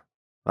 Yeah.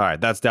 All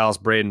right. That's Dallas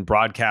Braden,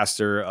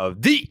 broadcaster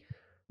of the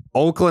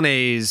Oakland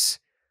A's,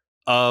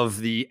 of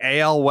the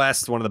AL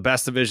West, one of the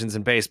best divisions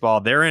in baseball.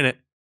 They're in it.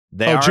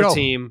 They are a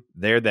team.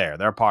 They're there.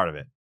 They're a part of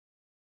it.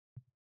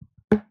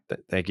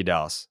 Thank you,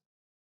 Dallas.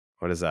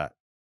 What is that?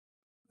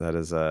 That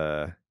is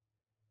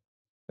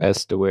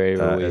Estuary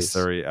Ruiz.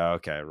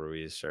 Okay,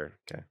 Ruiz, sure.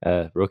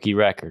 Okay. Rookie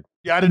record.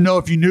 Yeah, I didn't know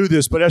if you knew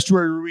this, but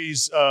Estuary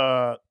Ruiz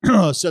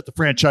set the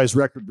franchise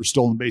record for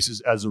stolen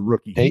bases as a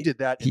rookie. He did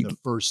that in the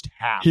first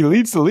half. He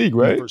leads the league,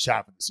 right? The first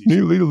half of the season.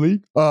 He lead the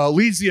league?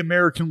 Leads the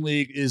American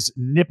League, is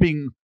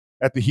nipping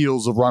at the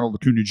heels of Ronald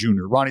Acuna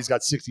Jr. Ronnie's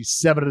got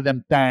 67 of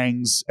them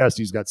things.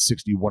 Esty's got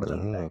 61 of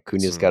them things.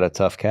 Acuna's got a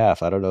tough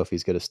calf. I don't know if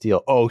he's going to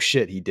steal. Oh,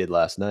 shit, he did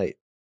last night.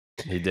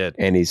 He did.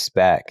 And he's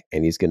back,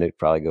 and he's going to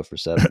probably go for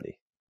 70.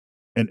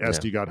 And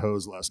Esty got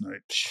hosed last night.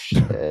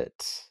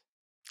 Shit.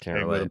 Can't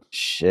relate.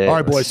 Shit. All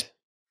right, boys.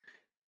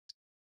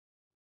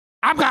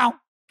 I'm gone.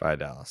 Bye,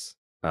 Dallas.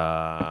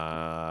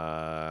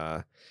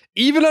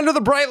 Even under the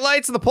bright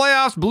lights of the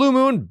playoffs, Blue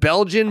Moon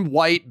Belgian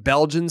white,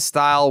 Belgian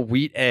style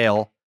wheat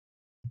ale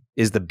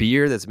is the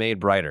beer that's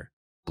made brighter.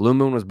 Blue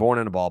Moon was born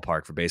in a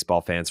ballpark for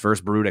baseball fans,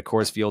 first brewed at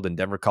Coors Field in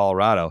Denver,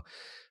 Colorado.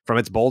 From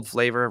its bold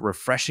flavor,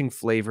 refreshing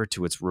flavor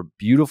to its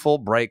beautiful,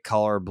 bright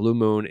color, Blue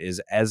Moon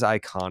is as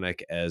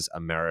iconic as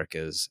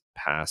America's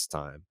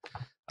pastime.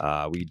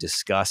 We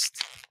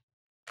discussed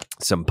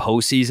some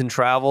postseason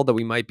travel that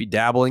we might be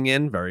dabbling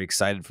in. Very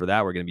excited for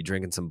that. We're going to be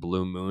drinking some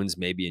Blue Moons,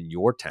 maybe in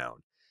your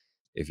town.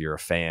 If you're a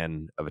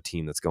fan of a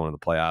team that's going to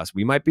the playoffs,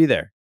 we might be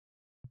there.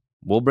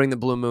 We'll bring the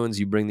Blue Moons.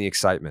 You bring the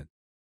excitement.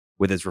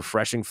 With its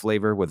refreshing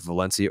flavor with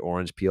Valencia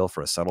orange peel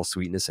for a subtle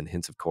sweetness and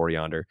hints of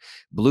coriander,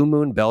 Blue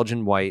Moon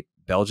Belgian White,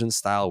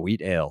 Belgian-style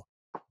wheat ale.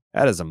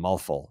 That is a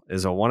mouthful. It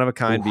is a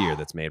one-of-a-kind beer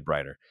that's made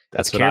brighter.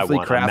 That's carefully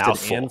what I want,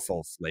 crafted and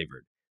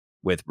full-flavored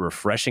with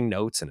refreshing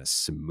notes and a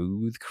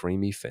smooth,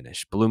 creamy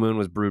finish. Blue Moon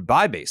was brewed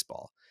by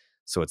baseball,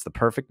 so it's the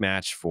perfect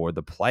match for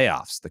the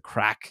playoffs. The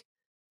crack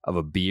of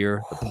a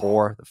beer, the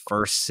pour, the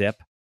first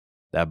sip,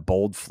 that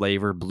bold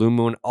flavor. Blue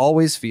Moon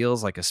always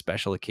feels like a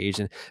special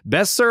occasion.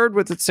 Best served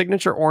with its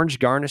signature orange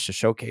garnish to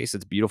showcase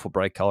its beautiful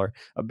bright color.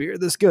 A beer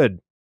this good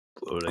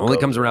only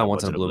comes around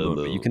once in a blue moon,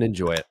 but you can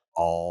enjoy it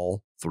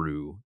all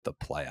through the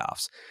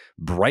playoffs.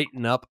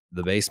 Brighten up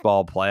the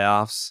baseball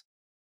playoffs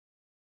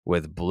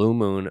with Blue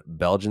Moon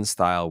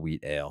Belgian-style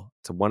wheat ale.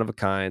 It's a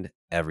one-of-a-kind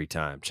every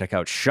time. Check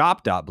out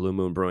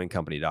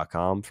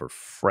shop.bluemoonbrewingcompany.com for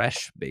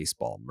fresh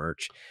baseball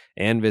merch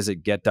and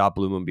visit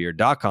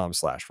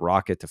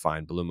get.bluemoonbeer.com/rocket to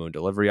find Blue Moon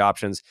delivery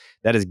options.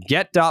 That is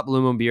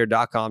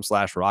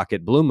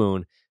get.bluemoonbeer.com/rocket. Blue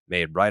Moon,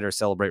 made brighter,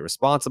 celebrate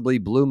responsibly.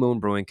 Blue Moon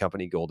Brewing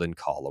Company, Golden,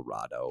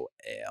 Colorado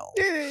Ale.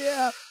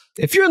 Yeah.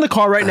 If you're in the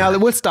car right now, then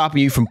what's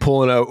stopping you from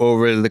pulling out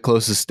over to the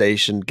closest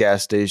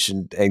gas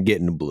station, and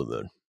getting a Blue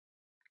Moon?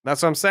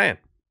 That's what I'm saying.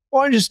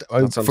 Or just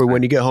for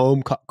when you get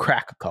home,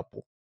 crack a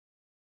couple.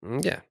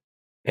 Yeah.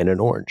 And an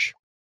orange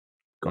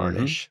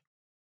garnish.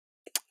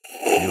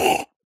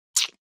 Beautiful.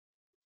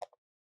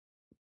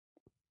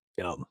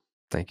 Yum.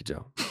 Thank you,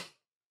 Joe.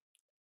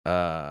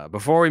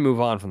 Before we move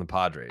on from the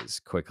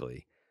Padres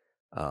quickly,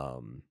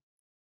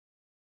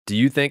 do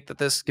you think that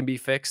this can be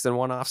fixed in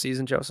one off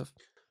season, Joseph?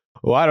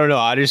 Well, I don't know.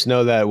 I just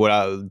know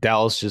that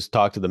Dallas just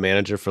talked to the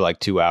manager for like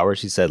 2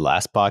 hours. He said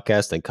last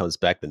podcast, then comes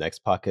back the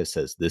next podcast,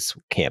 says this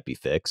can't be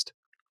fixed.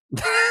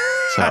 So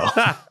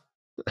I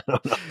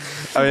don't know.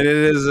 I mean, it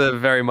is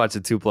very much a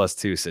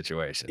 2+2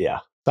 situation. Yeah.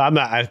 So I'm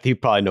not, you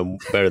probably know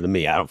better than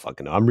me. I don't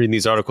fucking know. I'm reading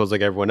these articles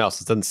like everyone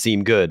else. It doesn't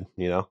seem good,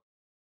 you know?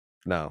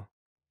 No,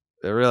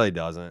 it really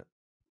doesn't.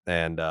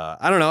 And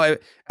I don't know.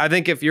 I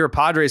think if you're a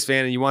Padres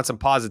fan and you want some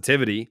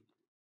positivity,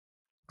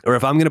 or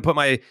if I'm going to put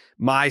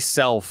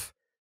myself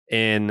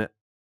in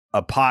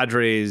a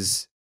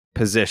Padres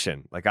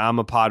position, like I'm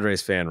a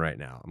Padres fan right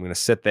now, I'm going to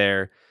sit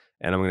there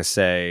and I'm going to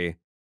say,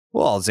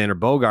 well, Xander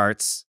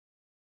Bogaerts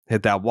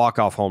hit that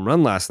walk-off home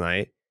run last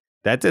night.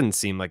 That didn't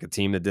seem like a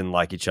team that didn't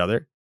like each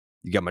other.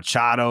 You got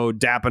Machado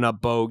dapping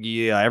up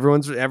Bogey.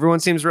 Everyone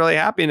seems really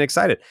happy and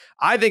excited.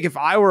 I think if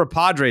I were a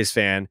Padres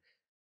fan,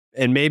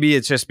 and maybe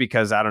it's just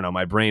because, I don't know,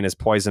 my brain is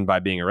poisoned by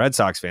being a Red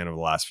Sox fan over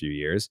the last few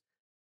years,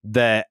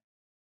 that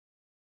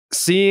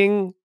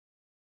seeing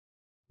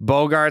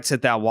Bogaerts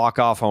hit that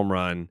walk-off home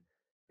run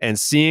and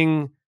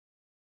seeing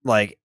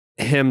like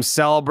him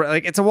celebrate,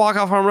 like it's a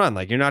walk-off home run.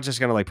 Like you're not just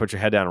going to like put your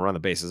head down and run the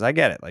bases. I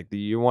get it. Like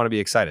you want to be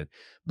excited,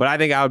 but I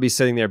think I would be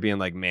sitting there being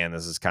like, man,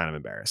 this is kind of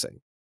embarrassing.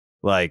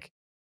 Like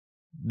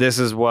this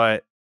is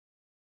what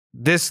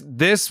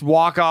this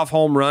walk-off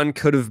home run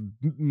could have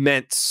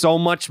meant so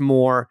much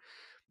more.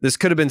 This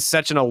could have been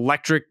such an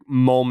electric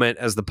moment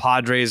as the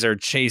Padres are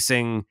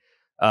chasing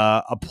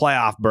a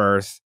playoff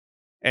berth.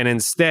 And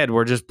instead,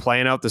 we're just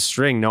playing out the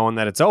string knowing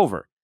that it's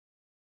over.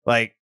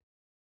 Like,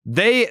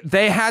 they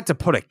had to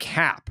put a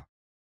cap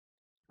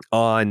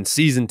on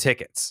season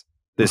tickets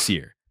this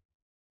year.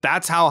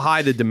 That's how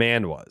high the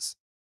demand was.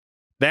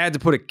 They had to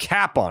put a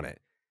cap on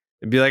it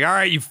and be like, all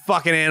right, you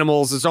fucking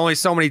animals, there's only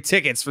so many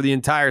tickets for the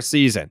entire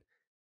season.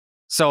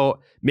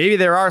 So maybe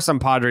there are some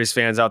Padres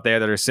fans out there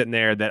that are sitting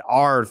there that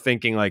are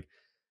thinking like,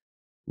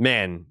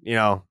 man, you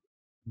know,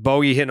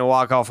 Bogey hitting a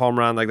walk-off home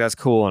run, like that's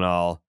cool and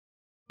all.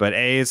 But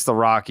A, it's the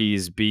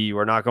Rockies. B,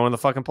 we're not going to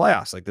the fucking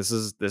playoffs. Like this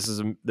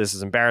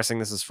is embarrassing.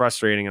 This is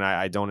frustrating, and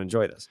I don't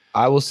enjoy this.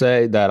 I will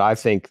say that I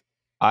think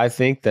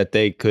that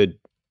they could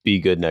be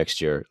good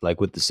next year,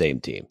 like with the same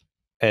team.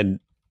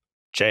 And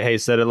Jayhay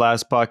said it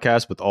last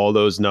podcast with all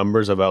those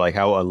numbers about like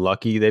how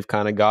unlucky they've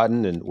kind of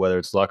gotten, and whether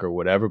it's luck or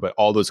whatever. But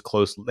all those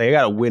close, they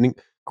got a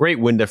great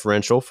win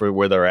differential for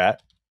where they're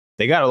at.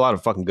 They got a lot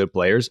of fucking good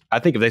players. I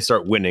think if they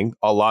start winning,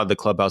 a lot of the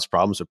clubhouse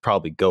problems would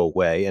probably go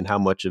away, and how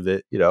much of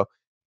it, you know.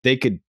 They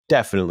could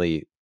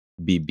definitely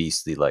be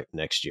beastly like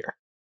next year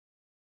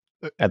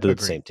at the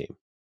same team.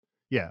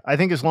 Yeah, I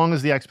think as long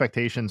as the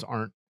expectations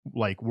aren't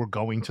like we're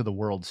going to the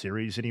World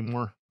Series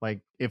anymore,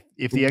 like if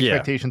the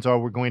expectations are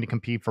we're going to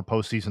compete for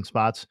postseason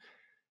spots,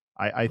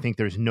 I think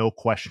there's no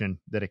question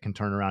that it can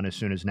turn around as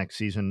soon as next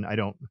season.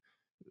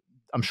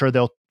 I'm sure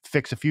they'll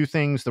fix a few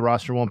things. The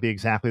roster won't be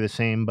exactly the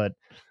same, but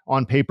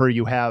on paper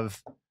you have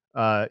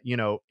a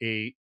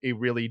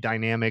really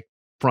dynamic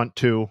front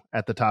two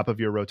at the top of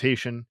your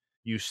rotation.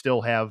 You still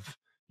have,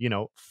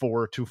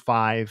 4 to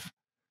 5,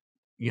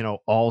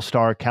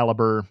 all-star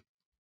caliber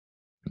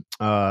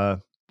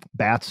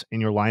bats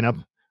in your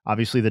lineup.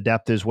 Obviously, the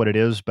depth is what it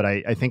is, but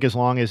I think as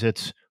long as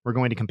we're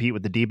going to compete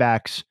with the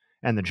D-backs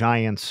and the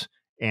Giants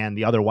and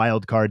the other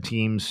wild card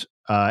teams,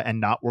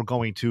 and we're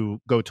going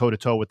to go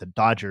toe-to-toe with the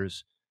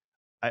Dodgers,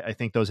 I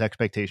think those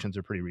expectations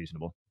are pretty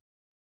reasonable.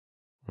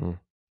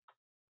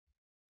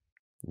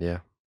 Yeah.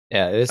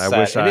 Yeah, it is I sad.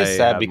 wish It is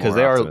sad had because more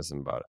they are optimism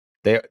about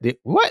it. they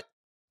what?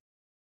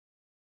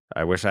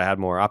 I wish I had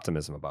more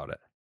optimism about it.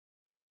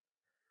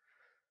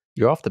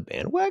 You're off the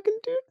bandwagon,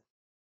 dude?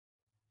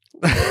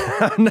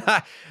 I'm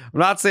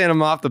not saying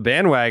I'm off the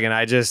bandwagon.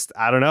 I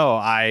don't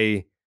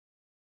know.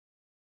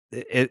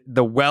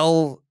 The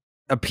well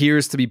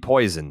appears to be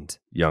poisoned,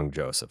 young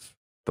Joseph.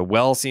 The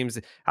well seems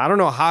I don't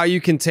know how you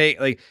can take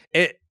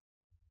it.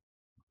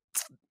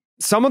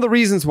 Some of the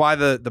reasons why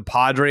the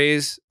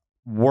Padres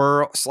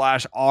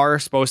are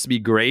supposed to be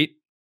great,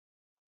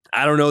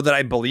 I don't know that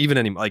I believe in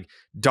anymore. Like,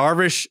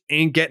 Darvish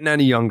ain't getting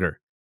any younger.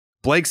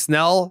 Blake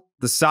Snell,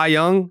 the Cy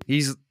Young,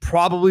 he's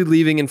probably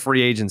leaving in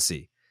free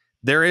agency.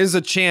 There is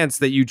a chance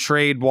that you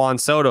trade Juan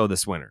Soto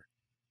this winter.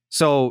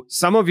 So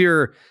some of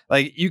your,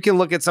 you can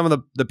look at some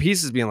of the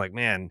pieces being like,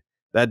 man,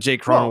 that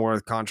Jake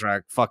Cronenworth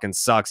contract fucking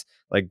sucks.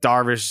 Like,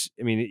 Darvish,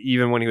 I mean,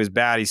 even when he was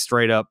bad, he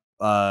straight up,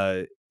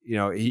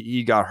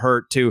 he got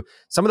hurt too.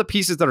 Some of the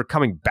pieces that are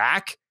coming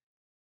back,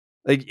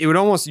 you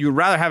would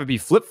rather have it be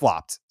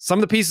flip-flopped. Some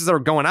of the pieces that are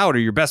going out are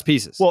your best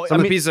pieces. Well, some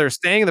of the pieces that are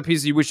staying are the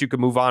pieces you wish you could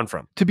move on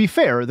from. To be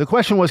fair, the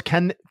question was,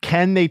 can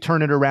they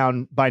turn it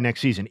around by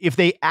next season? If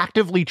they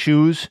actively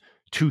choose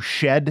to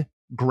shed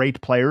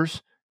great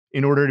players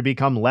in order to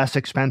become less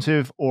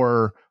expensive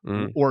or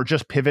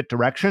just pivot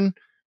direction,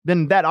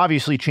 then that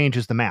obviously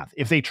changes the math.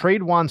 If they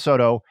trade Juan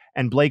Soto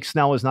and Blake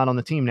Snell is not on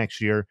the team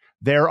next year,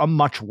 they're a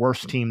much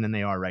worse team than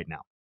they are right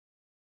now.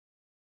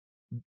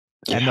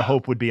 Yeah. And the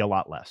hope would be a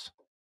lot less.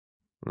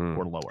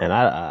 Or lower. And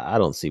I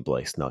don't see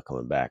Blake Snell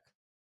coming back.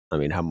 I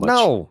mean, how much?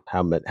 No.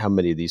 How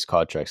many of these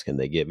contracts can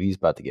they give? He's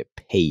about to get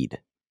paid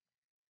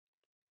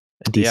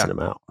a decent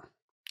amount.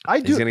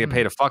 He's going to get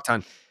paid a fuck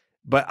ton.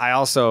 But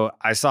I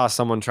saw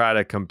someone try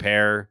to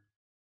compare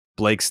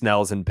Blake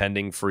Snell's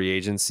impending free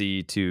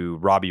agency to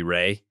Robbie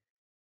Ray.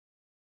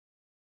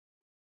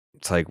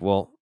 It's like,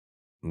 well,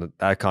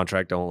 that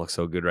contract don't look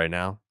so good right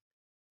now.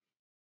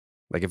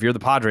 Like, if you're the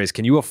Padres,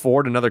 can you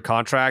afford another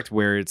contract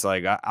where it's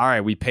like, all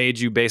right, we paid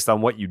you based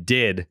on what you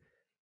did,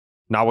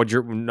 not what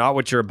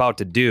you're about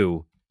to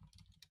do?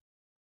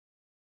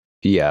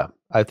 Yeah,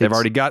 I think they've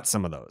already got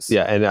some of those.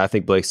 Yeah, and I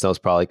think Blake Snell's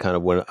probably kind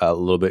of a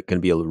little bit going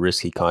to be a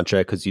risky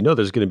contract because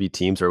there's going to be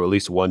teams, or at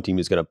least one team,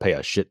 is going to pay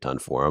a shit ton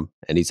for him,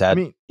 and he's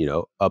had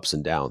ups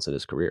and downs in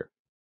his career.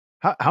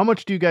 How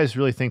much do you guys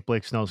really think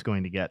Blake Snell's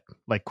going to get?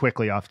 Like,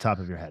 quickly off the top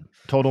of your head,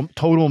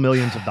 total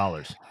millions of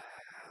dollars.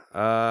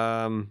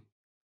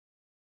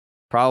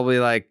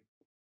 Probably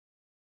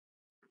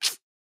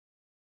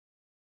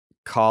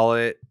call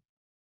it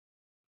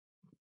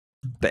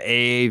the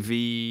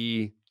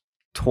AAV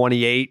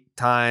 28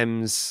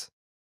 times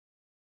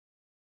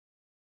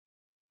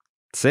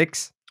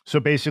 6.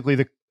 So basically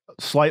the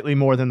slightly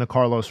more than the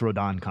Carlos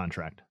Rodon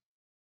contract.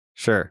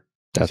 Sure.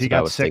 He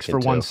got 6 for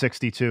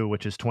 162,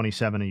 which is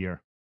 27 a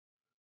year.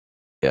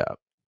 Yeah.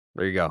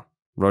 There you go.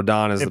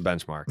 Rodon is the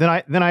benchmark.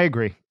 Then I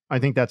agree. I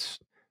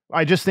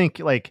just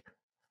think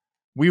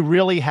we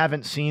really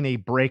haven't seen a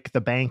break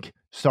the bank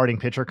starting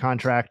pitcher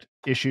contract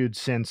issued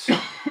since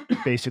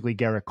basically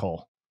Garrett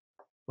Cole.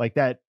 Like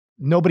that,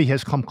 nobody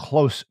has come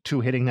close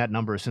to hitting that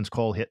number since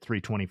Cole hit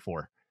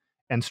 324.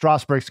 And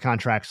Strasburg's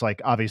contract's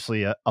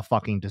obviously a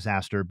fucking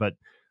disaster, but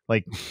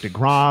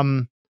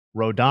DeGrom,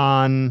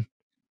 Rodon,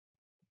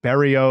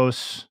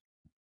 Berrios,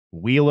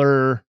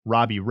 Wheeler,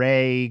 Robbie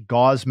Ray,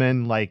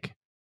 Gausman,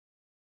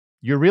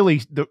 you're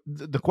really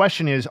the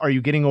question is, are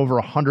you getting over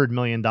 $100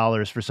 million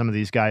for some of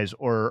these guys,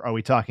 or are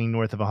we talking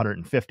north of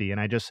 150?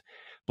 And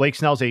Blake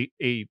Snell's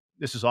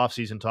this is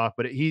off-season talk,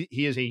 but he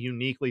is a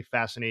uniquely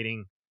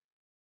fascinating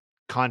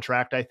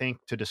contract, I think,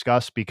 to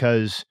discuss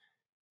because,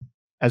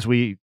 as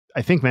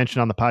I think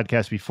mentioned on the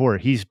podcast before,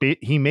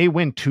 he may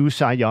win 2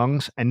 Cy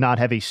Youngs and not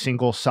have a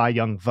single Cy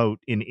Young vote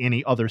in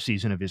any other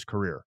season of his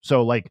career.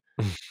 So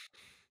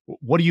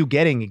what are you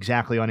getting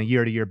exactly on a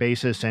year-to-year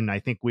basis? And I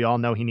think we all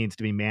know he needs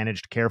to be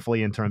managed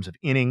carefully in terms of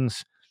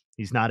innings.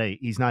 He's not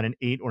an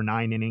 8 or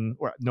 9 inning,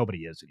 or nobody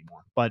is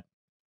anymore. But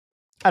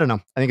I don't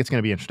know. I think it's going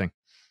to be interesting.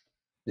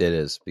 It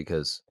is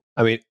because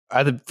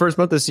the first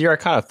month this year, I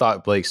kind of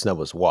thought Blake Snell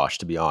was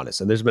washed, to be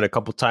honest. And there's been a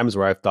couple times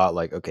where I've thought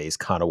okay, he's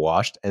kind of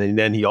washed. And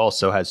then he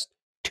also has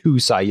 2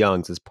 Cy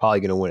Youngs. Is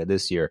probably going to win it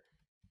this year.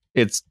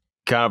 It's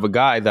kind of a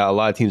guy that a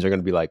lot of teams are going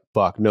to be like,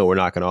 fuck, no, we're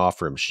not going to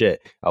offer him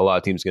shit. A lot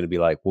of teams are going to be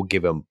like, we'll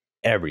give him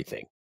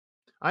everything.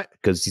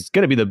 Because he's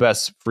going to be the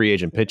best free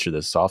agent pitcher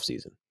this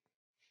offseason.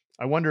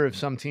 I wonder if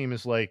some team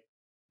is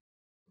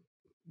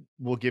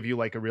we'll give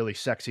you a really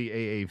sexy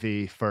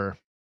AAV for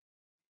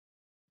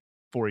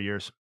 4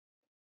 years.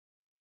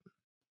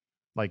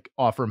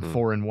 Offer him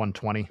 4 and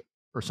 120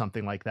 or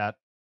something like that.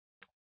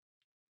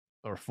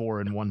 Or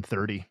 4 and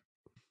 130.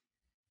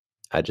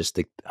 I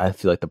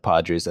feel like the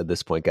Padres at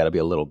this point got to be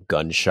a little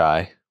gun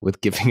shy with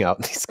giving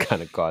out these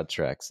kind of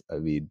contracts. I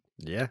mean,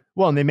 Yeah.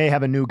 Well, and they may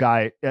have a new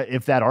guy.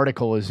 If that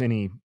article is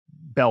any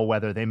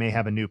bellwether, they may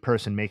have a new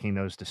person making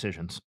those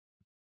decisions.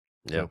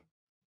 Yeah.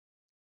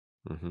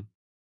 Mm-hmm.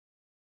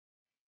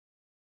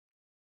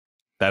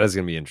 That is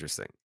going to be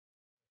interesting.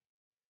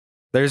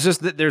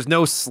 There's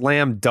no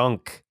slam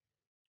dunk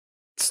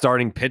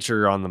starting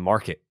pitcher on the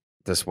market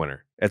this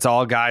winter. It's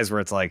all guys where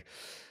it's like,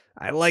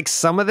 I like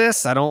some of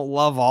this. I don't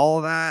love all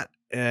of that.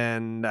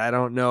 And I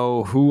don't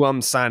know who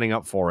I'm signing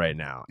up for right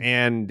now.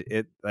 And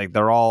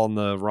they're all on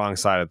the wrong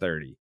side of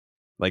 30.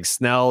 Like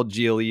Snell,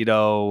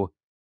 Giolito,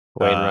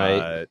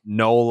 Wainwright,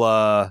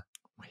 Nola.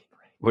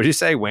 What did you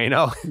say?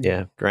 Wayno?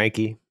 Yeah,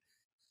 Greinke.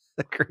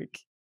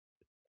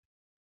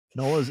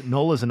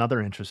 Nola's another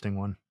interesting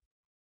one.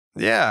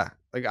 Yeah.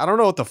 Like, I don't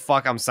know what the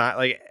fuck I'm signing.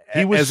 Like,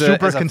 he was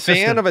super consistent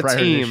fan of a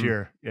team this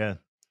year. Yeah.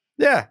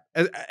 Yeah.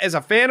 As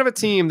a fan of a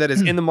team that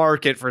is in the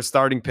market for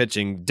starting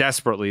pitching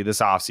desperately this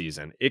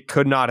offseason, it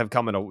could not have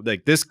come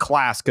this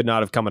class could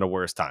not have come at a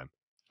worse time.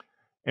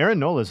 Aaron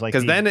Nola's like,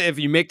 because then if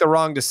you make the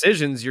wrong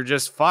decisions, you're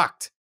just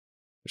fucked.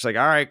 It's like,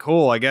 all right,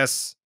 cool. I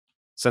guess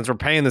since we're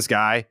paying this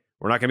guy,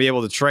 we're not going to be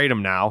able to trade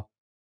him now.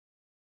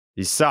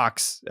 He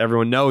sucks.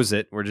 Everyone knows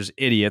it. We're just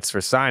idiots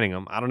for signing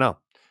him. I don't know.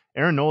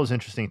 Aaron Nola's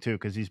interesting too,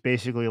 because he's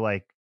basically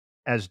like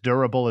as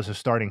durable as a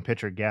starting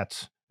pitcher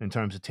gets in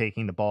terms of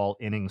taking the ball,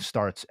 innings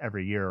starts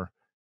every year.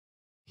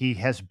 He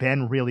has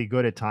been really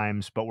good at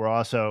times, but we're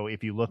also,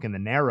 if you look in the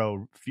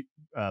narrow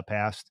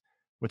past,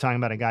 we're talking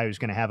about a guy who's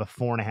going to have a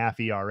 4.5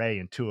 ERA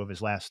in 2 of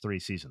his last 3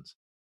 seasons.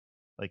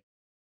 Like,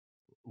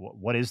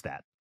 what is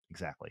that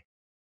exactly?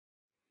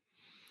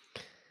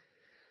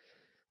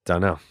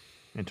 Don't know.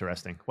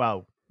 Interesting.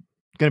 Wow.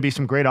 Going to be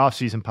some great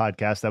off-season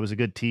podcasts. That was a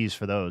good tease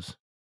for those.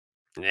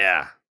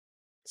 Yeah.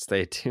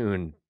 Stay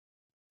tuned.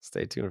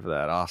 Stay tuned for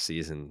that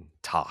off-season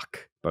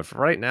talk. But for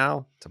right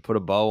now, to put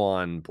a bow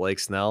on Blake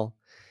Snell,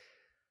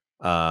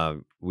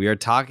 we are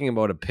talking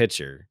about a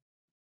pitcher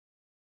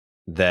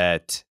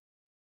that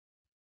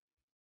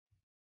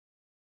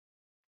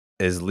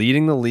is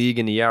leading the league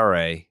in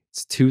ERA.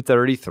 It's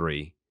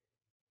 2.33,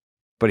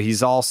 but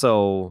he's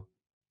also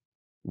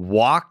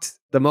walked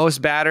the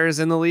most batters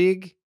in the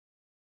league,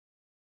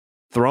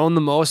 thrown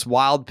the most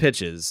wild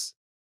pitches,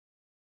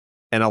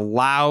 and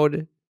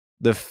allowed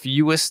the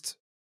fewest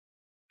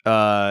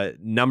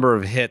number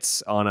of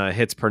hits on a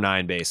hits per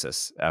 9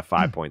 basis at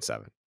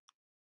 5.7.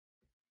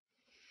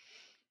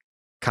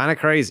 Kind of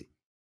crazy.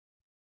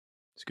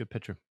 It's a good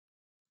pitcher.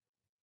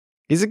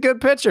 He's a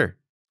good pitcher.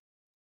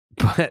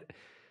 But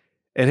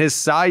and his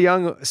Cy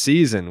Young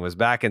season was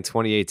back in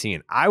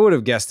 2018. I would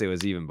have guessed it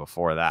was even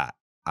before that.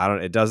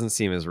 It doesn't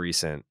seem as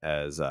recent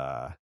as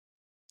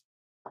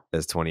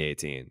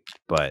 2018,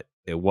 but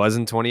it was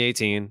in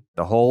 2018.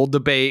 The whole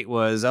debate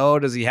was,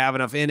 does he have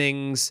enough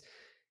innings?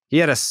 He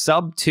had a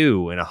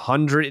sub-2 in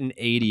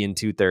 180 and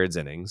 2/3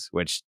 innings,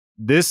 which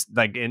this,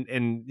 like,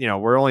 in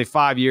we're only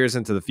 5 years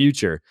into the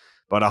future,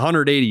 but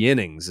 180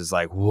 innings is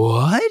like,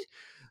 what?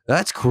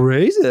 That's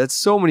crazy. That's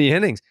so many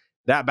innings.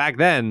 That back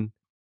then,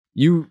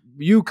 you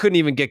couldn't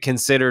even get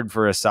considered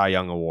for a Cy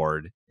Young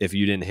award if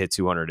you didn't hit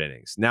 200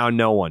 innings. Now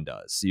no one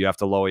does. So you have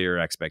to lower your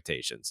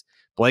expectations.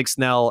 Blake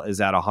Snell is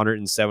at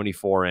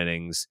 174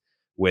 innings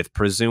with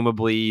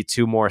presumably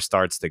 2 more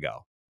starts to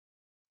go.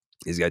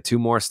 He's got 2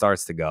 more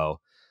starts to go.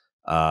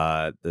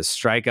 The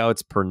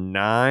strikeouts per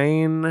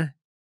 9,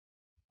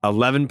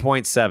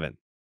 11.7,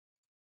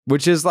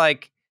 which is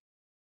like,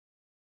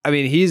 I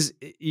mean,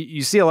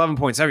 you see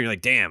 11.7, you're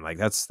like, damn, like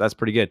that's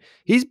pretty good.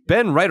 He's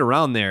been right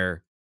around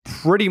there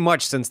pretty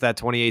much since that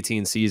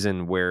 2018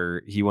 season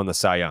where he won the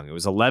Cy Young. It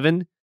was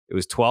 11, it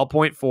was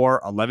 12.4,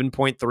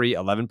 11.3,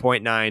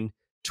 11.9,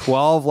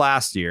 12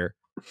 last year,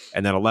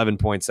 and then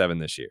 11.7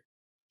 this year.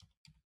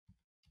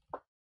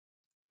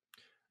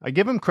 I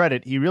give him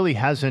credit. He really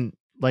hasn't,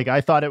 like,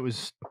 I thought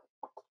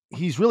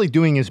he's really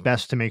doing his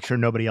best to make sure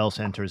nobody else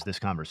enters this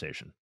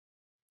conversation.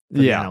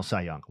 The NL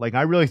Cy Young. Like,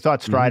 I really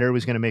thought Strider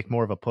was going to make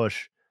more of a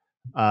push.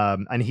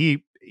 And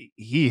he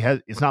has,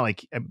 it's not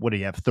like, what did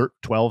he have?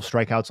 12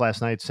 strikeouts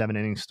last night, 7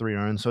 innings, 3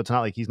 earned. So it's not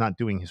like he's not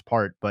doing his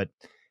part, but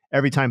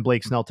every time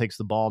Blake Snell takes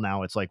the ball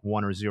now, it's like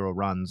 1 or 0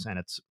 runs. And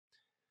it's,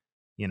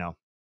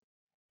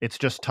 it's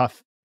just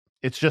tough.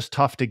 It's just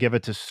tough to give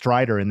it to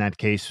Strider in that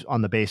case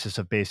on the basis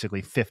of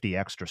basically 50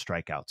 extra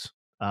strikeouts.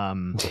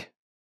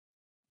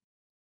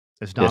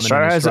 As dominant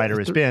as Strider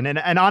has been.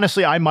 And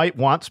honestly, I might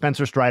want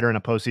Spencer Strider in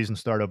a postseason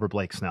start over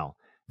Blake Snell,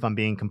 if I'm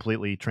being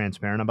completely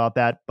transparent about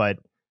that. But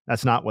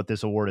that's not what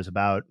this award is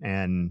about.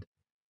 And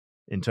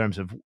in terms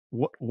of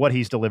what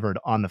he's delivered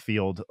on the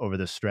field over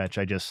this stretch,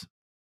 it's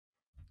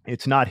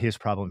not his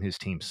problem. His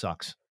team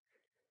sucks.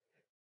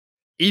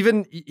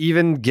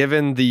 Even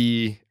given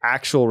the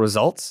actual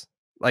results,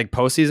 like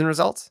postseason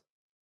results,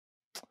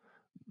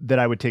 that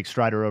I would take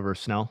Strider over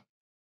Snell.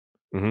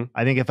 Mm-hmm.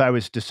 I think if I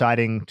was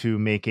deciding to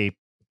make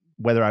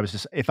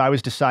if I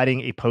was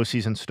deciding a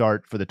postseason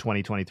start for the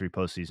 2023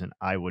 postseason,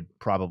 I would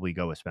probably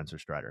go with Spencer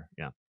Strider.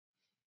 Yeah.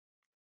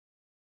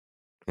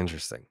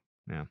 Interesting.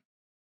 Yeah.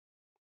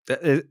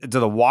 Do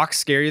the walks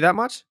scare you that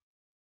much?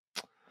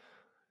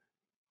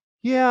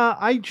 Yeah,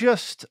 I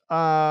just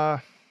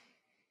I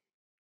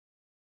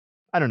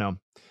don't know.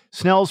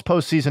 Snell's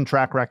postseason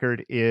track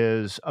record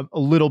is a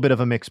little bit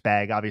of a mixed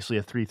bag. Obviously,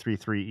 a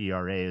 3.33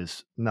 ERA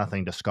is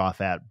nothing to scoff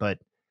at, but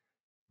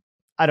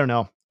I don't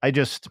know.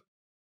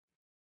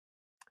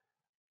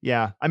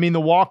 Yeah. I mean, the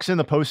walks in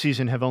the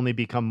postseason have only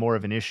become more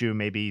of an issue.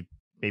 Maybe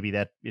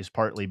that is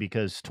partly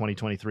because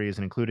 2023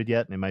 isn't included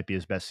yet, and it might be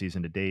his best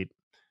season to date.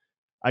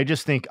 I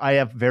just think I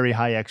have very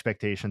high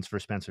expectations for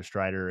Spencer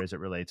Strider as it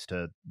relates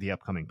to the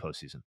upcoming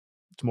postseason.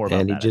 It's more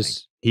about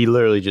that. He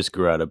literally just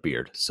grew out a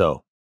beard.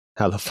 So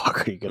how the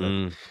fuck are you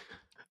gonna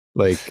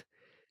like?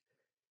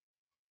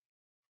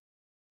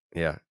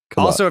 Yeah.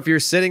 Also, if you're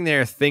sitting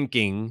there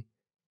thinking,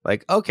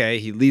 like, okay,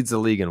 he leads the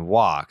league in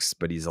walks,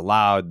 but he's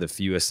allowed the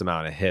fewest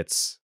amount of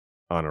hits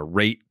on a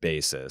rate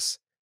basis,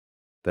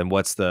 then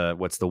what's the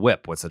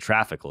whip? What's the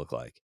traffic look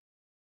like?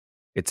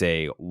 It's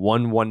a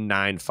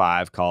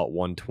 1.195, call it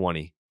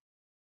 120.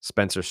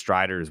 Spencer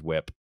Strider's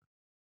whip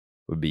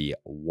would be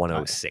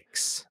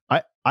 106.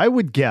 I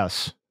would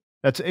guess,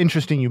 that's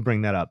interesting you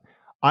bring that up.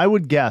 I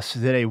would guess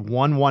that a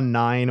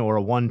 1.19 or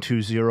a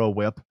 1.20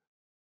 whip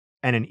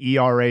and an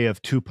ERA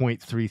of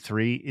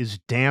 2.33 is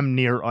damn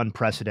near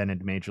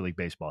unprecedented in Major League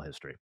Baseball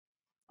history.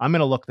 I'm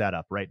going to look that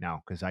up right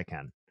now because I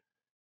can.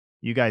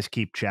 You guys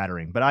keep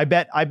chattering, but I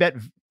bet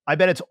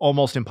it's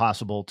almost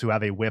impossible to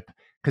have a whip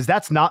because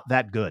that's not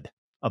that good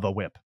of a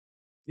whip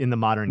in the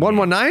modern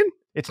 119.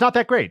 It's not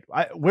that great.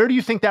 Where do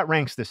you think that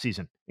ranks this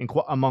season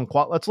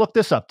let's look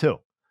this up too.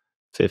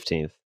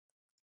 15th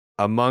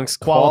amongst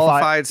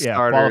qualified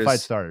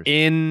starters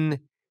in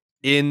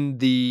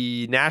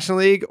the National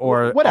League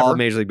or whatever, all of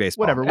Major League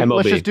Baseball. Whatever. MLB.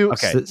 Let's just do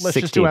Let's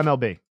just do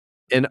MLB.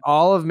 In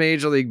all of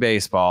Major League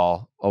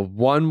Baseball, a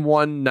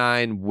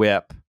 119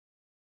 whip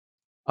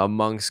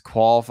amongst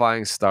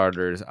qualifying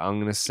starters, I'm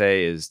going to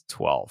say is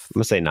 12th. I'm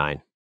going to say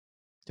 9.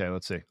 Okay,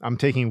 let's see. I'm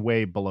taking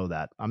way below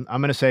that. I'm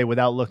going to say,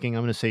 without looking,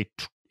 I'm going to say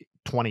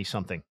 20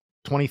 something,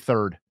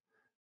 23rd.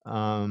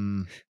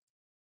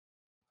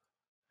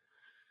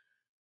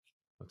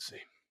 Let's see.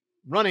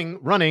 Running.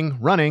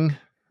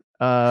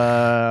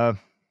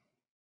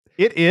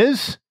 It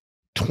is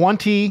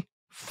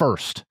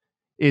 21st.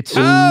 It's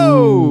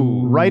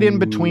right in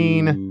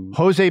between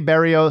Jose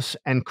Barrios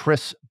and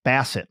Chris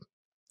Bassett.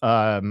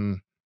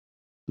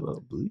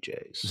 Blue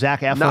Jays.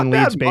 Zach Eflin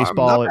leads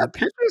baseball. Not bad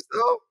pitchers,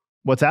 though.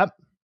 What's that?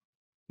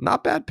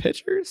 Not bad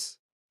pitchers.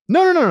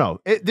 No.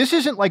 This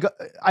isn't like,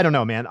 I don't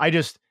know, man. I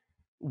just,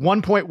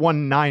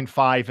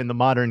 1.195 in the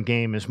modern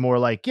game is more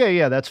like,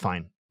 yeah, that's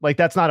fine. Like,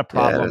 that's not a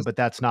problem, but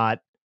that's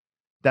not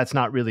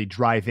really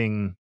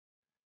driving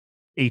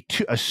a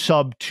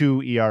sub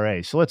 2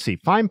 ERA. So let's see.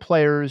 Find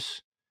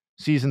players,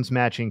 seasons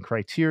matching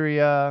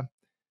criteria,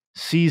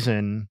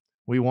 season.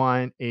 We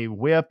want a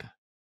whip.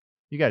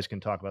 You guys can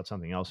talk about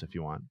something else if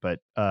you want, but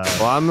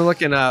well, I'm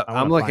looking up.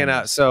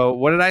 So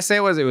what did I say?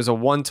 It was a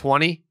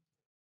 120?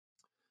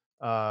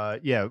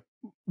 Yeah.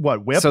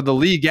 What whip? So the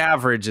league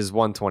average is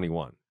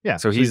 121. Yeah.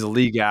 So he's a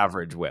league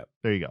average whip.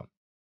 There you go.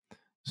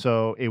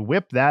 So a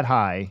whip that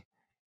high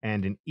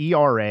and an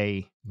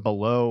ERA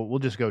below, we'll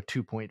just go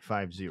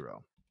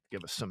 2.50.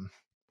 Give us some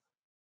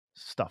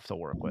stuff to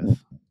work with.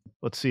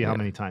 Let's see how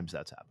many times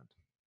that's happened.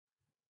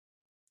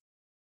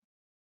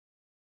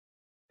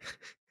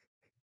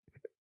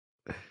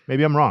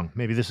 Maybe I'm wrong.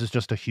 Maybe this is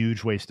just a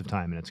huge waste of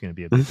time and it's going to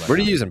be a big What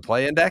are you using?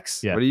 Play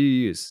Index? Yeah. What do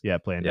you use? Yeah,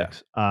 Play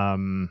Index.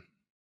 Yeah.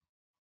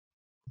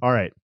 All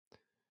right.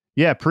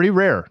 Yeah, pretty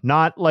rare.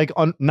 Not like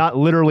not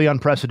literally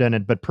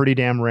unprecedented, but pretty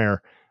damn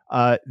rare.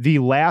 The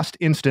last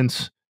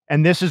instance,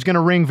 and this is going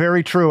to ring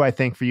very true, I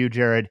think, for you,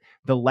 Jared.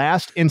 The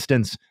last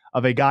instance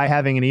of a guy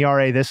having an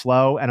ERA this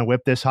low and a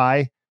whip this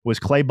high was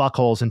Clay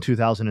Buchholz in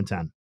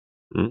 2010.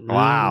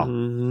 Wow.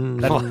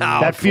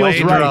 That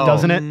feels right,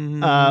 doesn't it?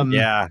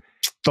 Yeah.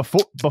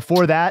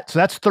 Before that, so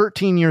that's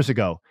 13 years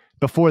ago.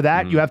 Before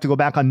that, you have to go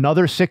back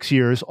another 6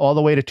 years, all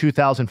the way to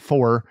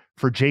 2004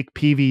 for Jake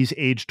Peavy's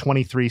age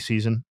 23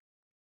 season.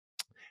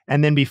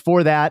 And then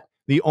before that,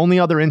 the only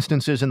other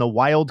instances in the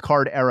wild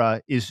card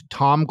era is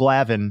Tom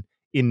Glavine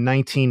in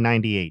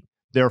 1998.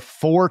 There are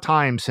 4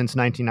 times since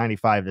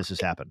 1995 this has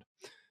happened.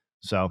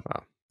 So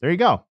There you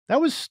go. That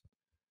was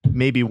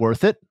maybe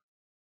worth it.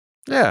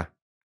 Yeah.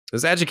 It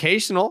was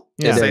educational,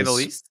 to say the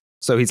least.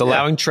 So he's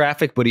allowing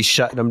traffic, but he's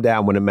shutting them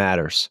down when it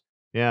matters.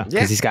 Yeah.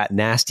 Because he's got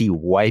nasty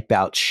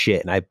wipeout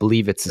shit. And I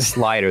believe it's a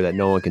slider that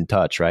no one can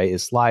touch, right?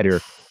 His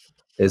slider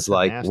is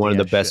like one of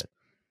the best. Shit.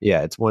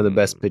 Yeah, it's one of the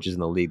best pitches in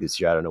the league this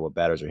year. I don't know what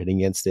batters are hitting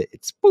against it.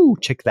 It's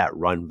check that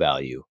run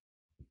value.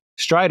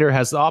 Strider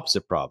has the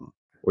opposite problem,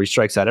 where he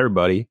strikes out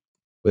everybody,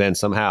 but then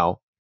somehow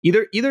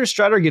either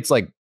Strider gets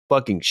like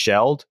fucking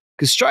shelled,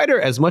 because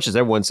Strider, as much as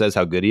everyone says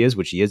how good he is,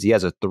 which he is, he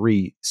has a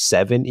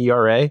 3.7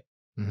 ERA,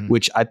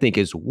 which I think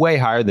is way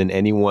higher than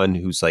anyone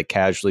who's like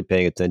casually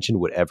paying attention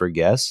would ever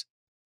guess.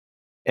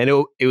 And it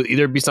would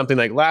either be something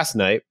like last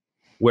night,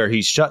 where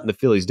he's shutting the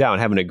Phillies down,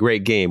 having a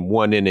great game,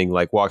 1 inning,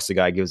 like walks the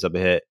guy, gives up a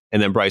hit,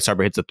 and then Bryce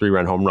Harper hits a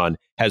 3-run home run,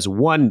 has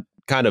one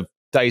kind of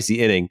dicey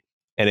inning,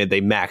 and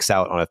they max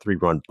out on a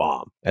 3-run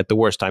bomb at the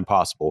worst time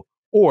possible.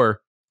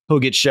 Or he'll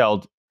get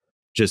shelled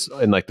just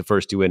in like the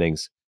first 2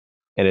 innings,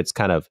 and it's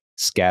kind of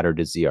scattered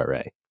his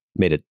ERA,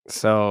 made it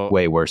so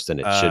way worse than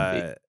it should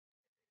be.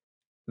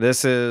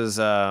 This is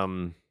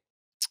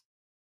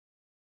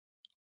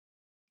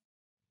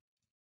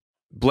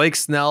Blake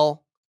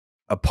Snell.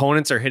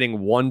 Opponents are hitting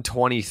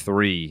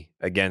 123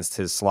 against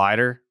his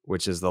slider,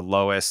 which is the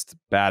lowest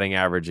batting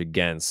average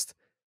against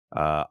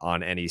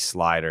on any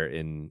slider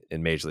in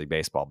Major League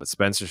Baseball. But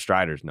Spencer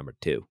Strider's number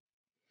 2.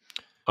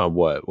 On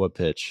what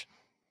pitch?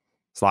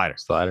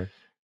 Slider.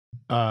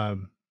 I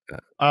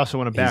also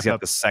want to back He's got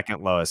up the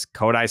second lowest.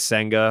 Kodai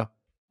Senga,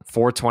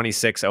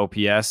 426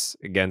 OPS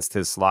against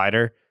his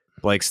slider.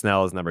 Blake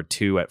Snell is number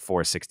 2 at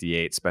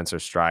 468. Spencer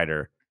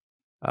Strider,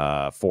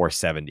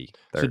 470,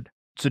 third.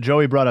 So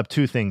Joey brought up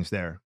 2 things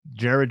there.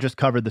 Jared just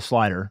covered the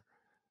slider.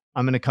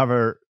 I'm going to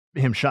cover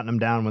him shutting him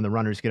down when the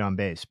runners get on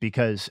base,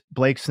 because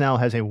Blake Snell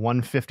has a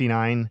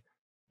 159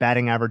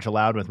 batting average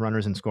allowed with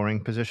runners in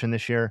scoring position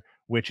this year,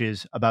 which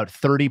is about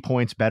 30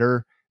 points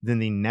better than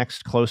the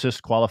next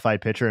closest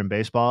qualified pitcher in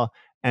baseball,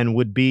 and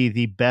would be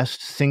the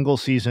best single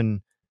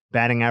season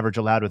batting average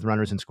allowed with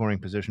runners in scoring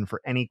position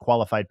for any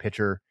qualified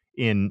pitcher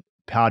in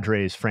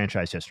Padres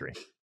franchise history.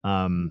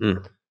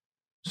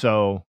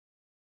 So,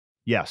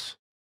 yes.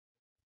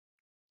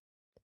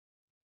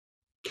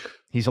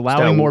 He's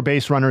allowing more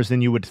base runners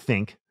than you would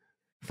think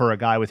for a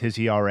guy with his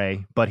ERA,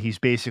 but he's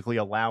basically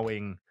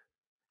allowing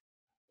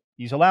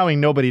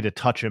nobody to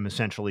touch him,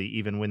 essentially,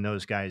 even when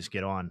those guys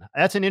get on.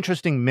 That's an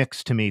interesting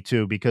mix to me,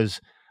 too,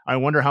 because I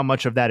wonder how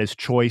much of that is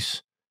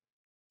choice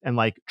and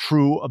like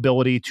true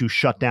ability to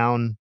shut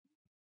down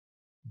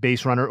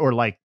base runner or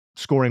like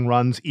scoring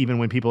runs even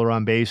when people are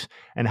on base,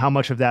 and how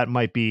much of that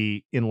might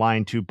be in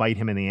line to bite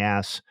him in the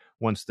ass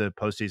once the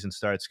postseason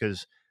starts.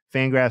 Because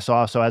Fangraphs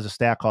also has a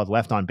stat called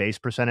left on base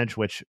percentage,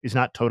 which is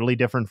not totally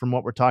different from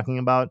what we're talking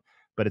about,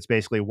 but it's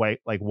basically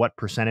like what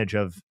percentage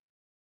of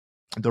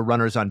the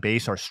runners on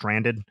base are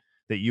stranded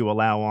that you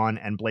allow on.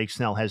 And Blake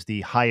Snell has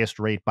the highest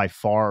rate by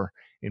far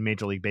in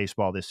Major League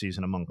Baseball this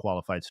season among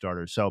qualified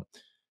starters. So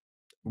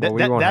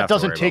that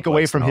doesn't take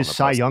away from his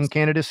Cy Young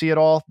candidacy at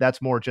all.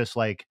 That's more just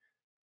like,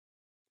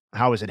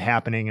 how is it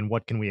happening and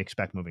what can we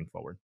expect moving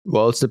forward?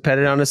 Well, it's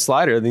dependent on his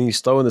slider. Then he's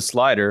throwing the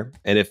slider,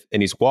 and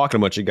he's walking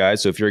a bunch of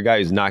guys. So if you're a guy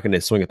who's not going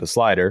to swing at the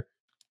slider,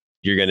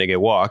 you're going to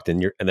get walked,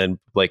 and then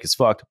Blake is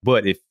fucked.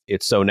 But if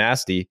it's so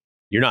nasty,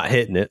 you're not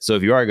hitting it. So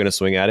if you are going to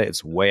swing at it,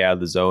 it's way out of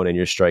the zone and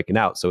you're striking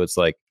out. So it's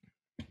like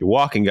you're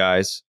walking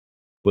guys,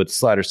 but the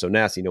slider's so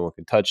nasty, no one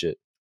can touch it.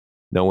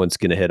 No one's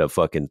going to hit a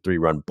fucking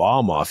 3-run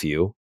bomb off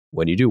you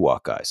when you do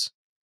walk guys.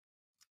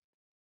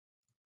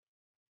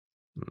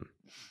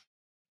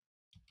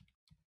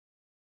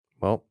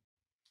 Well,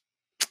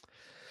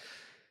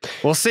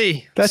 we'll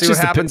see. That's see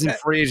just what happens in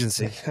free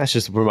agency. That's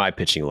just for my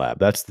pitching lab.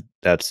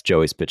 That's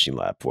Joey's pitching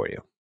lab for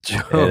you.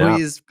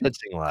 Joey's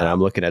pitching lab. And I'm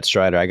looking at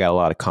Strider. I got a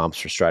lot of comps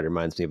for Strider.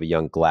 Reminds me of a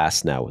young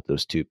Glass now with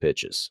those 2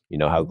 pitches. You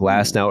know how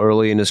Glass now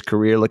early in his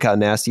career, look how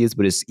nasty he is,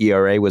 but his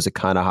ERA was a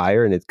kind of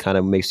higher, and it kind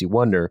of makes you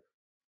wonder,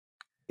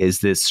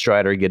 is this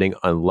Strider getting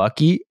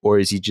unlucky, or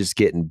is he just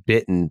getting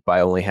bitten by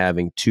only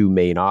having 2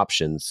 main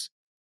options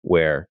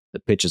where the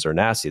pitches are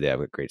nasty? They have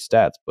great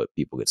stats, but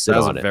people get sit on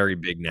it. That was a very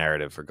big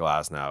narrative for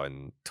Glass now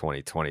in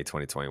 2020,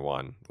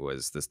 2021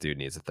 was this dude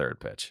needs a third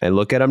pitch. And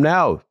look at him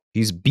now.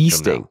 He's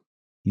beasting.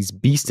 He's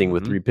beasting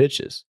with 3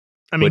 pitches.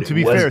 I mean, to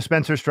be fair,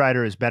 Spencer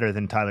Strider is better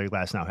than Tyler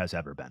Glasnow has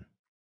ever been.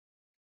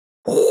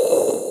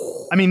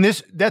 I mean,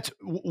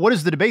 what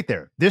is the debate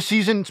there? This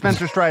season,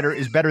 Spencer Strider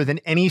is better than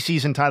any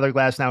season Tyler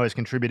Glasnow has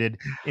contributed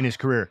in his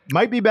career.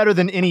 Might be better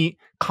than any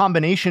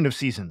combination of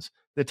seasons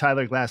that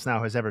Tyler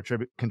Glasnow has ever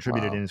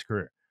contributed in his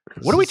career.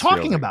 What are we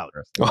talking about?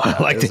 Well, I'd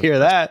like to hear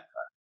that.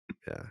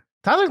 Yeah,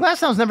 Tyler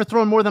Glasnow's never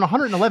thrown more than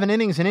 111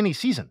 innings in any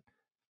season.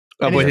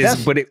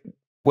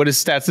 What is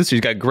stats this year?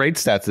 He's got great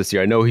stats this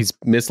year. I know he's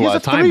missed a lot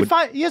of time.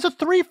 He has a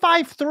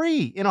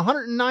 3.53 in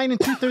 109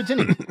 2/3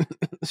 innings.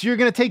 So you're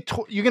going to take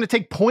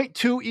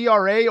 0.2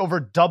 ERA over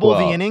double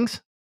the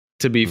innings.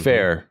 To be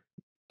fair,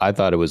 I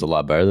thought it was a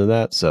lot better than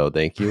that. So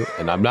thank you.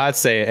 And I'm not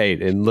saying, hey,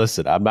 and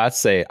listen,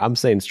 I'm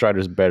saying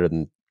Strider's better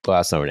than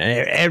Glasnow and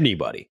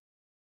anybody.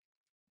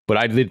 But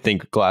I did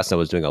think Glasnow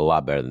was doing a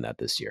lot better than that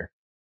this year.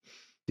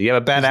 Do you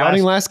have a bad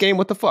outing last game?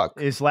 What the fuck?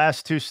 His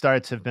last 2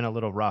 starts have been a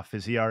little rough.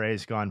 His ERA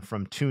has gone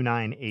from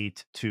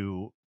 2.98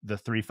 to the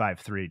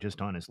 3.53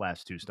 just on his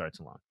last 2 starts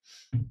alone.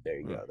 There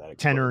you go.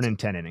 10 earned in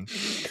 10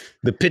 innings.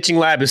 The pitching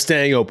lab is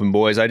staying open,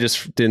 boys. I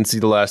just didn't see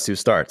the last 2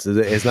 starts.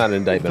 It's not an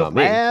indictment on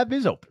me. The lab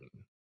is open.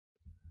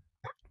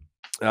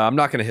 I'm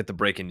not going to hit the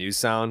breaking news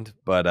sound,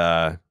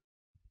 but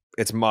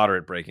it's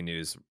moderate breaking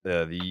news.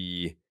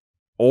 The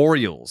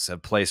Orioles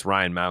have placed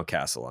Ryan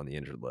Mountcastle on the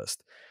injured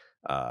list.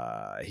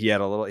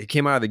 He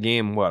came out of the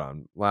game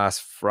on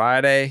last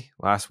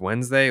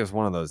Wednesday. It was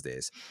one of those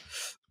days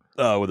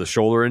with a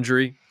shoulder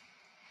injury,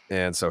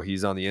 and so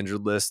he's on the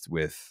injured list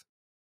with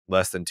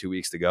less than 2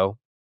 weeks to go.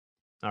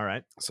 All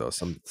right, so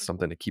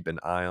something to keep an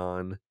eye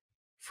on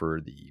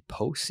for the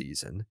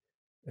postseason,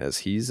 as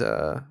he's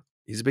a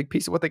big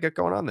piece of what they got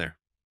going on there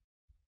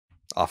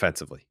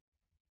offensively.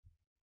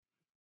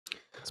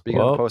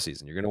 Speaking of the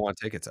postseason, you're going to want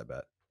tickets, I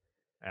bet.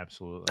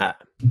 Absolutely.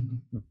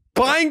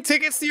 Buying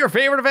tickets to your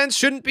favorite events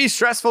shouldn't be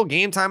stressful.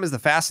 Game Time is the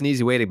fast and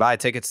easy way to buy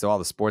tickets to all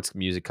the sports,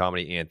 music,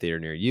 comedy, and theater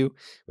near you.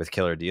 With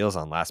killer deals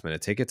on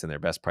last-minute tickets and their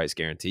best price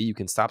guarantee, you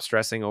can stop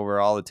stressing over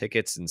all the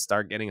tickets and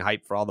start getting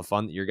hyped for all the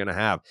fun that you're going to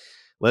have.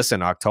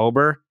 Listen,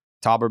 October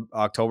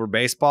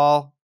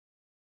baseball,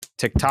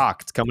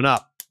 TikTok, it's coming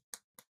up.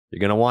 You're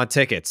going to want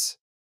tickets.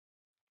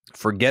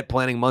 Forget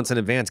planning months in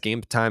advance.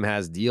 Game Time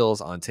has deals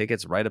on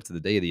tickets right up to the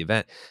day of the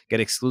event. Get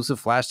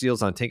exclusive flash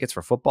deals on tickets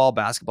for football,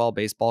 basketball,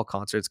 baseball,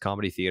 concerts,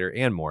 comedy, theater,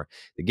 and more.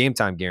 The Game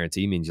Time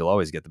guarantee means you'll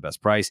always get the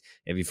best price.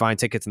 If you find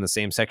tickets in the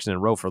same section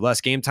and row for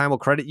less, Game Time will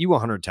credit you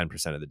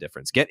 110% of the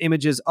difference. Get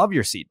images of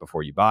your seat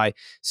before you buy,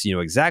 so you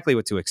know exactly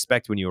what to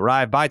expect when you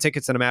arrive. Buy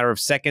tickets in a matter of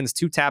seconds,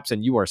 2 taps,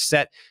 and you are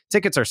set.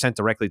 Tickets are sent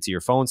directly to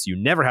your phone, so you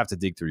never have to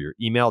dig through your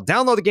email.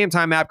 Download the Game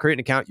Time app, create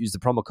an account, use the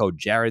promo code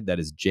Jared. That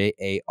is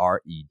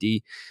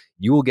JARED.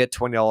 You will get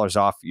 $20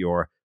 off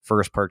your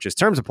first purchase.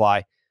 Terms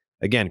apply.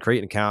 Again, create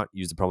an account.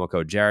 Use the promo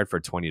code Jared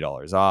for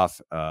 $20 off.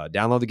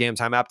 Download the Game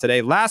Time app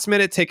today. Last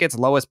minute tickets,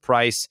 lowest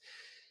price,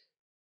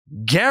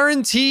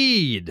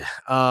 guaranteed.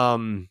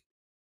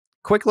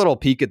 Quick little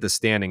peek at the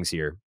standings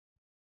here,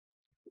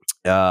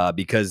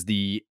 because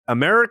the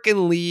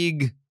American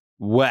League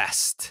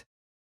West,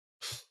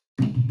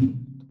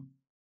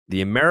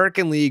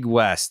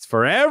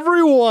 for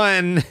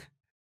everyone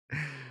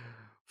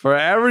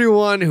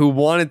who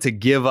wanted to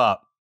give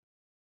up,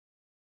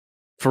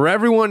 for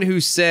everyone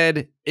who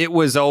said it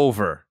was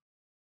over,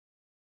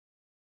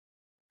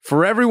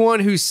 for everyone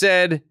who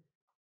said,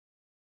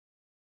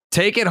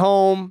 take it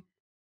home,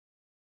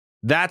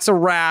 that's a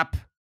wrap,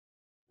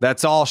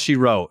 that's all she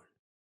wrote.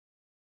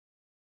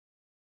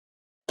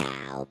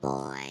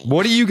 Cowboy.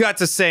 What do you got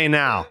to say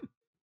now?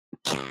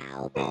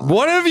 Cowboy.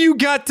 What have you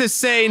got to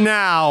say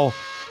now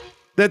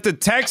that the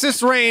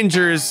Texas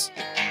Rangers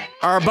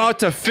are about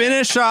to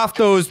finish off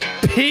those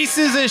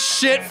pieces of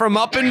shit from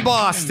up in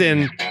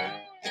Boston?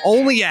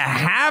 Only a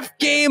half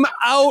game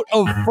out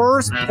of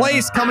first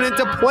place coming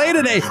into play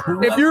today.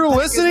 If you're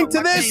listening to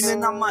this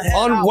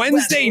on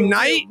Wednesday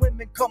night,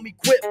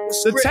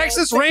 the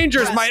Texas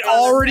Rangers might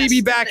already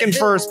be back in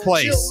first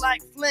place.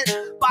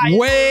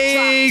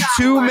 Way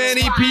too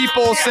many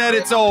people said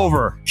it's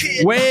over.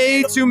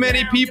 Way too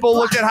many people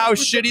looked at how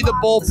shitty the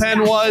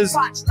bullpen was.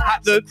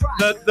 The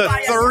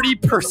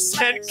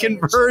 30%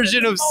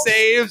 conversion of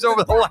saves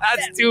over the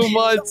last 2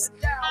 months.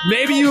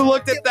 Maybe you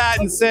looked at that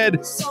and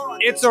said,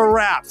 it's a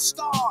wrap.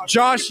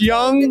 Josh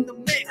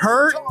Young,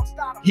 hurt.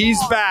 He's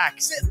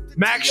back.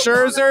 Max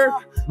Scherzer,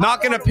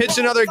 not going to pitch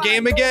another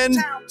game again.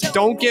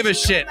 Don't give a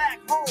shit.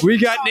 We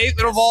got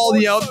Nathan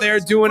Eovaldi out there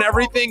doing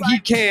everything he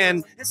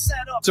can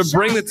to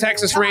bring the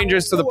Texas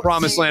Rangers to the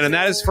promised land, and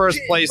that is first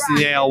place in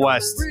the AL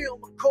West.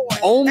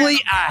 Only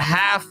a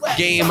half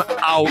game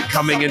out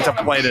coming into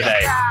play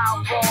today.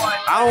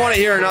 I don't want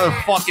to hear another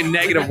fucking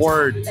negative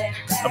word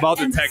about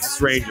the Texas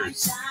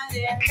Rangers.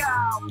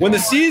 When the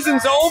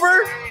season's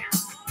over,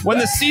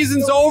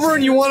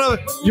 and you want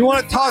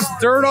to toss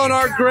dirt on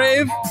our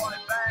grave,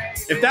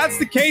 if that's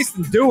the case,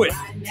 then do it.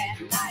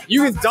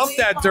 You can dump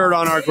that dirt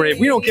on our grave.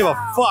 We don't give a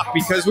fuck,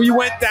 because we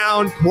went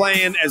down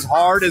playing as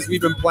hard as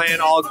we've been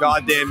playing all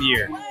goddamn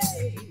year.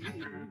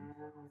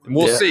 And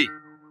we'll see.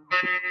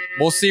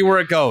 We'll see where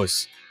it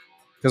goes.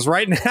 Because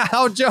right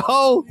now,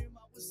 Joe,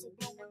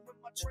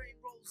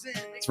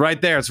 it's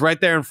right there. It's right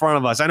there in front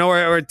of us. I know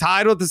we're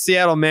tied with the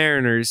Seattle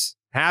Mariners.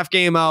 Half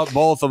game out,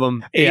 both of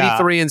them.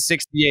 83 and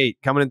 68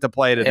 coming into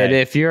play today. And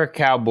if you're a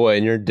Cowboy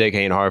and your dick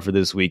ain't hard for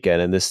this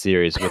weekend in this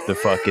series with the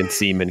fucking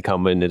semen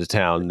coming into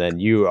town, then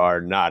you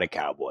are not a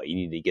Cowboy. You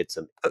need to get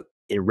some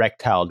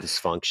erectile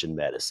dysfunction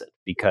medicine,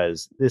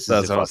 because that's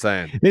what I'm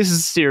saying. This is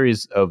a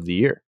series of the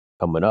year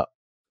coming up.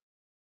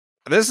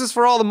 This is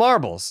for all the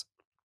marbles.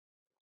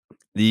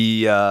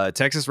 The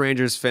Texas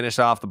Rangers finish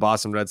off the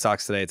Boston Red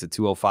Sox today. It's a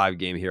 2:05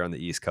 game here on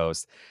the East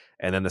Coast.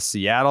 And then the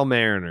Seattle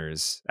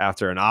Mariners,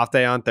 after an off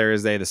day on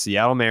Thursday, the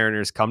Seattle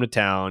Mariners come to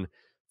town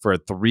for a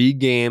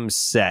 3-game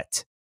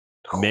set.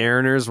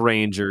 Mariners,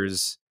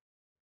 Rangers.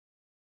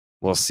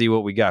 We'll see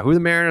what we got. Who are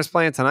the Mariners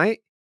playing tonight?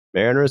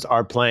 Mariners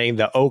are playing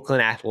the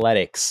Oakland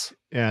Athletics.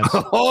 Yeah,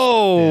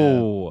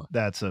 yeah,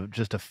 that's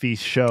just a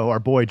feast show. Our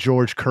boy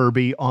George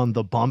Kirby on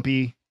the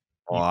bumpy.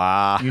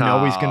 Wow. You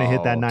know he's going to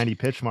hit that 90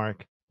 pitch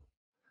mark.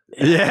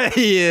 Yeah,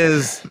 he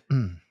is.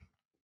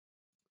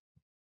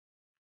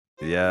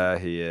 Yeah,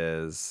 he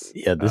is.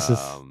 Yeah, this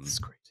is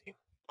crazy.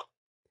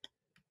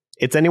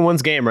 It's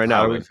anyone's game right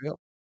now. It's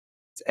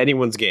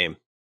anyone's game.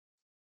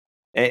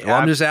 Well,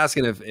 I'm just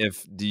asking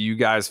if do you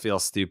guys feel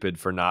stupid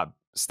for not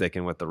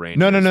sticking with the Rangers?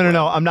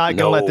 No. I'm not going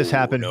to let this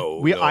happen.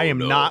 I am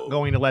not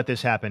going to let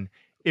this happen.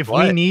 If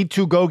we need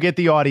to go get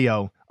the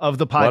audio of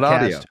the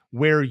podcast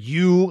where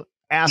you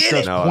asked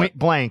us point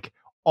blank,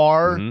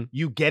 are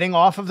you getting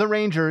off of the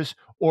Rangers,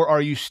 or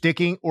are you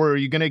sticking, or are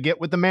you going to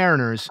get with the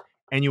Mariners?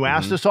 And you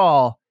asked us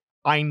all.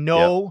 I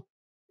know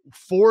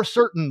for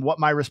certain what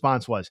my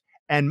response was.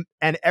 And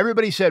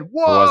everybody said,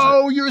 was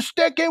 "Whoa, you're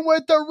sticking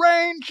with the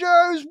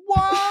Rangers."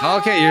 What?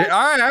 Okay,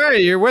 all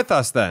right. You're with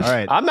us then. All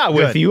right. I'm not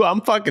with you.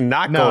 I'm fucking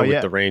not going yeah.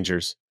 with the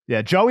Rangers.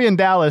 Yeah, Joey and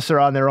Dallas are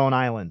on their own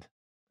island.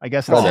 I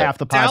guess that's half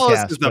the podcast.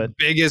 Dallas is the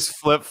biggest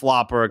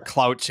flip-flopper,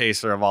 clout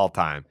chaser of all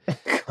time.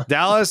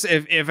 Dallas,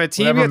 if a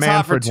team gets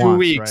hot for 2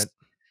 weeks, right?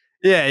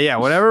 Yeah,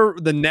 whatever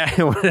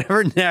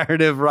whatever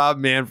narrative Rob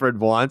Manfred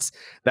wants,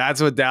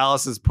 that's what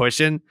Dallas is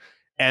pushing.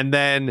 And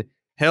then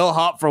he'll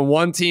hop from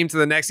one team to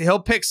the next. He'll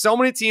pick so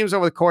many teams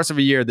over the course of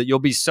a year that you'll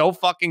be so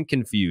fucking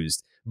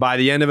confused by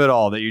the end of it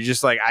all that you're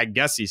just like, I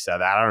guess he said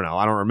that. I don't know.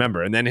 I don't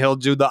remember. And then he'll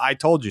do the I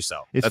told you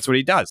so. That's what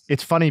he does.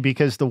 It's funny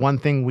because the one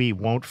thing we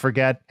won't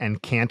forget and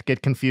can't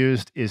get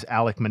confused is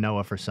Alek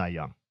Manoah for Cy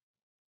Young.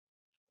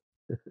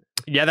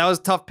 Yeah, that was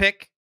a tough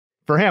pick.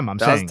 For him, I'm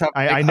saying.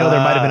 I know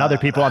there might have been other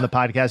people on the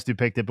podcast who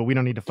picked it, but we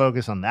don't need to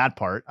focus on that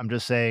part. I'm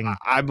just saying.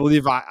 I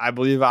believe wait, I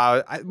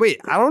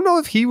don't know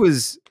if he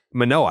was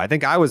Manoah. I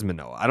think I was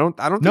Manoah. I don't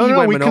think he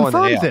went we Manoah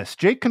confirmed this.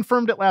 Jake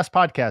confirmed it last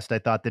podcast. I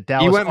thought that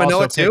Dallas went also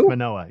Manoah picked too?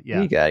 Manoah.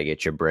 Yeah. You gotta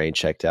get your brain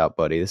checked out,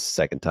 buddy. This is the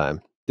second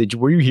time.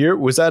 Were you here?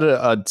 Was that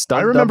a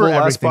stunt I remember double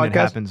last everything that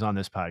podcast? happens on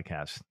this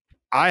podcast.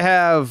 I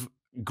have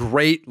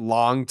great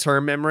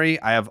long-term memory.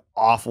 I have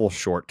awful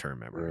short-term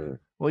memory.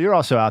 Well, you're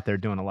also out there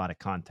doing a lot of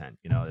content.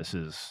 You know, I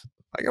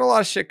got a lot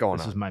of shit going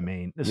on. This is my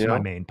main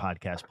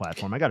podcast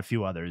platform. I got a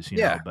few others, you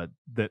know, but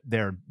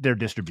their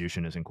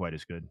distribution isn't quite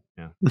as good.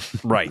 Yeah.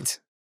 Right.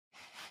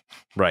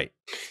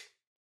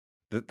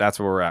 That's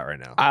where we're at right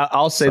now.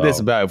 I'll say this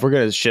about it. If we're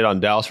gonna shit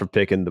on Dallas for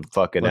picking the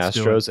fucking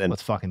Astros, and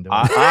let's fucking do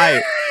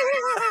it.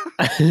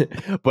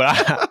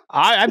 But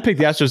I picked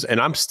the Astros,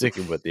 and I'm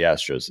sticking with the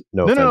Astros.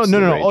 No.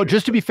 Oh,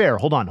 just to be fair,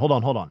 hold on.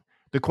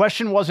 The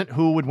question wasn't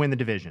who would win the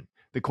division.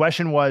 The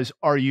question was,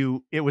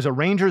 it was a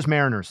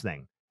Rangers-Mariners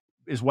thing,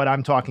 is what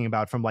I'm talking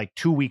about from like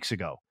 2 weeks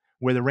ago,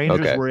 where the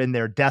Rangers were in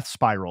their death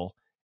spiral,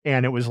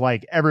 and it was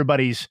like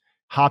everybody's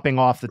hopping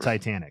off the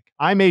Titanic.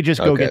 I may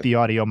just go get the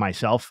audio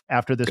myself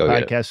after this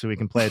podcast so we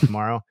can play it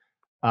tomorrow.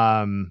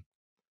 No.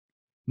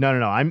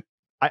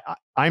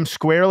 I'm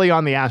squarely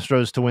on the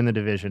Astros to win the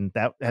division.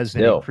 That has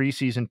been a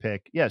preseason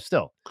pick. Yeah,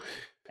 still.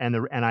 And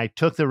I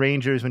took the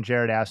Rangers when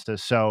Jared asked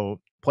us.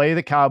 So play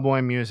the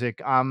cowboy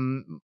music.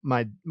 I'm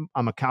a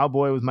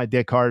cowboy with my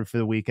dick hard for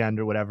the weekend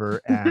or whatever,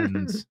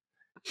 and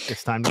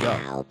it's time to go.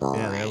 Cowboy.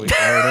 Yeah, there it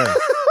is.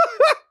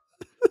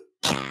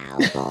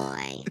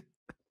 Cowboy.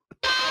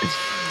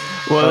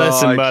 Well,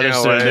 listen, brother,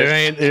 sir,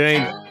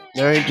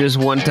 there ain't just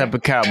one type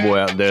of cowboy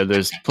out there.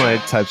 There's plenty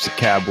of types of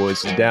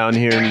cowboys. Down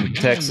here in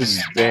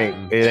Texas,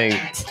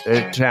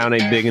 town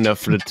ain't big enough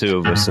for the two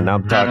of us. And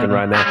I'm talking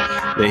right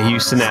now, the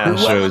Houston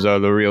Astros are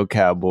the real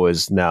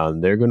cowboys now,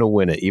 and they're gonna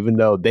win it, even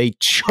though they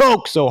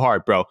choke so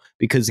hard, bro.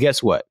 Because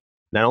guess what?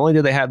 Not only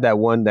do they have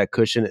that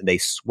cushion, they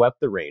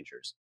swept the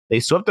Rangers.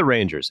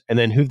 And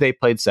then who they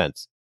played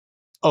since?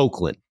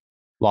 Oakland,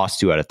 lost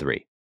 2 out of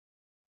 3.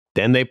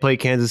 Then they played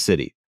Kansas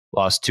City,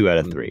 lost 2 out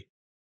of 3.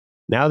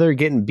 Now they're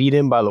getting beat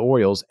in by the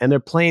Orioles, and they're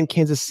playing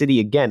Kansas City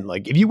again.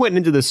 Like, if you went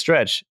into the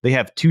stretch, they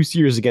have 2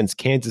 series against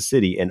Kansas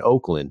City and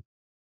Oakland.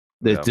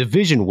 The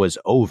division was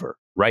over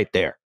right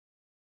there.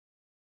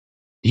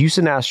 The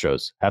Houston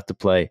Astros have to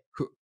play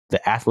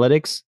the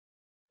Athletics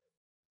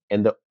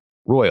and the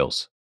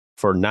Royals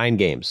for 9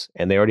 games,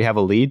 and they already have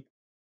a lead.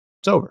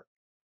 It's over.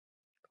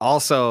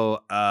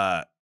 Also,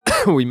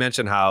 we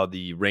mentioned how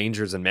the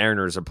Rangers and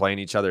Mariners are playing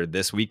each other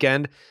this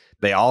weekend.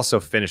 They also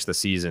finished the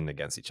season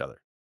against each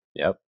other.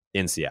 Yep.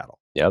 In Seattle.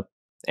 Yep.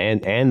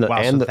 And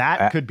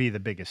that could be the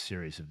biggest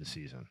series of the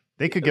season.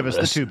 They could give us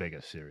the 2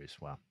 biggest series.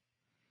 Wow.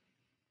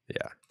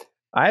 Yeah.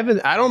 I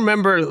don't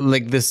remember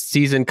like this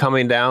season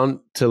coming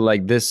down to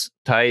like this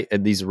tight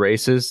at these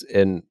races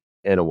in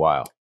a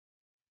while.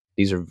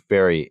 These are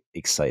very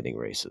exciting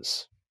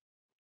races.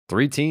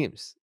 3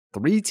 teams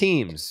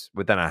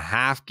within a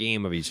half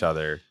game of each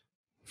other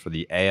for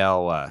the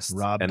AL West.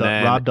 Rob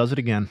does it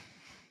again.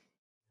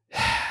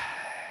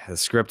 The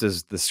script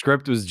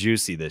was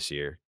juicy this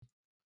year.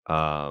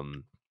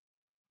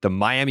 The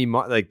Miami,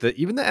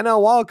 even the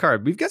NL wild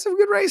card, we've got some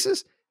good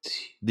races.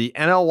 The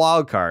NL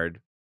wild card,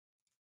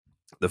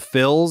 the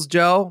Phils,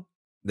 Joe,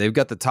 they've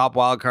got the top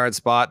wild card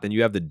spot. Then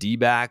you have the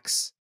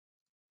D-backs,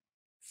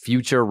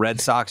 future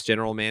Red Sox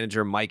general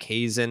manager Mike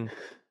Hazen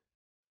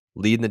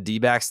leading the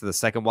D-backs to the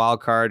second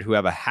wild card, who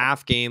have a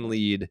half game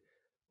lead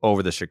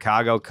over the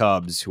Chicago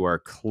Cubs, who are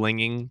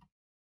clinging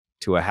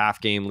to a half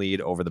game lead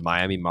over the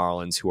Miami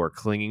Marlins, who are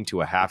clinging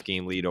to a half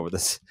game lead over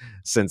the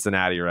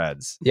Cincinnati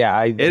Reds.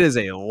 Yeah, it is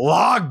a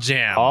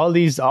logjam. All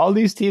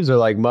these teams are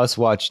like must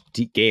watch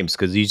games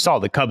because you saw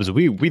the Cubs.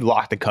 We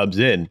locked the Cubs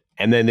in,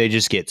 and then they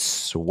just get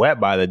swept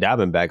by the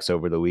Diamondbacks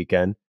over the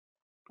weekend.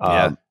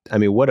 I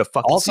mean, what a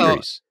fucking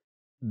series.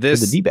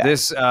 This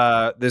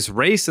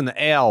race in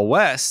the AL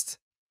West,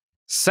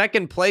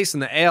 second place in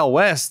the AL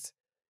West,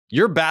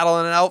 you're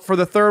battling it out for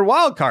the third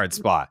wild card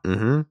spot.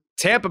 Mm-hmm.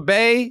 Tampa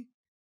Bay,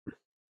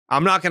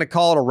 I'm not going to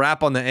call it a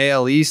wrap on the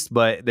AL East,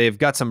 but they've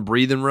got some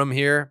breathing room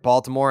here.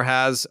 Baltimore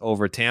has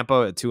over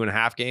Tampa at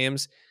 2.5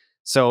 games.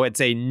 So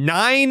it's a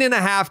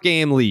 9.5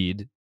 game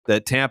lead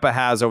that Tampa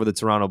has over the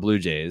Toronto Blue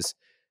Jays,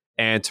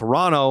 and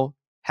Toronto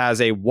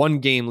has a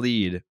 1-game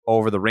lead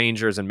over the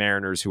Rangers and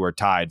Mariners, who are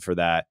tied for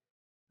that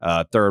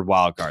third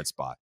wild card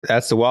spot.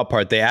 That's the wild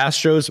part. The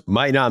Astros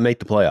might not make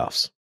the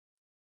playoffs.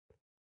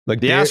 Like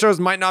The Astros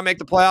might not make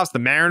the playoffs. The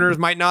Mariners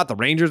might not. The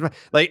Rangers might.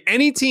 Like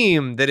any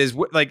team that is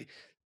like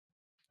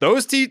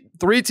those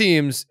three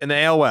teams in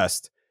the AL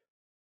West,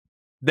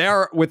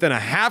 they're within a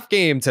half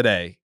game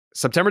today,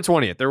 September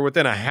 20th. They're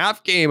within a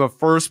half game of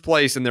first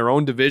place in their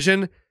own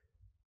division.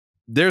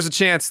 There's a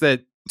chance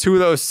that 2 of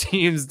those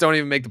teams don't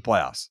even make the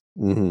playoffs.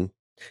 Mm-hmm.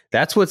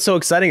 That's what's so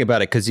exciting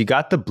about it, because you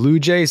got the Blue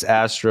Jays,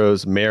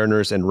 Astros,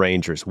 Mariners, and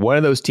Rangers. One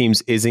of those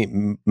teams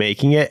isn't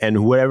making it, and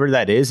whoever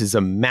that is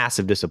a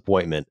massive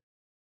disappointment.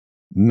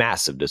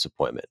 Massive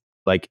disappointment.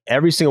 Like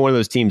every single one of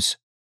those teams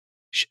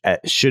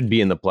should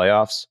be in the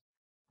playoffs.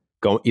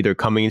 Either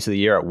coming into the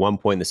year at one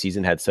point in the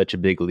season had such a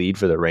big lead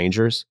for the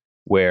Rangers,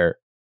 where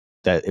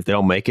that if they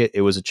don't make it,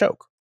 it was a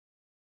choke.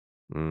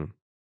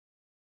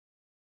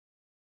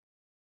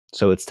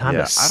 So it's time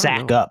to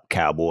sack up,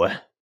 Cowboy.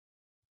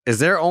 Is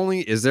there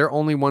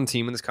only one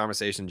team in this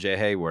conversation,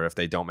 Jayhay, where if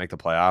they don't make the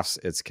playoffs,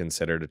 it's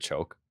considered a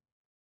choke?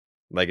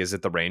 Like, is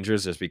it the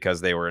Rangers just because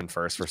they were in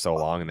first for so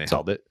long and they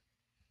held it?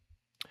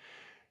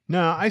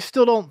 No, I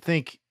still don't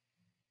think.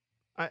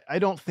 I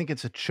don't think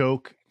it's a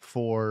choke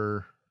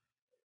for.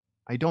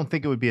 I don't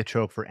think it would be a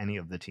choke for any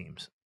of the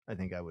teams. I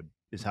think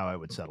is how I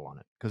would settle on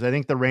it, because I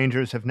think the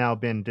Rangers have now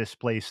been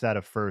displaced out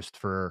of first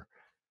for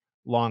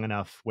long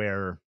enough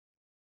where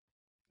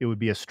it would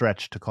be a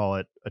stretch to call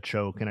it a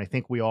choke. And I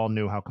think we all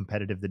knew how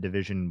competitive the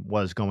division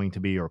was going to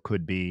be or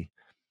could be.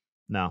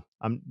 No,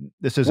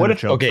 this isn't a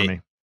choke for me.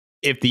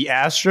 If the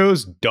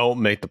Astros don't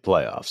make the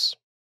playoffs,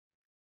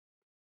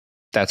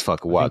 that's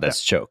fucking wild.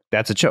 That's a choke.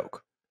 That's a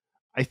choke.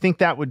 I think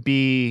that would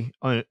be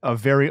a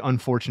very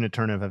unfortunate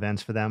turn of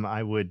events for them.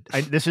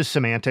 This is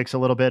semantics a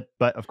little bit,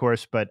 but of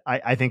course,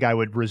 I think I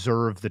would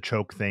reserve the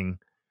choke thing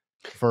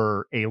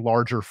for a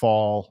larger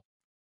fall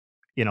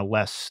in a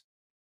less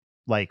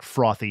like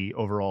frothy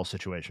overall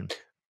situation.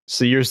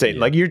 So you're saying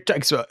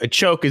so a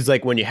choke is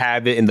like when you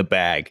have it in the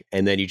bag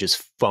and then you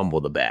just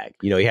fumble the bag.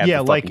 You have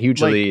the fucking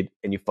huge lead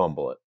and you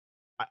fumble it.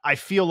 I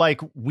feel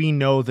like we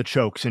know the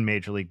chokes in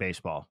Major League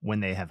Baseball when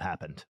they have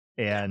happened.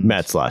 And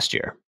Mets last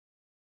year.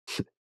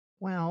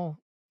 Well,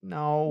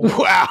 no.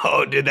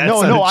 Wow, dude, that's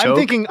no. a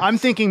choke? I'm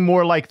thinking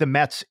more like the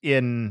Mets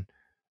in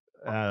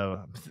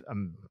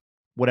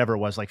whatever it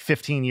was, like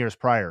 15 years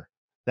prior.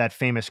 That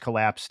famous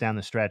collapse down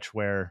the stretch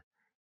where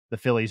the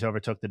Phillies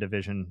overtook the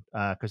division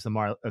because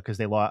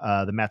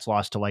the Mets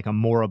lost to like a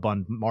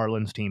moribund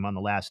Marlins team on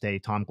the last day.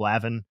 Tom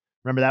Glavine,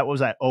 remember that? What was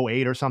that,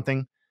 08 or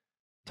something?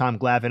 Tom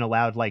Glavine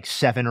allowed like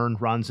 7 earned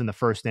runs in the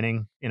first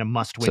inning in a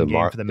must-win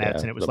game for the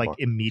Mets, and it was like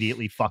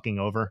immediately fucking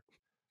over.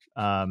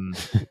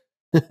 That's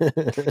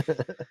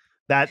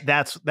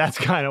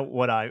kind of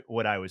what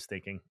I was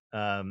thinking.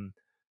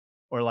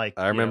 Or like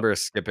I remember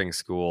skipping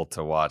school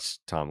to watch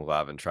Tom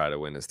Glavine try to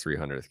win his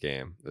 300th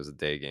game. It was a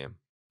day game,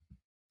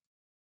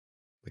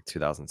 like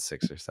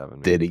 2006 or 7.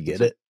 Maybe. Did he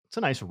get it? It's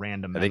a nice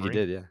random memory. I think he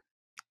did.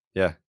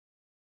 Yeah.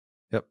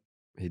 Yep,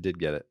 he did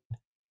get it.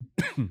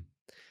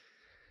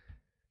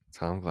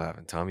 Tom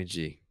Glavine, Tommy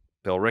G,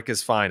 Bill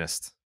Ricka's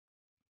finest.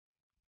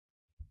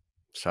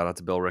 Shout out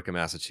to Bill Rick in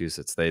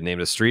Massachusetts. They named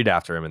a street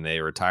after him and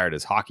they retired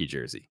his hockey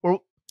jersey. Or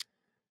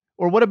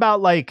what about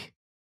like,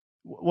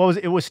 what was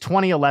it? It was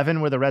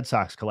 2011 where the Red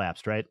Sox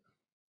collapsed, right?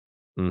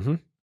 Mm-hmm.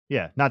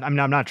 Yeah. I'm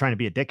not trying to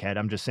be a dickhead.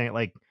 I'm just saying,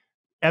 like,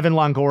 Evan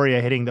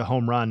Longoria hitting the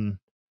home run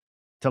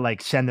to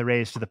like send the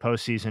Rays to the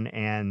postseason,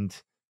 and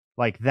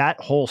like that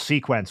whole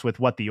sequence with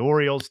what the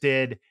Orioles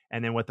did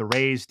and then what the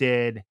Rays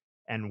did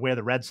and where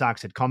the Red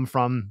Sox had come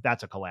from,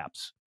 that's a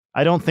collapse.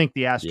 I don't think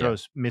the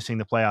Astros missing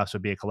the playoffs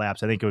would be a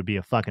collapse. I think it would be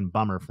a fucking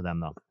bummer for them,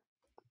 though.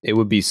 It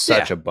would be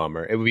such a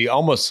bummer. It would be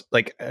almost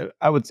like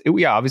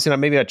obviously not,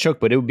 maybe not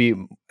choke, but it would be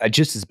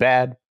just as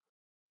bad.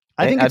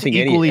 I think it's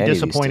equally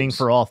disappointing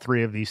for all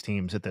 3 of these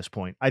teams at this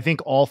point. I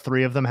think all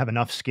 3 of them have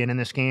enough skin in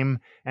this game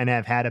and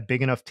have had a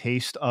big enough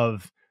taste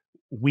of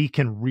we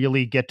can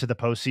really get to the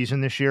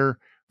postseason this year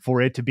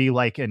for it to be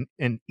like an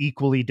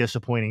equally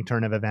disappointing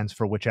turn of events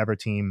for whichever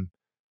team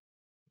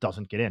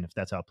doesn't get in, if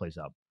that's how it plays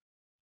out.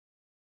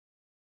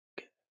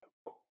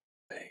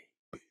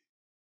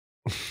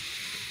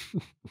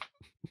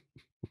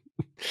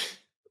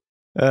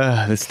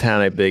 This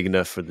town ain't big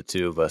enough for the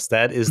 2 of us.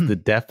 That is the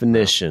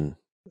definition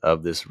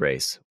of this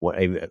race.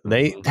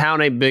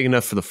 Town ain't big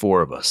enough for the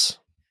 4 of us.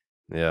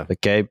 Yeah.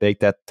 Okay, make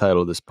that the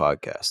title of this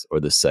podcast or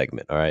this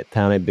segment. All right,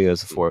 town ain't big enough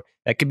for the 4.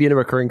 That could be in a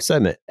recurring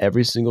segment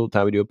every single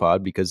time we do a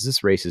pod, because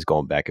this race is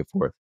going back and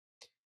forth,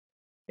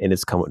 and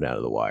it's coming down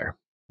to the wire.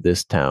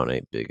 This town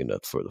ain't big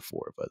enough for the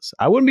 4 of us.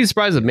 I wouldn't be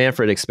surprised if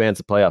Manfred expands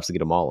the playoffs to get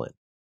them all in.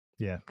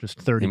 Yeah, just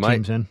 30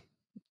 teams in.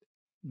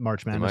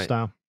 March Madness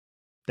style.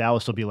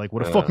 Dallas will be like,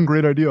 what a fucking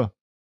great idea.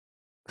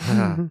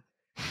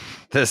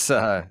 This,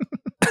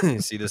 you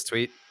see this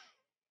tweet?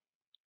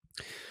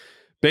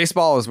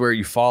 Baseball is where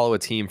you follow a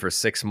team for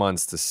 6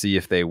 months to see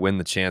if they win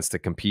the chance to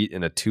compete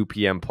in a 2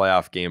 p.m.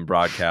 playoff game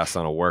broadcast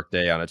on a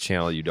workday on a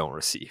channel you don't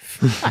receive.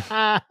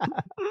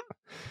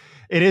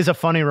 It is a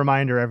funny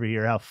reminder every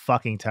year how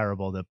fucking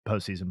terrible the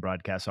postseason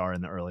broadcasts are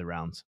in the early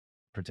rounds,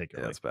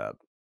 particularly. Yeah, that's bad.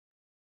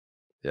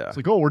 Yeah. It's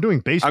like, oh, we're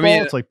doing baseball.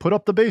 It's like, put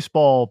up the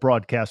baseball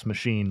broadcast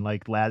machine.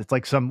 Like, lad, it's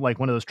like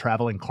one of those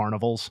traveling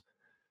carnivals.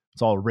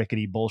 It's all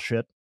rickety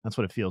bullshit. That's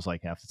what it feels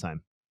like half the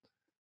time.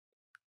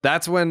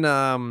 That's when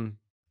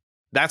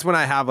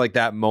I have like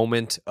that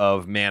moment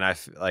of, man,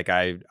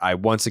 I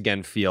once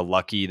again feel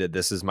lucky that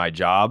this is my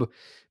job,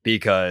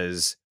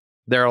 because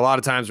there are a lot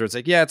of times where it's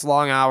like, yeah, it's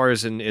long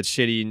hours and it's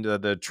shitty,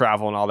 the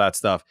travel and all that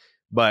stuff.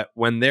 But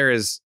when there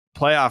is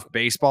playoff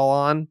baseball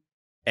on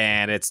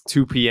and it's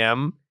 2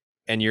 p.m.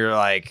 and you're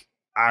like,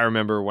 I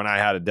remember when I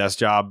had a desk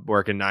job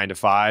working 9 to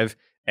 5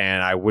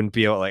 and I wouldn't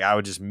be able, like, I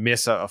would just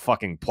miss a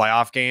fucking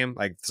playoff game,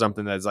 like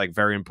something that's like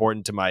very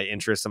important to my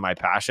interest and my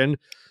passion.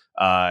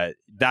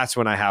 That's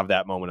when I have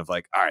that moment of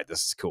like, all right,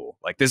 this is cool.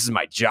 Like, this is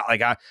my job.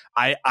 Like,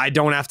 I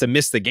don't have to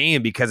miss the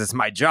game because it's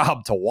my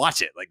job to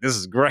watch it. Like, this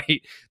is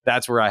great.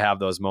 That's where I have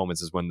those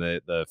moments, is when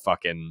the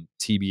fucking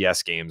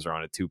TBS games are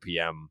on at 2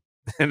 p.m.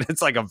 and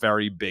it's like a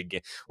very big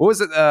game. What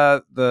was it?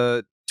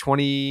 The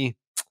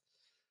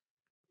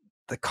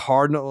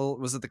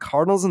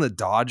Cardinals and the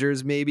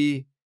Dodgers,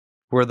 maybe,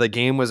 where the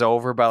game was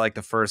over by like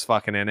the first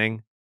fucking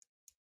inning.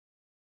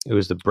 It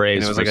was the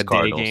Braves. And it was like a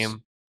Cardinals. day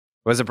game.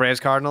 Was it Braves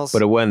Cardinals?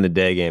 But it wasn't the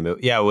day game.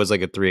 It was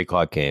like a 3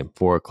 o'clock game,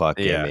 4 o'clock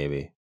game,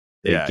 maybe.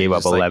 They gave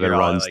up 11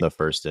 runs in the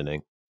first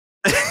inning.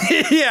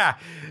 Yeah.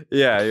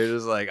 You're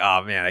just like,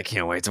 oh man, I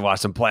can't wait to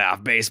watch some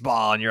playoff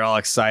baseball. And you're all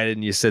excited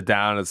and you sit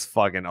down. It's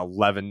fucking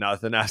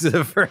 11-0 after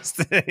the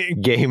first inning.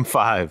 Game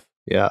 5.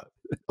 Yeah.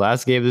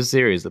 Last game of the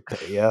series.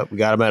 Yeah, we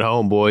got them at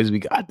home, boys. We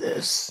got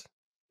this.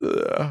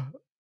 Yeah.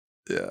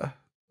 That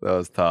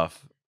was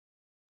tough.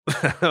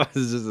 that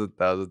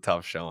was a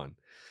tough showing.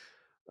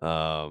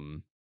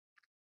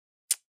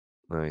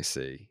 Let me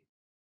see.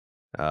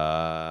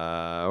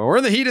 We're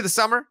in the heat of the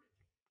summer,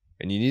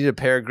 and you need a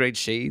pair of great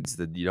shades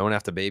that you don't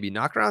have to baby.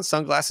 Knockaround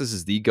Sunglasses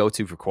is the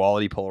go-to for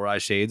quality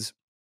polarized shades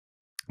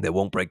that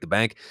won't break the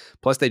bank.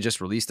 Plus, they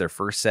just released their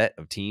first set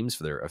of teams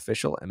for their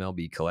official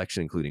MLB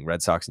collection, including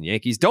Red Sox and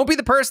Yankees. Don't be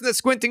the person that's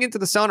squinting into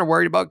the sun or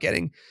worried about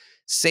getting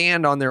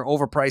sand on their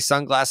overpriced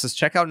sunglasses.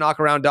 Check out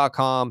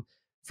knockaround.com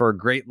for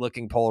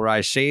great-looking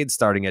polarized shades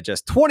starting at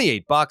just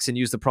 $28, and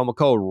use the promo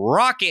code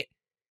ROCKET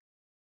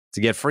to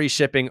get free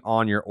shipping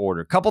on your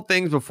order. Couple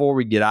things before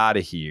we get out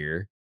of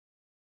here.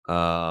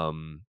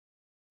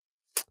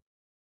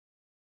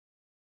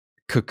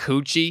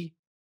 Kikuchi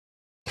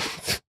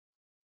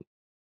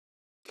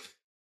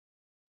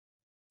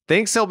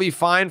thinks he'll be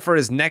fine for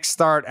his next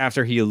start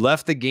after he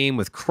left the game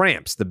with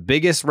cramps. The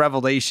biggest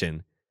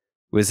revelation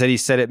was that he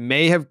said it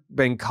may have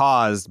been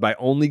caused by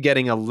only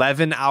getting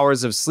 11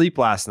 hours of sleep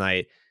last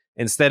night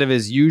instead of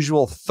his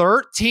usual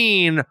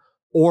 13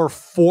 or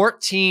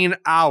 14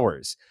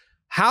 hours.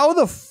 How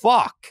the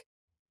fuck,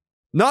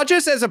 not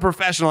just as a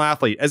professional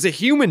athlete, as a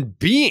human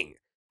being,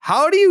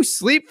 how do you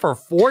sleep for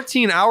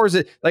 14 hours?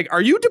 Like,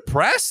 are you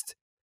depressed?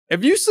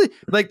 If you sleep,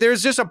 like,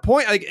 there's just a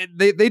point, like,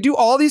 they do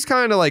all these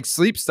kind of like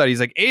sleep studies,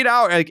 like 8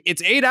 hours, like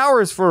it's 8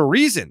 hours for a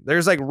reason.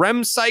 There's like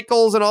REM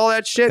cycles and all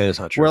that shit. That is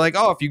not true. Where like,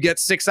 oh, if you get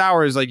 6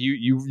 hours, like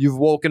you've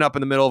woken up in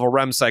the middle of a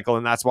REM cycle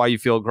and that's why you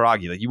feel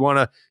groggy. Like you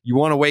want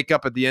to wake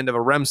up at the end of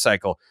a REM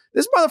cycle.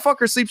 This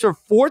motherfucker sleeps for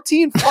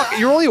 14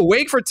 you're only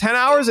awake for 10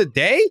 hours a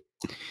day?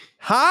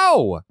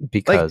 How?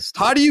 Because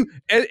like, how do you,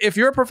 if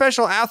you're a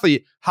professional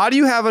athlete, how do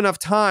you have enough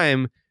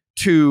time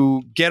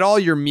to get all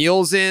your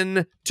meals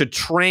in, to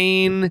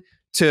train,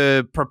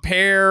 to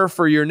prepare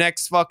for your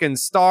next fucking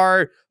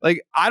start?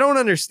 Like, I don't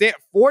understand.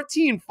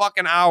 14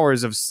 fucking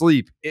hours of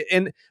sleep.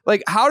 And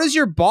like, how does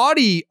your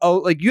body,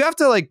 like, you have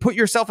to like put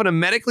yourself in a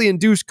medically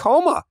induced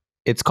coma.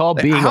 It's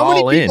called being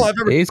all in.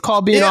 It's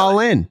called being all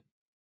in.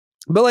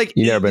 But like,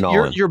 you never been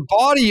all in. Your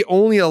body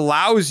only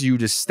allows you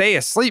to stay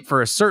asleep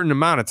for a certain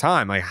amount of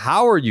time. Like,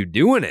 how are you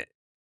doing it?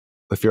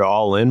 If you're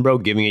all in, bro,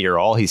 giving it your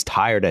all, he's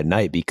tired at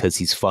night because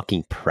he's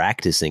fucking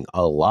practicing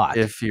a lot.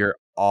 If you're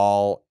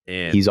all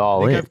in. He's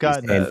all in. I've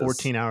gotten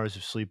 14 hours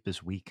of sleep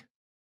this week.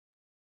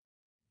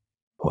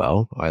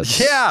 Well, it's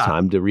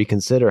time to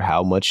reconsider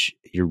how much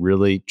you're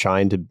really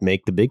trying to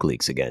make the big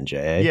leagues again,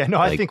 Jay. Yeah, no,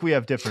 I think we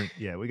have different,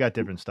 we got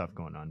different stuff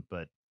going on,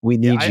 but we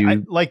need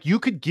you. Like, you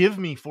could give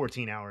me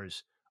 14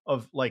 hours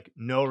of like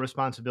no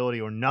responsibility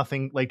or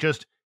nothing, like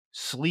just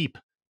sleep,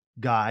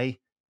 guy,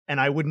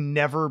 and I would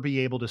never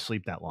be able to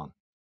sleep that long.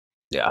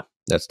 Yeah,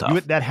 that's tough.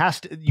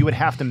 You would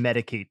have to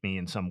medicate me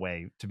in some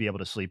way to be able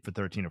to sleep for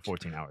 13 or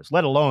 14 hours,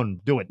 let alone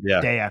do it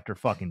day after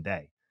fucking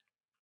day.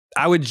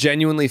 I would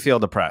genuinely feel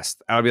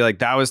depressed. I would be like,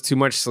 that was too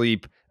much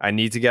sleep. I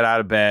need to get out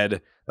of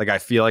bed. Like, I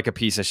feel like a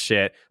piece of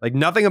shit. Like,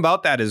 nothing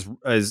about that is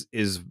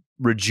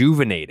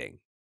rejuvenating.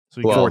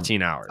 So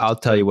 14 hours. I'll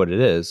tell you what it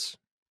is.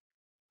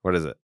 What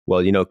is it?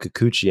 Well, you know,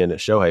 Kikuchi and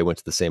Shohei went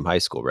to the same high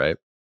school, right?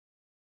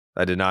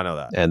 I did not know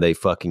that. And they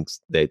fucking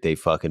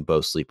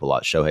both sleep a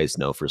lot. Shohei's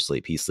known for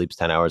sleep. He sleeps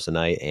 10 hours a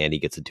night and he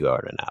gets a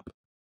 2-hour nap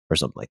or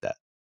something like that.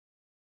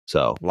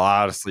 So a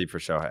lot of sleep for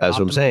Shohei. That's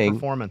what I'm saying.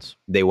 Performance.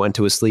 They went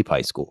to a sleep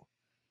high school.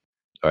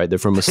 All right, they're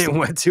from a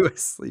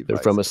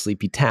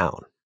sleepy town.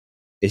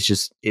 It's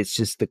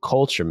just the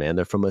culture, man.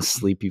 They're from a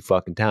sleepy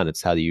fucking town.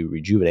 It's how you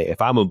rejuvenate.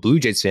 If I'm a Blue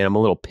Jays fan, I'm a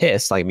little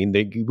pissed. Like, I mean,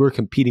 we're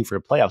competing for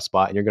a playoff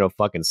spot, and you're gonna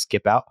fucking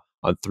skip out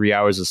on 3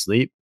 hours of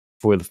sleep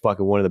for the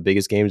fucking one of the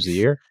biggest games of the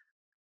year,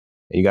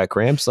 and you got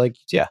cramps. Like,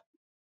 yeah,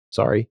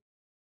 sorry,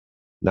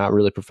 not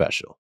really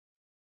professional.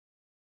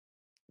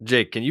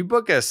 Jake, can you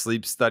book a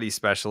sleep study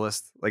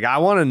specialist? Like, I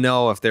want to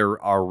know if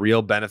there are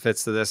real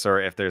benefits to this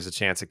or if there's a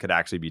chance it could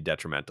actually be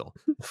detrimental.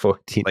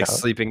 14 like hours.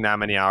 Sleeping that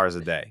many hours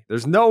a day.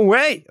 There's no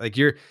way. Like,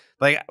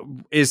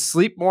 is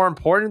sleep more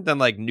important than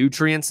like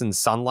nutrients and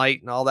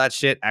sunlight and all that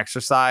shit?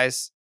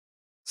 Exercise,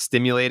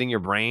 stimulating your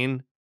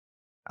brain.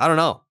 I don't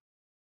know.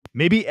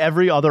 Maybe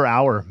every other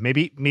hour.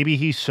 Maybe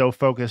he's so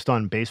focused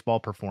on baseball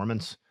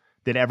performance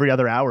that every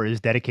other hour is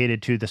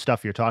dedicated to the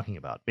stuff you're talking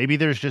about. Maybe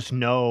there's just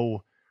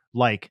no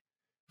like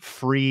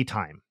free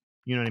time.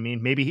 You know what I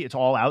mean? Maybe it's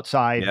all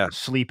outside,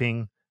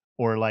 sleeping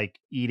or like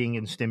eating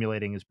and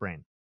stimulating his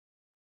brain.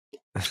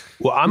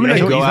 Well, I'm going to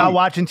go He's out. not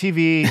watching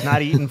TV. He's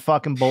not eating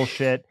fucking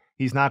bullshit.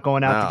 He's not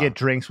going out to get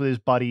drinks with his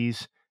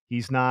buddies.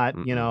 He's not,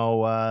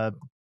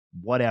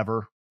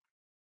 whatever.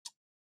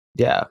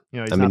 Yeah.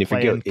 He's not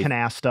playing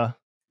canasta.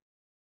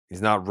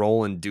 He's not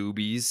rolling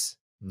doobies.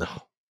 No.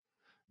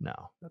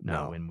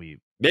 When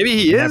maybe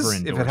he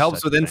is if it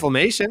helps with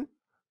inflammation.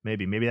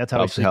 Maybe that's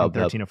how he's sleeping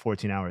 13 or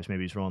 14 hours.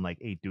 Maybe he's rolling like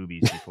 8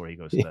 doobies before he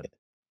goes to bed.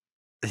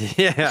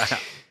 Yeah.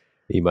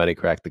 He might have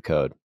cracked the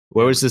code.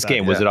 Where was this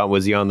game? Was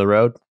he on the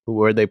road?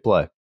 Where'd they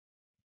play?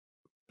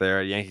 They're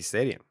at Yankee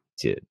Stadium.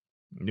 Dude.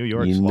 New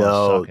York's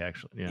suck,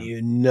 actually.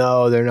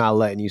 Yeah. They're not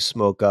letting you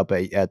smoke up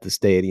at the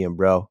stadium,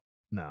 bro.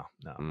 No.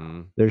 They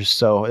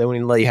won't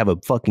even let you have a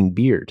fucking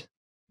beard.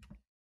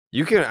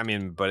 You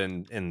can, but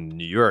in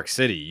New York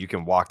City, you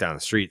can walk down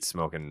the street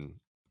smoking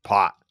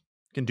pot.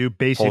 You can do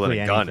basically holding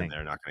a gun, anything. and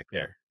they're not going to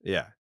care.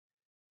 Yeah.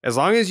 As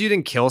long as you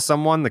didn't kill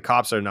someone, the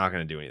cops are not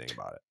going to do anything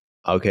about it.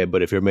 Okay,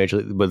 but if you're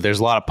there's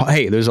a lot of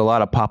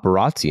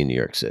paparazzi in New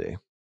York City.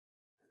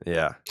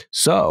 Yeah.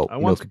 So,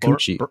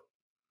 Kikuchi.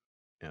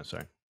 Yeah,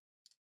 sorry.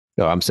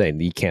 No, I'm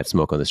saying you can't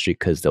smoke on the street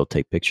because they'll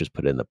take pictures,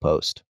 put it in the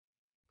post.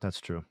 That's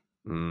true.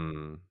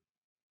 Then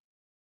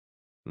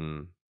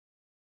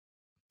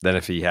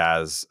if he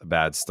has a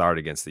bad start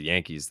against the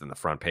Yankees, then the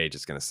front page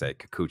is going to say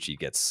Kikuchi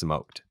gets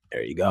smoked.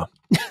 There you go.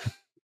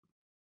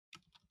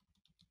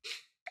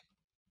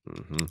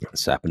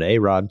 What's happened to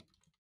A-Rod?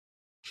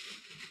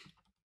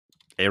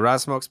 A-Rod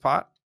smokes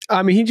pot?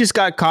 I mean, he just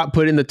got caught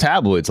put in the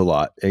tabloids a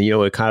lot. And,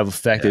 it kind of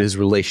affected his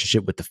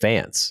relationship with the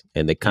fans.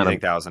 And they kind of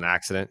think that was an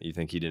accident? You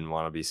think he didn't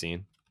want to be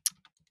seen?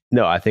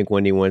 No, I think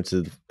when he went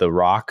to The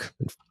Rock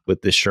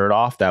with the shirt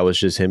off, that was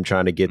just him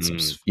trying to get some,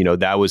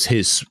 that was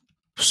his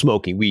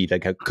smoking weed.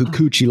 Like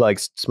Kikuchi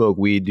likes to smoke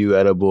weed, do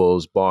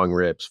edibles, bong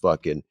rips,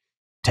 fucking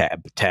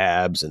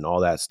tabs and all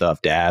that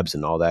stuff, dabs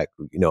and all that,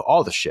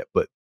 all the shit.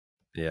 But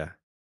yeah,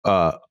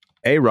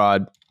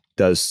 A-Rod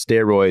does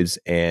steroids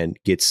and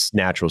gets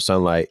natural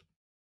sunlight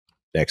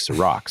next to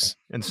rocks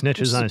and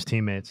snitches on his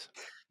teammates.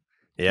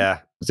 Yeah,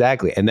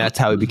 exactly. And that's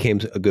how he became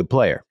a good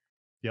player.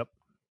 Yep.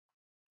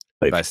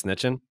 By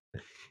snitching?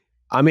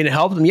 I mean, it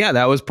helped him. Yeah,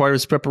 that was part of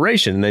his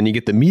preparation. And then you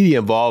get the media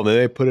involved and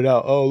they put it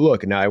out. Oh,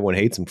 look. And now everyone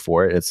hates him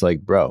for it. It's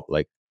like, bro,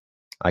 like,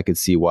 I could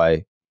see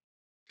why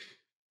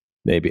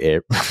maybe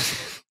I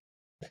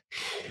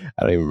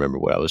don't even remember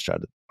what I was trying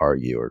to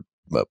argue or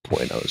what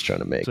point I was trying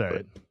to make.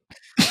 Sorry.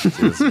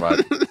 This is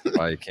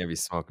why you can't be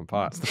smoking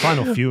pot. It's the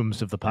final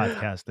fumes of the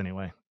podcast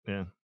anyway.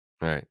 Yeah.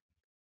 Right.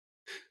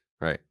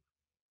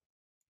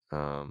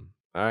 All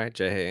right,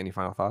 Jayhay, any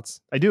final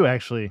thoughts? I do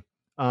actually.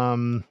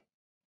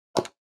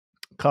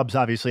 Cubs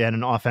obviously had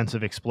an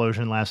offensive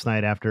explosion last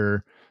night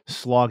after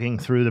slogging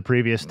through the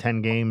previous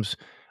 10 games.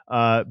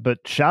 But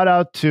shout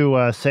out to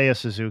Seiya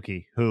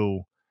Suzuki,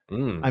 who,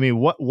 I mean,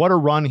 what a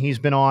run he's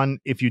been on.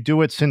 If you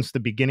do it since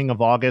the beginning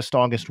of August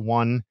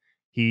 1,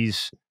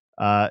 he's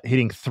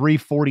hitting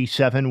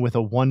 347 with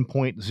a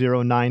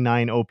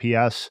 1.099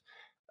 OPS.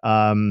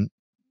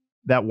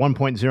 That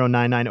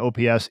 1.099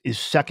 OPS is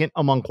second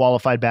among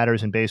qualified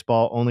batters in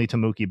baseball, only to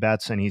Mookie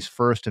Betts, and he's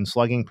first in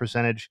slugging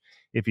percentage.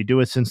 If you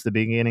do it since the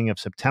beginning of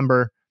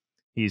September,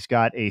 he's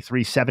got a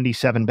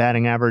 377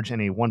 batting average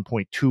and a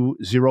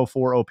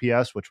 1.204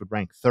 OPS, which would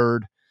rank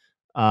third.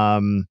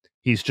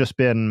 He's just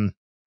been,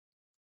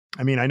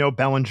 I mean, I know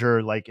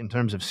Bellinger, like in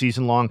terms of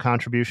season-long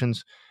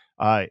contributions,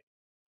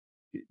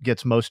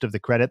 gets most of the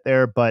credit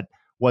there, but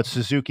what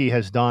Suzuki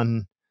has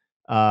done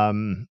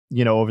over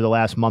the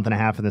last month and a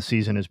half of the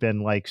season has been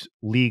like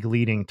league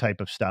leading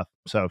type of stuff.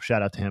 So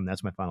shout out to him.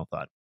 That's my final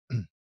thought.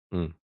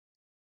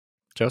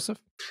 Joseph?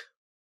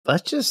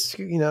 Let's just,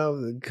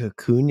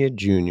 Acuna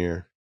Jr.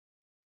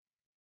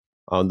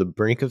 on the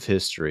brink of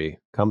history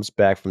comes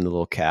back from the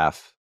little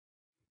calf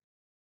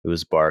who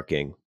was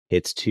barking,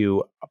 hits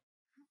 2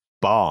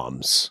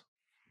 bombs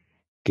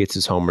gets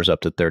his homers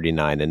up to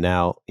 39. And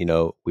now,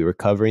 we were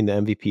covering the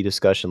MVP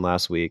discussion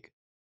last week.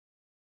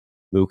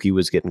 Mookie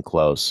was getting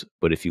close.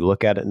 But if you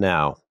look at it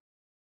now,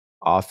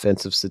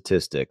 offensive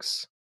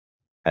statistics,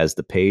 as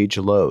the page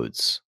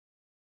loads,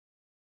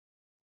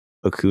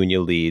 Acuna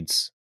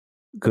leads.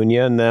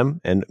 Acuna and them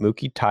and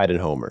Mookie tied in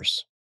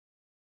homers.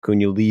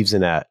 Acuna leads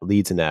in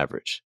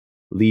average,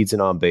 leads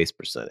in on-base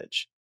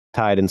percentage,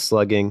 tied in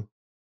slugging,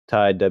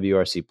 tied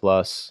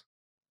WRC+.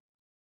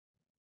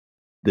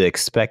 The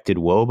expected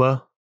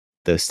WOBA,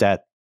 the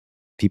stat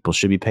people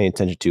should be paying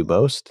attention to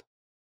most.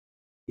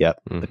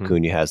 Yep,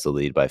 Acuna has the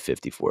lead by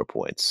 54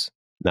 points.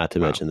 Not to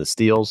mention the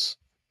steals.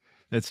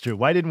 That's true.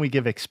 Why didn't we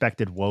give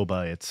expected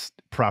WOBA its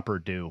proper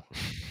due?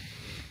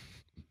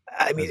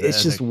 I mean,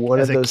 it's just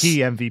one of those key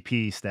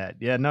MVP stat.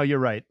 Yeah, no, you're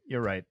right.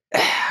 You're right.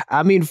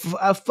 I mean,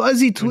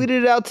 Fuzzy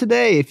tweeted it out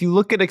today. If you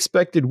look at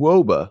expected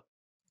WOBA,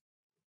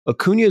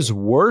 Acuna's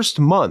worst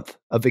month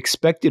of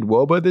expected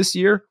WOBA this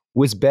year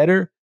was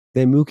better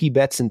than Mookie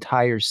Betts'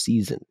 entire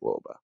season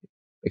WOBA.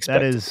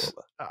 WOBA.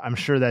 I'm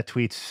sure that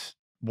tweet's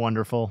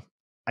wonderful.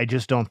 I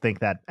just don't think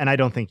that, and I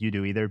don't think you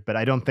do either, but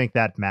I don't think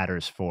that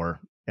matters for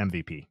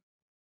MVP.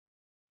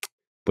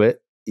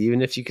 But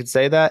even if you could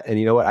say that, and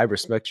you know what, I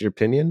respect your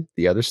opinion.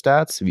 The other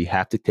stats, if you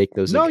have to take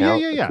those into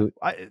account. Yeah.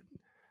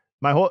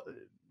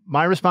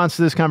 My response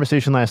to this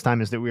conversation last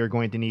time is that we are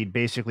going to need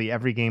basically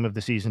every game of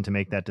the season to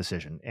make that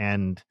decision.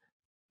 And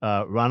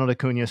Ronald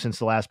Acuna, since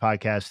the last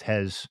podcast,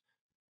 has,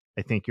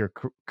 I think you're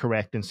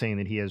correct in saying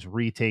that he has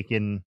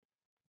retaken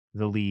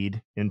the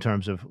lead in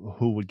terms of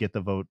who would get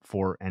the vote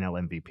for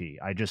NL MVP.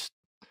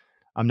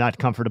 I'm not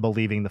comfortable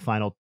leaving the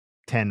final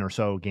 10 or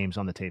so games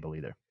on the table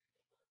either.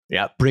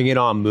 Yeah, bring it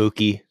on,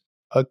 Mookie.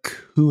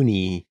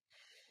 Acuna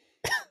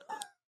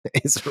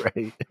is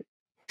right.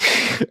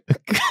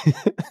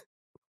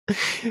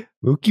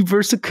 Mookie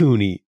versus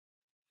Acuna.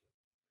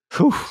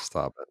 Whew.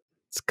 Stop it.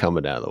 It's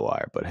coming down the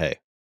wire, but hey,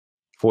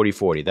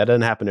 40-40. That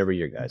doesn't happen every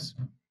year, guys.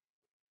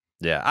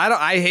 Yeah,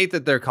 I hate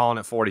that they're calling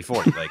it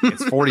 40-40. Like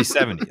it's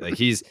 40-70. Like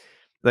he's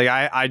like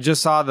I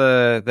just saw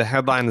the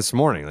headline this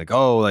morning. Like,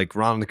 oh, like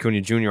Ronald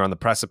Acuna Jr. on the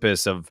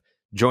precipice of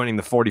joining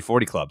the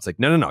 40-40 club. It's like,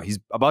 no. He's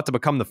about to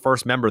become the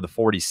first member of the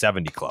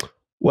 40-70 club.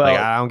 Well, like,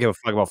 I don't give a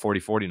fuck about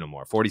 40-40 no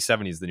more.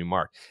 40-70 is the new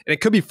mark. And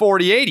it could be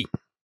 40-80.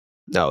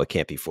 No, it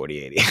can't be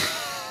 40-80.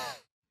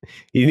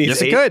 He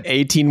needs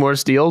 18 more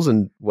steals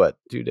in what,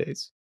 2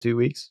 days? 2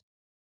 weeks?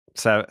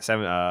 13.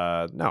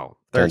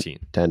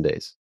 10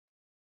 days.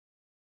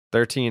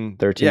 13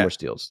 more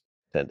steals.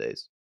 10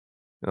 days.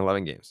 In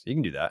 11 games. You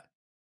can do that.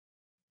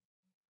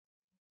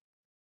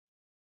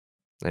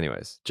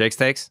 Anyways, Jake's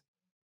takes?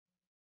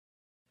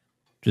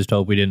 Just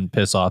hope we didn't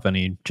piss off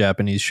any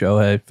Japanese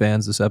Shohei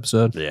fans this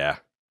episode. Yeah.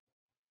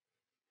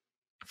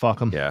 Fuck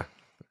them. Yeah.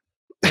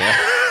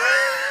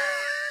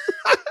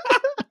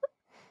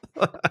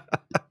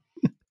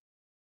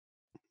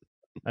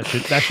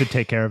 That should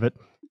take care of it.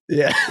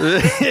 Yeah.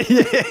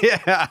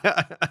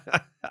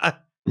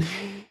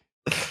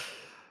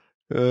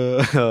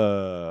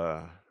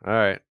 All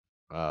right.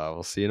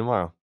 We'll see you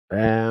tomorrow.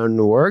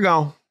 And we're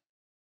gone.